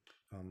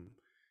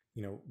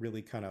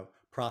 really kind of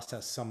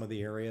process some of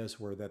the areas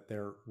where that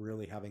they're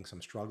really having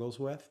some struggles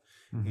with.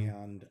 Hmm.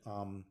 And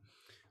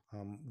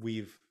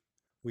we've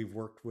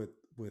worked with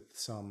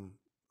some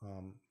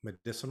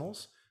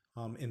medicinals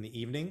in the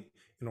evening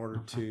in order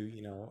to,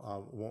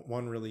 Okay.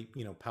 one really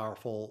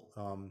powerful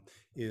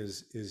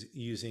is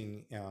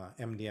using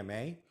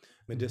MDMA Hmm.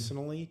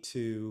 medicinally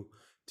to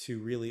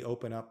really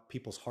open up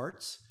people's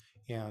hearts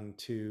and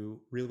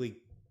to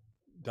really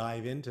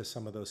dive into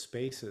some of those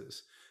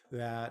spaces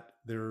that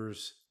their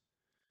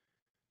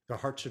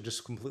hearts are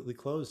just completely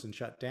closed and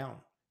shut down.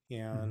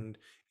 Hmm.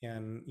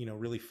 And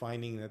really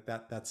finding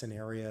that's an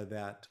area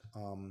that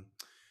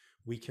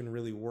we can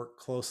really work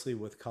closely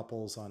with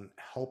couples on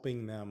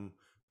helping them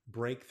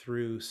break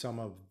through some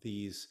of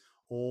these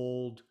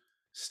old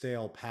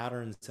stale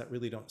patterns that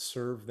really don't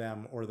serve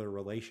them or their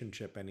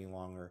relationship any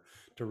longer,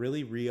 to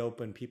really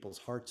reopen people's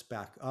hearts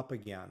back up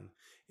again,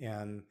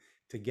 and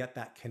to get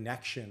that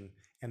connection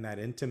and that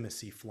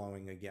intimacy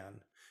flowing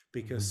again.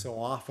 Because Hmm. so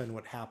often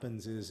what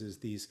happens is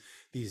these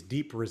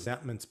deep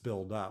resentments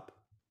build up,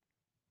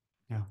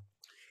 Yeah.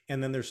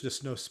 and then there's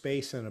just no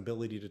space and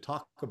ability to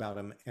talk about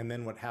them. And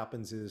then what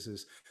happens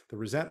is the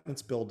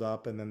resentments build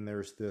up, and then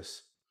there's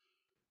this,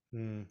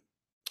 mm,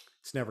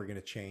 it's never going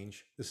to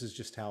change, this is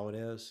just how it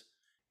is,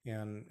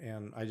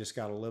 and I just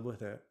got to live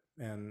with it,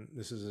 and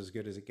this is as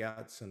good as it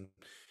gets. And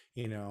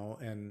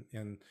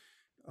and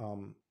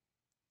um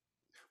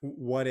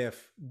what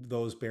if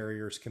those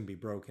barriers can be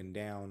broken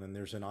down, and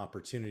there's an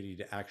opportunity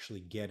to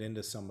actually get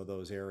into some of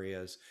those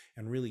areas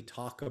and really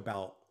talk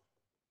about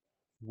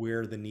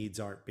where the needs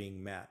aren't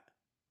being met,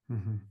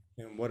 Hmm.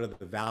 and what are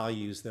the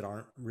values that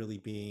aren't really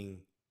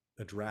being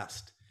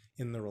addressed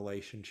in the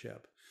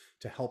relationship,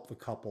 to help the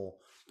couple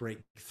break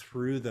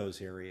through those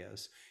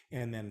areas,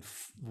 and then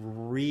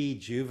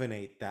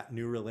rejuvenate that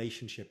new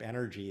relationship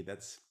energy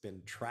that's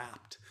been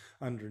trapped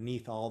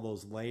underneath all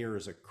those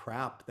layers of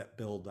crap that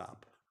build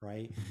up,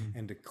 right? Hmm.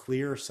 And to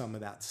clear some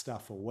of that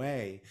stuff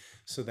away,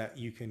 so that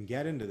you can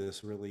get into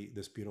this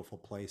beautiful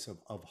place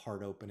of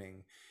heart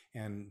opening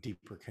and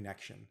deeper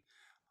connection.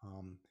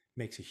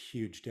 Makes a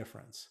huge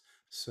difference.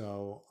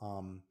 So,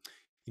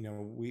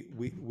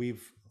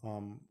 we've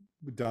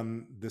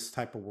done this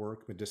type of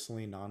work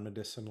medicinally,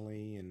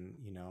 non-medicinally,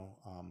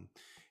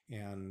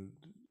 and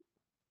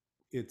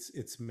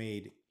it's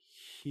made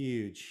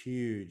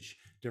huge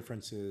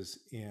differences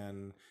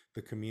in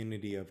the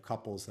community of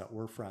couples that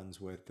we're friends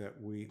with. That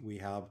we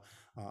have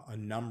a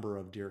number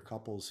of dear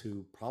couples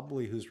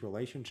whose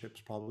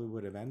relationships probably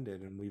would have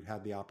ended, and we've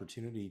had the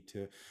opportunity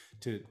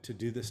to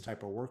do this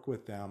type of work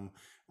with them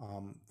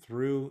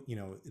through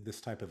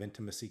this type of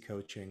intimacy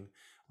coaching,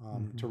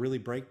 to Hmm. really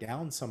break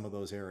down some of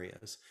those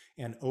areas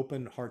and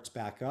open hearts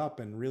back up,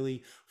 and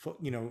really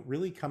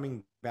really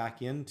coming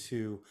back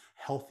into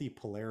healthy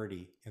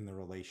polarity in the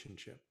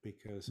relationship.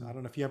 Because I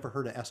don't know if you ever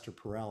heard of Esther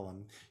Perel,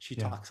 and she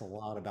Yeah. talks a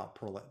lot about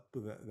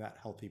that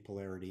healthy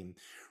polarity, and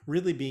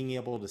really being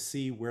able to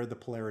see where the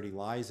polarity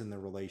lies in the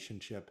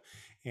relationship,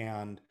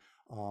 and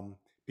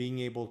being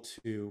able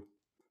to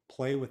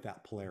play with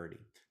that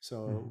polarity.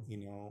 So,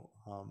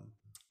 Hmm.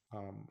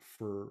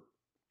 for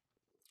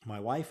my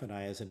wife and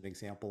I, as an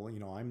example,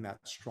 I'm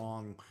that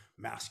strong,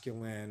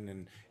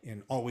 masculine,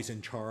 and always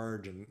in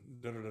charge, and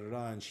da da da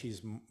da, and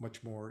she's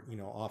much more,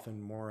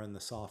 often more in the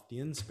soft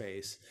yin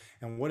space.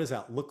 And what does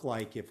that look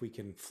like if we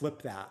can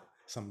flip that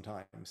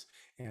sometimes,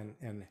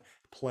 and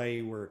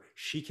play where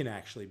she can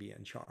actually be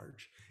in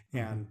charge,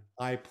 and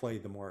Hmm. I play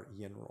the more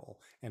yin role,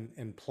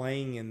 and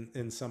playing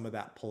in some of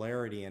that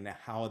polarity and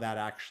how that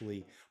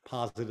actually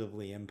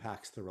positively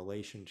impacts the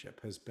relationship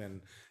has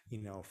been,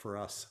 for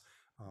us,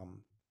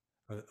 um,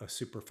 a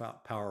super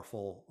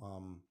powerful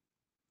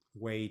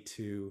way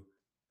to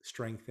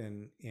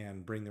strengthen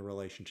and bring the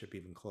relationship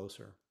even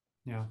closer.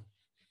 Yeah.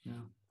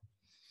 Yeah.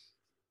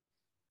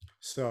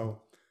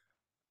 So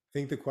I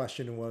think the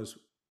question was,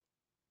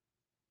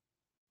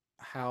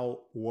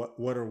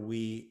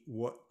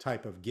 what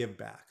type of give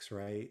backs,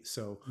 right?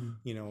 So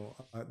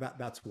Mm.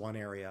 that's one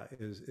area,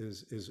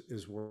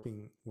 is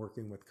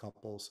working with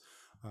couples,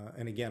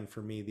 and again,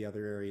 for me, the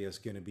other area is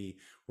going to be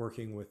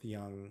working with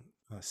young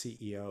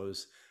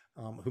CEOs,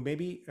 who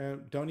maybe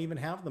don't even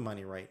have the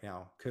money right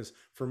now, because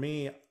for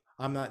me,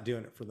 I'm not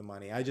doing it for the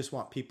money. I just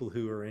want people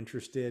who are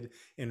interested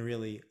in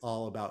really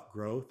all about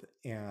growth,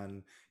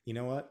 and you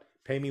know what,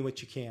 pay me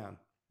what you can,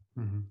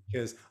 Hmm.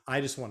 because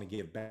I just want to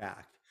give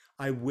back.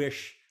 I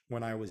wish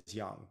when I was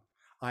young,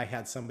 I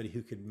had somebody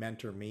who could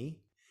mentor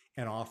me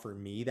and offer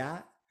me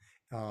that.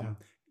 Yeah. Um,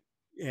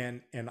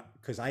 and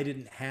because I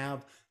didn't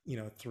have,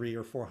 $300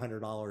 or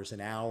 $400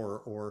 an hour,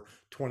 or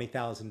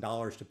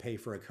 $20,000 to pay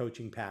for a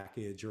coaching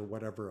package or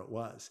whatever it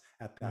was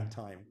at that Right.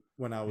 time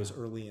when I was Yeah.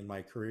 early in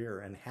my career.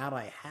 And had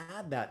I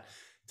had that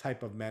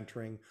type of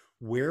mentoring,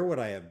 where would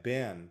I have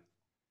been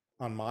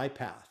on my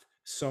path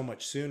so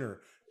much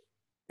sooner?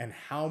 And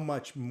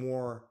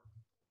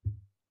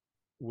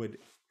would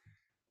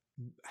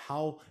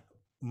how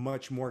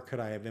much more could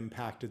I have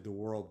impacted the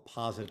world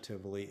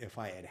positively if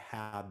I had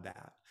had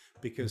that?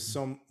 Because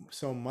Hmm.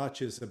 so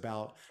much is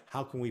about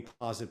how can we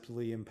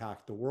positively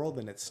impact the world,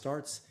 and it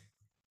starts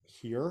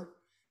here.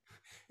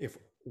 If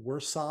we're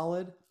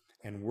solid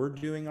and we're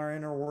doing our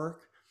inner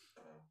work,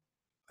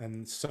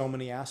 and so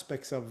many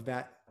aspects of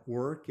that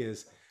work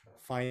is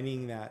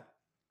finding that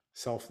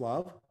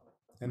self-love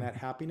and that Hmm.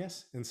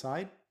 happiness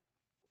inside,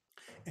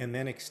 and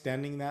then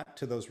extending that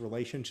to those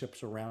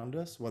relationships around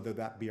us, whether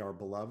that be our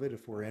beloved,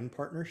 if we're in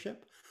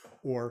partnership,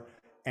 or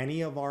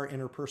any of our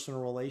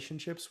interpersonal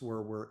relationships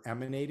where we're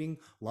emanating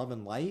love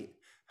and light.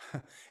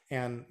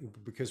 And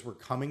because we're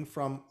coming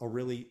from a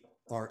really,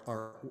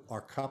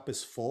 our cup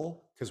is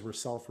full because we're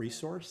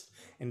self-resourced,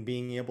 and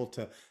being able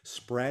to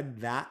spread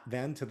that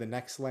then to the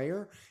next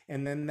layer,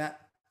 and then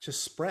that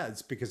just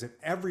spreads, because if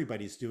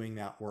everybody's doing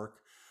that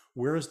work,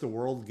 where is the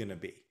world going to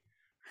be,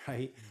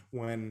 right?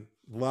 When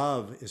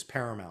love is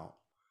paramount,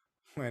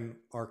 when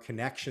our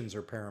connections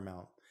are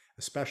paramount,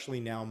 especially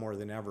now more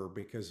than ever,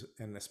 because,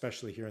 and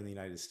especially here in the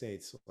United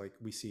States, like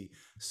we see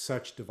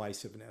such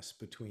divisiveness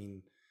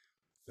between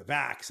the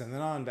vax and the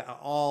non,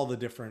 all the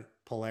different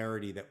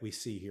polarity that we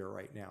see here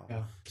right now.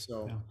 Yeah.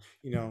 So,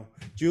 Yeah.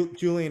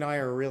 Julie and I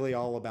are really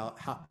all about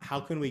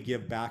how can we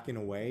give back in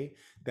a way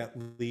that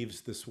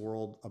leaves this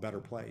world a better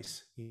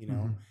place,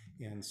 Hmm.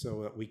 and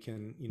so that we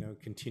can,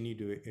 continue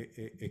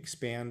to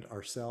expand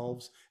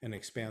ourselves and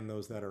expand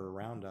those that are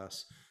around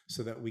us,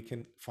 so that we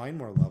can find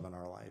more love in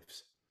our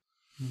lives.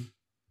 Mm.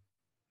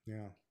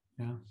 Yeah.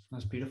 Yeah.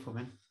 That's beautiful,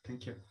 man.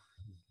 Thank you.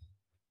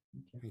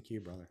 Thank you. Thank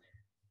you, brother.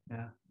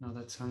 Yeah. No,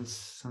 that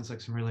sounds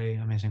like some really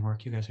amazing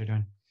work you guys are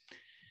doing.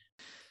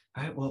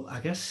 All right. Well, I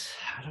guess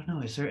I don't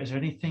know. Is there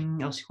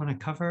anything else you want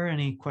to cover?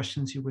 Any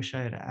questions you wish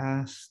I had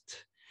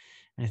asked?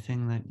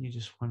 Anything that you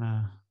just want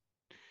to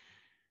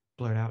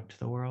blurt out to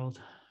the world?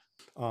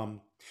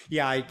 Um,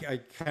 yeah, I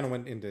kind of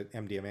went into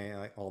MDMA,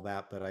 like all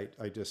that, but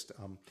I just,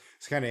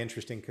 it's kind of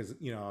interesting because,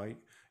 I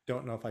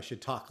don't know if I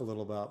should talk a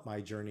little about my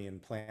journey in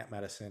plant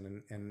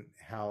medicine, and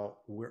how,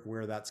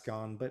 where that's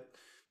gone. But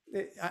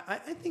I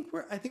think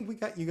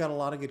you got a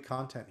lot of good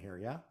content here.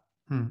 Yeah.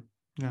 Hmm.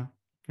 Yeah.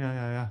 Yeah.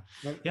 Yeah.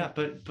 Yeah. And- Yeah.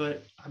 and-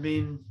 But I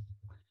mean,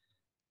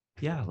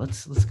 yeah.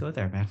 Let's go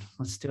there, man.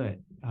 Let's do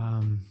it.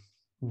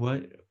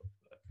 What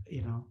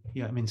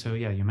Yeah. I mean, so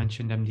yeah, you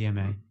mentioned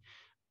MDMA,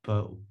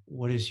 but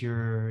what is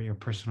your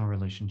personal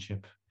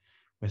relationship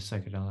with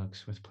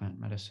psychedelics, with plant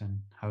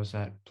medicine? How has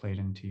that played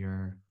into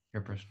your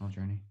personal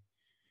journey?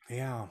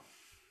 yeah.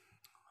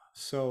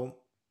 So,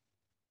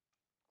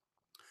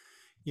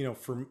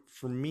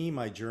 for me,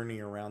 my journey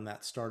around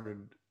that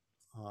started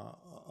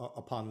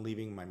upon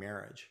leaving my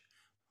marriage.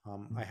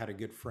 I had a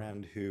good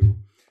friend who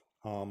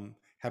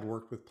had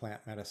worked with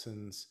plant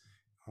medicines,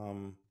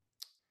 um,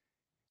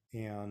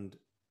 and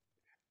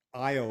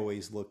I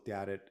always looked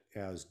at it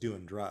as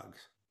doing drugs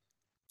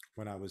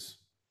when I was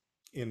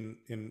in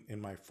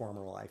my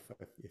former life,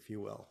 if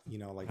you will.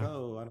 Like, Yeah.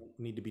 oh, I don't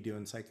need to be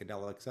doing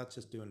psychedelics. That's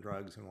just doing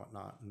drugs and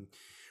whatnot, and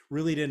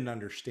really didn't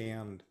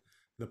understand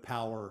the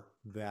power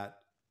that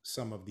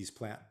some of these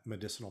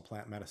medicinal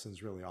plant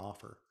medicines really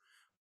offer.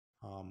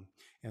 Um,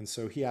 and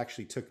so he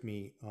actually took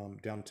me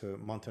down to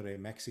Monterrey,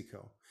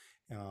 Mexico,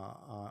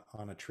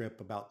 on a trip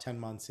about 10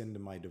 months into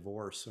my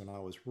divorce, when I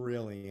was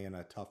really in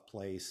a tough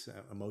place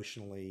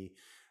emotionally.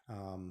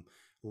 Um,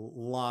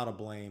 lot of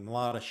blame, a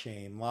lot of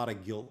shame, a lot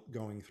of guilt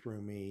going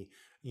through me,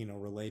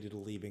 related to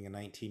leaving a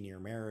 19-year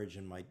marriage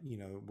and my,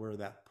 where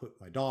that put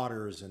my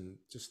daughters and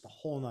just the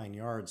whole nine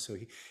yards. So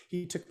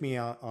he took me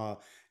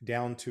out,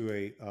 down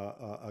to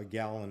a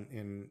gal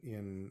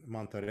in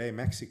Monterrey,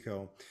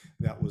 Mexico,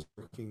 that was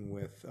working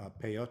with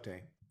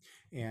peyote.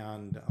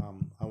 And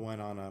I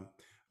went on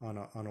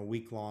a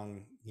week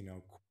long,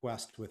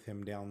 quest with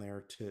him down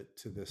there to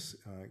this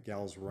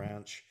gal's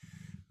ranch.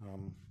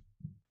 Um,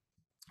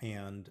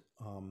 and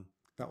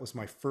that was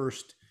my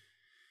first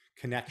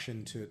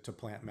connection to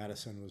plant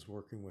medicine, was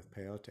working with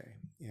peyote,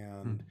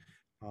 and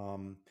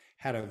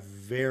had a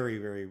very,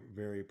 very,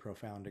 very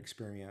profound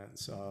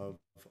experience of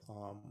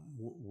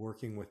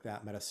working with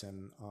that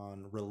medicine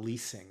on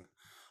releasing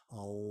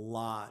a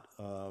lot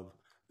of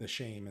the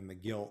shame and the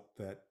guilt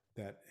that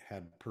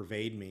had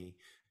pervaded me,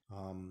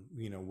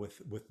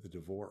 with the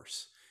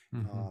divorce,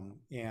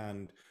 Mm-hmm.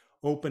 and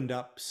opened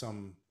up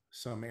some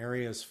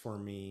areas for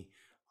me,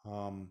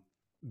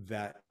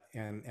 that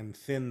and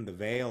thin the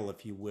veil,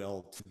 if you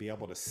will, to be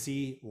able to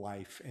see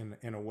life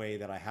in a way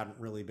that I hadn't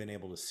really been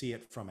able to see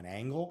it from an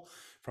angle,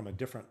 from a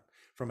different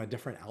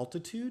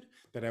altitude,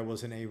 that I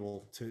wasn't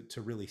able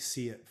to really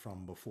see it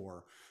from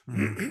before.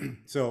 Mm-hmm.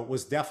 So it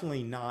was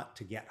definitely not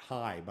to get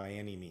high by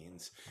any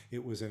means.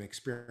 It was an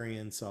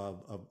experience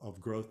of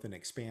growth and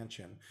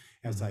expansion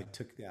as I Mm-hmm.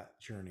 took that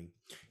journey.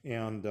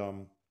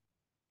 And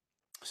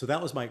so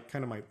that was my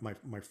kind of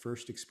my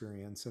first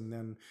experience. And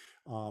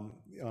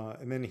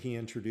then he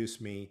introduced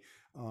me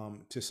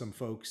to some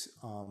folks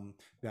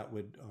that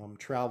would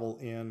travel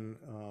in.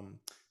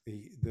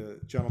 The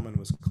gentleman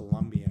was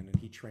Colombian,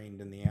 and he trained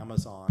in the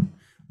Amazon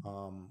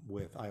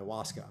with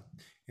ayahuasca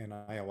and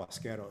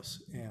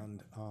ayahuasqueros,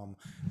 and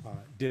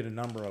did a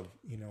number of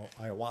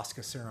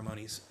ayahuasca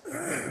ceremonies.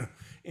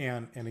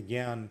 And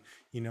again,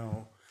 you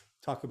know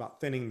talk about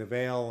thinning the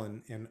veil,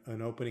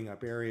 and opening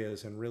up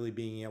areas, and really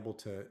being able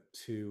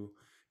to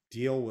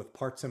deal with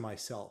parts of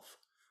myself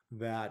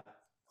that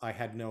I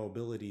had no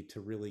ability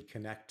to really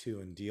connect to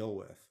and deal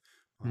with.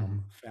 Mm-hmm.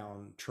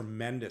 Found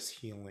tremendous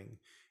healing,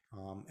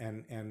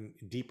 and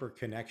deeper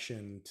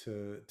connection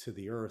to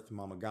the earth,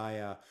 Mama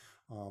Gaia,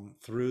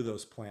 through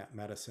those plant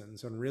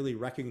medicines, and really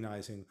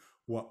recognizing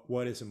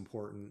what is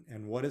important,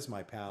 and what is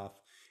my path,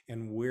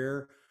 and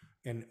where,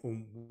 and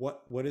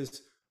what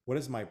is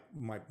my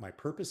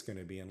purpose going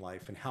to be in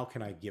life, and how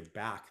can I give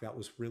back. That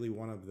was really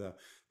one of the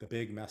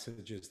big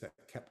messages that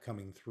kept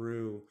coming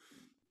through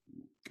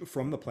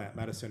from the plant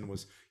medicine,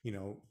 was,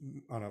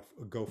 on a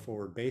go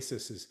forward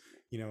basis, is,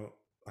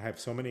 I have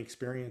so many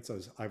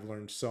experiences. I've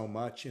learned so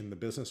much in the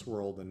business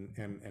world,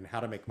 and how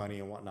to make money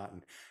and whatnot.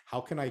 And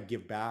how can I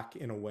give back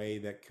in a way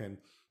that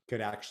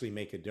could actually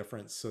make a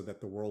difference, so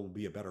that the world will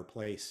be a better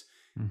place,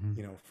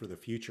 Mm-hmm. for the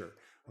future,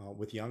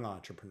 with young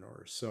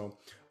entrepreneurs. So,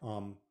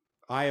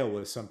 Iowa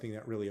was something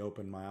that really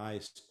opened my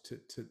eyes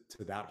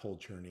to that whole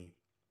journey.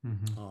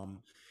 Mm-hmm.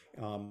 Um,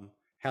 um,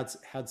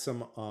 had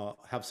some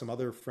have some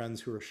other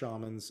friends who are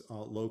shamans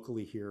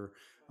locally here,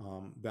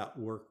 that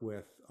work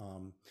with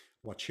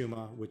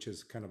Wachuma, which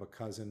is kind of a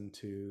cousin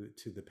to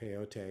the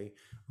peyote,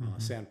 Mm-hmm.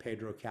 San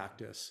Pedro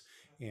cactus,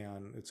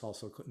 and it's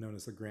also known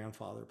as the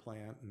grandfather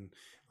plant. And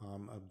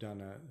I've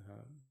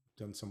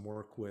done some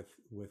work with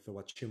the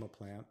Wachuma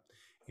plant,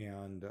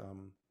 and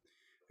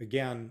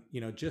again,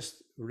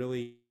 just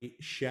really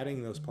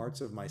shedding those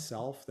parts of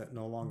myself that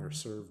no longer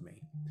serve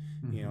me.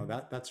 Mm-hmm.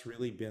 That's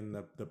really been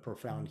the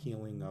profound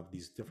healing of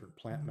these different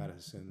plant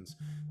medicines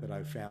that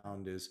I've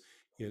found, is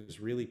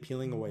really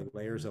peeling away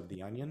layers of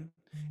the onion,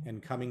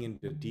 and coming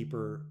into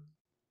deeper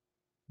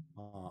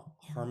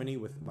harmony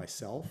with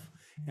myself,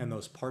 and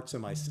those parts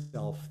of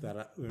myself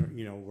that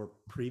were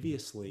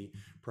previously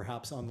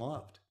perhaps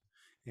unloved,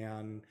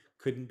 and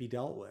couldn't be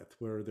dealt with,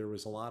 where there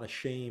was a lot of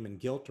shame and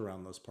guilt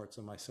around those parts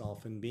of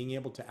myself, and being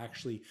able to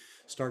actually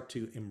start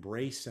to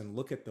embrace and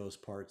look at those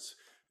parts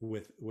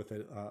with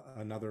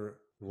another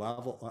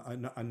level,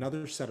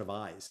 another set of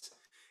eyes,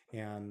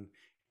 and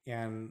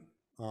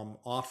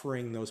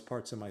offering those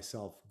parts of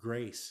myself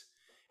grace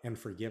and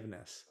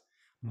forgiveness.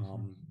 Mm-hmm.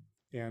 um,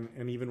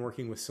 and even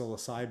working with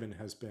psilocybin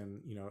has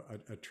been,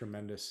 a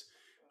tremendous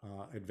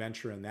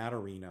adventure in that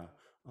arena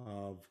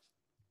of,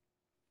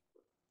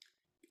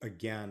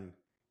 again,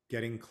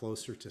 getting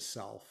closer to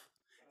self,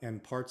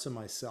 and parts of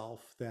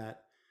myself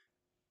that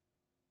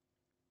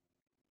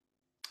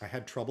I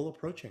had trouble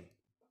approaching.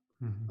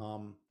 Mm-hmm.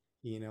 Um,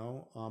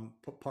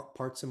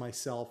 Parts of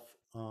myself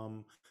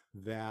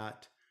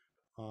that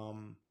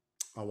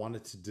I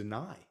wanted to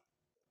deny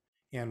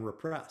and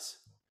repress,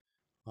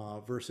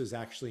 versus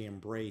actually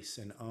embrace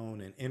and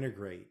own and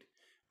integrate,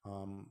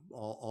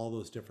 all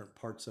those different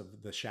parts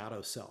of the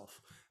shadow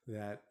self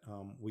that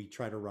we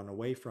try to run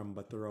away from,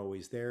 but they're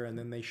always there, and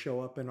then they show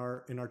up in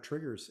our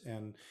triggers.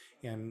 And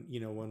you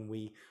know,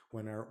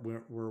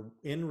 we're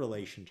in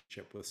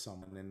relationship with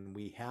someone and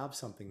we have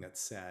something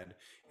that's said,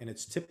 and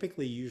it's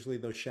typically usually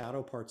those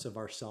shadow parts of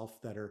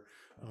ourself that are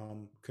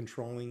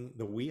controlling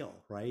the wheel,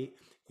 right?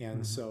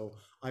 And Mhm. so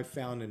I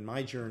found in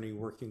my journey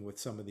working with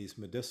some of these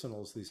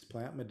medicinals, these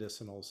plant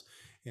medicinals,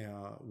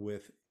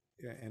 with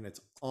and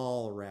it's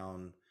all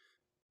around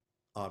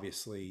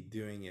obviously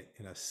doing it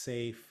in a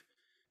safe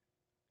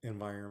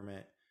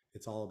environment.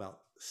 It's all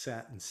about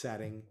set and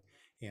setting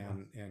Yeah.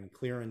 and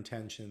clear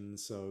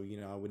intentions. So, you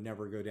know, I would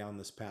never go down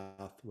this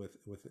path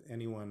with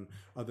anyone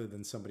other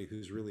than somebody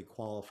who's really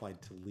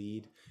qualified to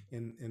lead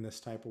in this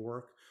type of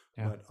work.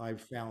 Yeah. But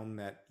I've found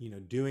that, you know,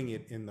 doing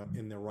it in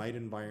the right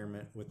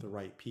environment with the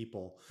right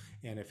people,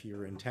 and if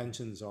your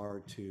intentions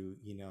are to,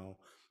 you know,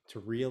 to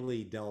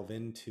really delve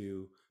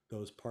into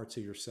those parts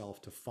of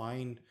yourself to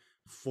find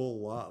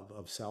full love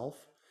of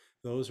self,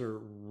 those are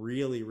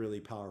really, really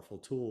powerful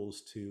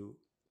tools to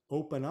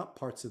open up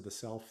parts of the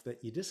self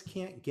that you just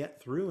can't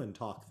get through in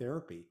talk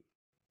therapy,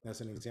 as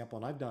an example.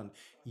 And I've done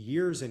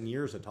years and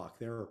years of talk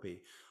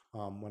therapy.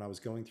 When I was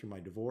going through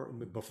my divorce,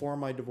 before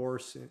my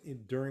divorce,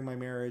 during my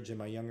marriage, in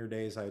my younger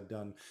days, I had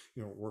done,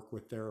 you know, work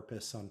with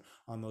therapists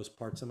on those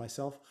parts of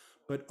myself,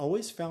 but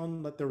always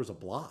found that there was a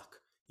block.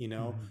 You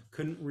know, Mhm.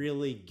 couldn't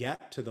really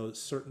get to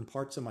those certain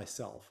parts of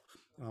myself,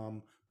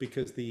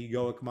 because the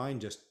egoic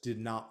mind just did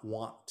not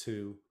want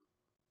to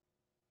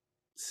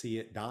see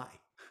it die,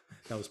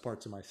 those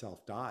parts of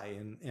myself die.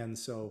 And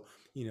so,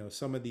 you know,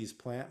 some of these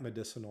plant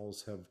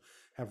medicinals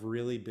have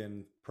really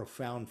been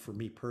profound for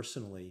me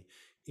personally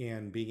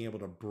in being able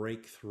to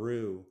break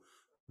through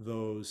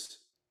those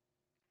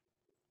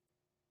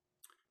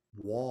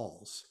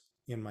walls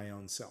in my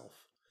own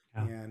self,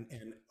 Yeah.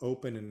 and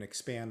open and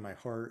expand my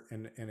heart,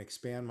 and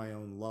expand my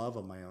own love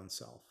of my own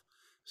self.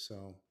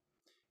 So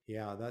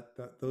yeah,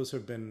 that those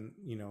have been,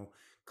 you know,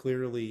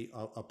 clearly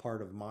a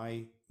part of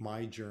my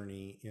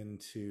journey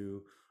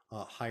into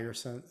a higher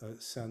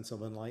sense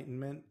of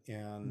enlightenment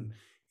Mm.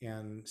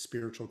 and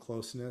spiritual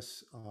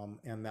closeness,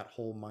 and that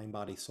whole mind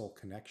body soul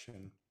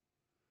connection.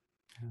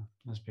 Yeah.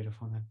 That's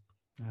beautiful, man.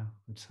 Yeah.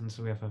 It sounds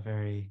like we have a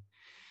very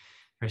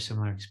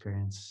similar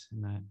experience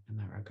in that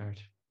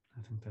regard.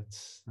 I think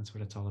that's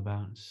what it's all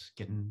about. Is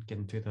getting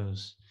through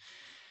those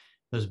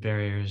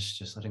barriers,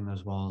 just letting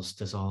those walls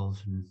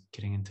dissolve and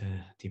getting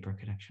into deeper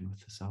connection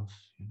with the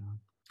self, you know.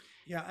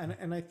 Yeah,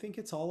 and I think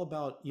it's all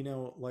about, you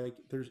know, like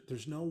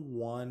there's no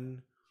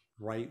one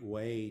right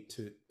way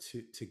to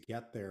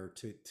get there,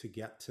 to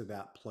get to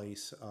that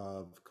place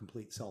of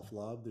complete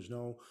self-love. There's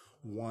no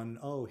one,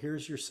 oh,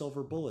 here's your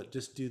silver bullet,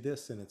 just do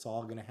this and it's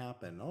all going to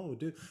happen. Oh,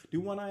 do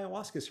one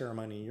ayahuasca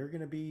ceremony, you're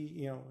going to be,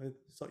 you know,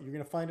 so you're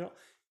going to find out.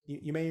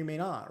 You may or may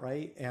not,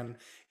 right? And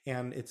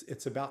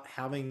it's about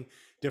having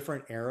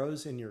different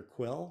arrows in your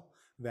quill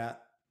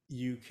that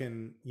you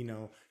can, you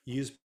know,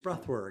 use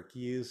breath work,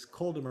 use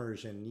cold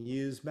immersion,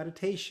 use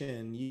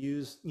meditation,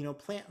 use, you know,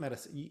 plant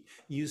medicine,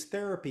 use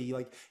therapy.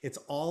 Like it's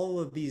all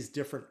of these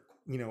different,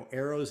 you know,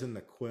 arrows in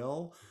the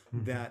quill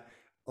Mhm. that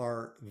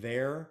are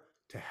there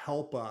to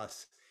help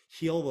us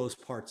heal those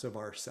parts of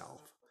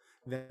ourself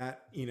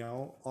that, you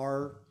know,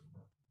 are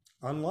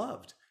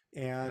unloved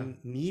Yeah.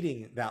 and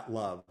needing that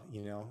love,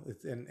 you know.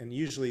 And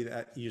usually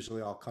that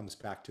usually all comes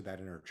back to that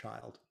inner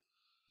child.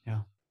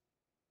 Yeah.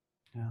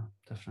 Yeah.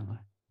 Definitely.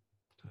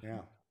 Yeah.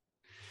 Definitely.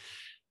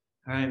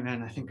 All right,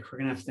 man. I think we're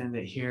gonna have to end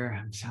it here.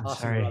 I'm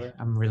Awesome, sorry. brother.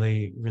 I'm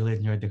really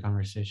enjoyed the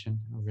conversation.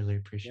 I really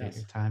appreciate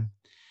your Yes. time.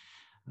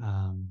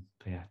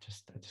 But yeah, I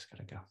just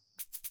gotta go.